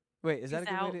 Wait, is that a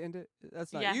good way to end it?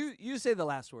 That's not. Yes. You say the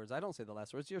last words. I don't say the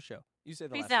last words. It's your show. You say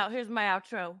the last Peace out. words. Here's my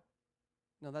outro.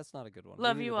 No, that's not a good one.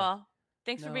 Love you all.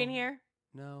 Thanks for being No. here.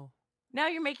 No. Now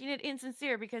you're making it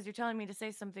insincere because you're telling me to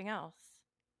say something else.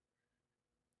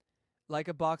 Like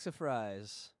a box of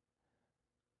fries,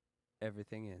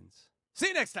 everything ends. See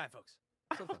you next time, folks.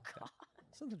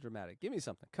 Something dramatic. Give me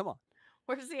something. Come on.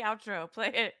 Where's the outro?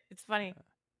 Play it. It's funny.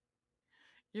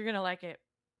 You're going to like it.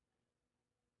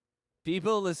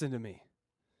 People, listen to me.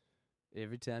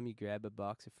 Every time you grab a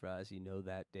box of fries, you know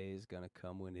that day is going to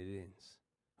come when it ends.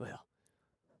 Well,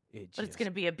 But it's going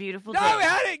to be a beautiful No,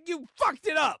 day. you fucked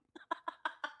it up.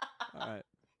 All right.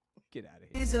 Get out of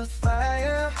here. Is a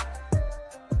fire.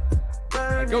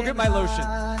 Go get my lotion.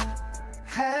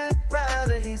 Hot rod.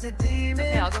 brother, he's a demon.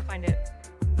 Okay, I'll go find it.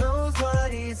 Knows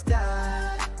what he's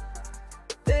got.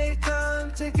 They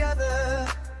come together,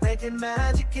 making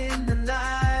magic in the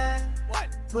night. What?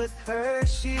 With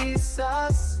Hershey's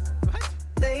sauce. What?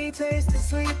 They taste the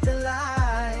sweet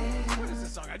delight. What is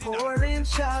this song? I did not. Pouring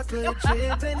chocolate,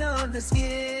 dripping on the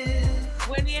skin.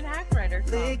 Wendy and Hack Rider.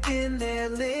 Licking their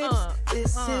lips.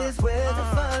 This is where the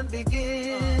fun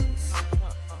begins.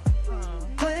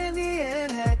 Wendy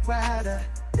and Hack Rider,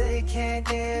 they can't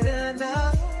get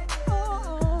enough.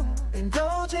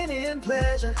 Indulging in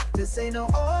pleasure, this ain't no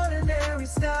ordinary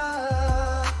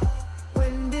stuff.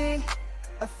 Wendy,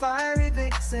 a fiery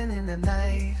vixen in the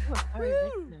night.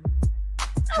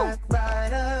 Hack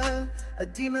Rider, a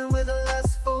demon with a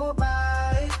lustful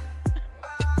bite.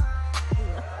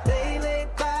 They lay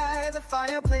by the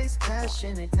fireplace,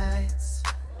 passion ignites.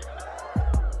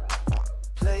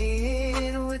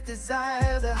 Playing with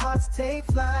desire, their hearts take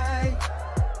flight.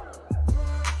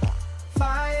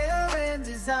 Fire and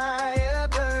desire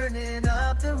burning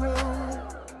up the room.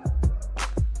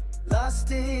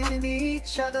 Lost in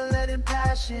each other, letting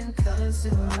passion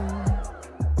consume.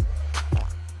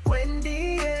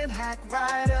 Wendy and Hack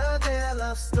Rider, their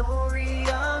love story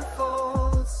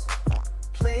unfolds.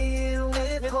 Playing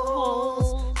with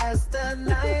holes as the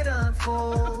night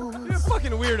unfolds. You're a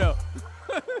fucking weirdo.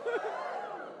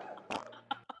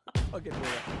 Fucking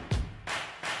weirdo.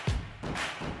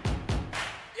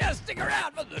 Yeah, stick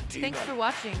around for the team. Thanks for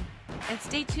watching, and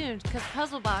stay tuned because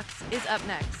Puzzle Box is up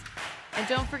next. And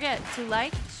don't forget to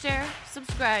like, share,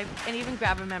 subscribe, and even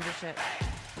grab a membership.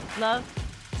 Love,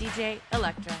 DJ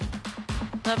Electra.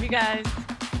 Love you guys.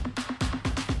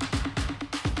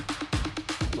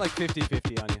 Like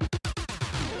 50-50 on you.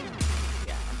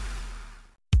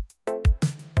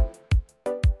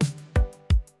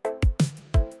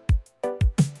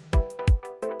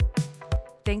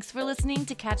 Thanks for listening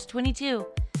to CATCH22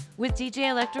 with DJ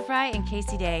Electra Fry and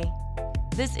Casey Day.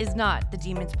 This is not the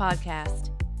Demons Podcast.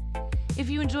 If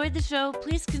you enjoyed the show,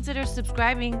 please consider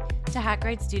subscribing to Hack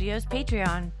Right Studios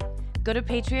Patreon. Go to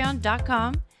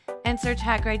patreon.com and search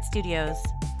Hack Right Studios.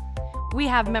 We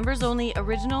have members-only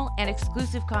original and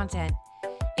exclusive content,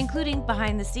 including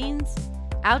behind the scenes,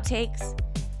 outtakes,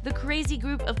 the crazy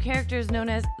group of characters known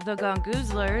as the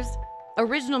Gongoozlers,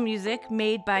 original music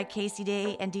made by Casey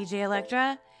Day and DJ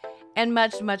Electra, and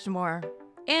much, much more.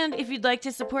 And if you'd like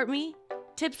to support me,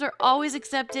 tips are always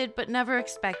accepted but never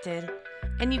expected,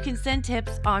 and you can send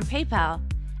tips on PayPal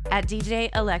at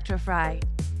DJ Electra Fry.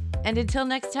 And until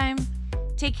next time,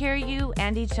 take care of you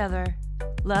and each other.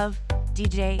 Love,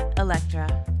 DJ Electra.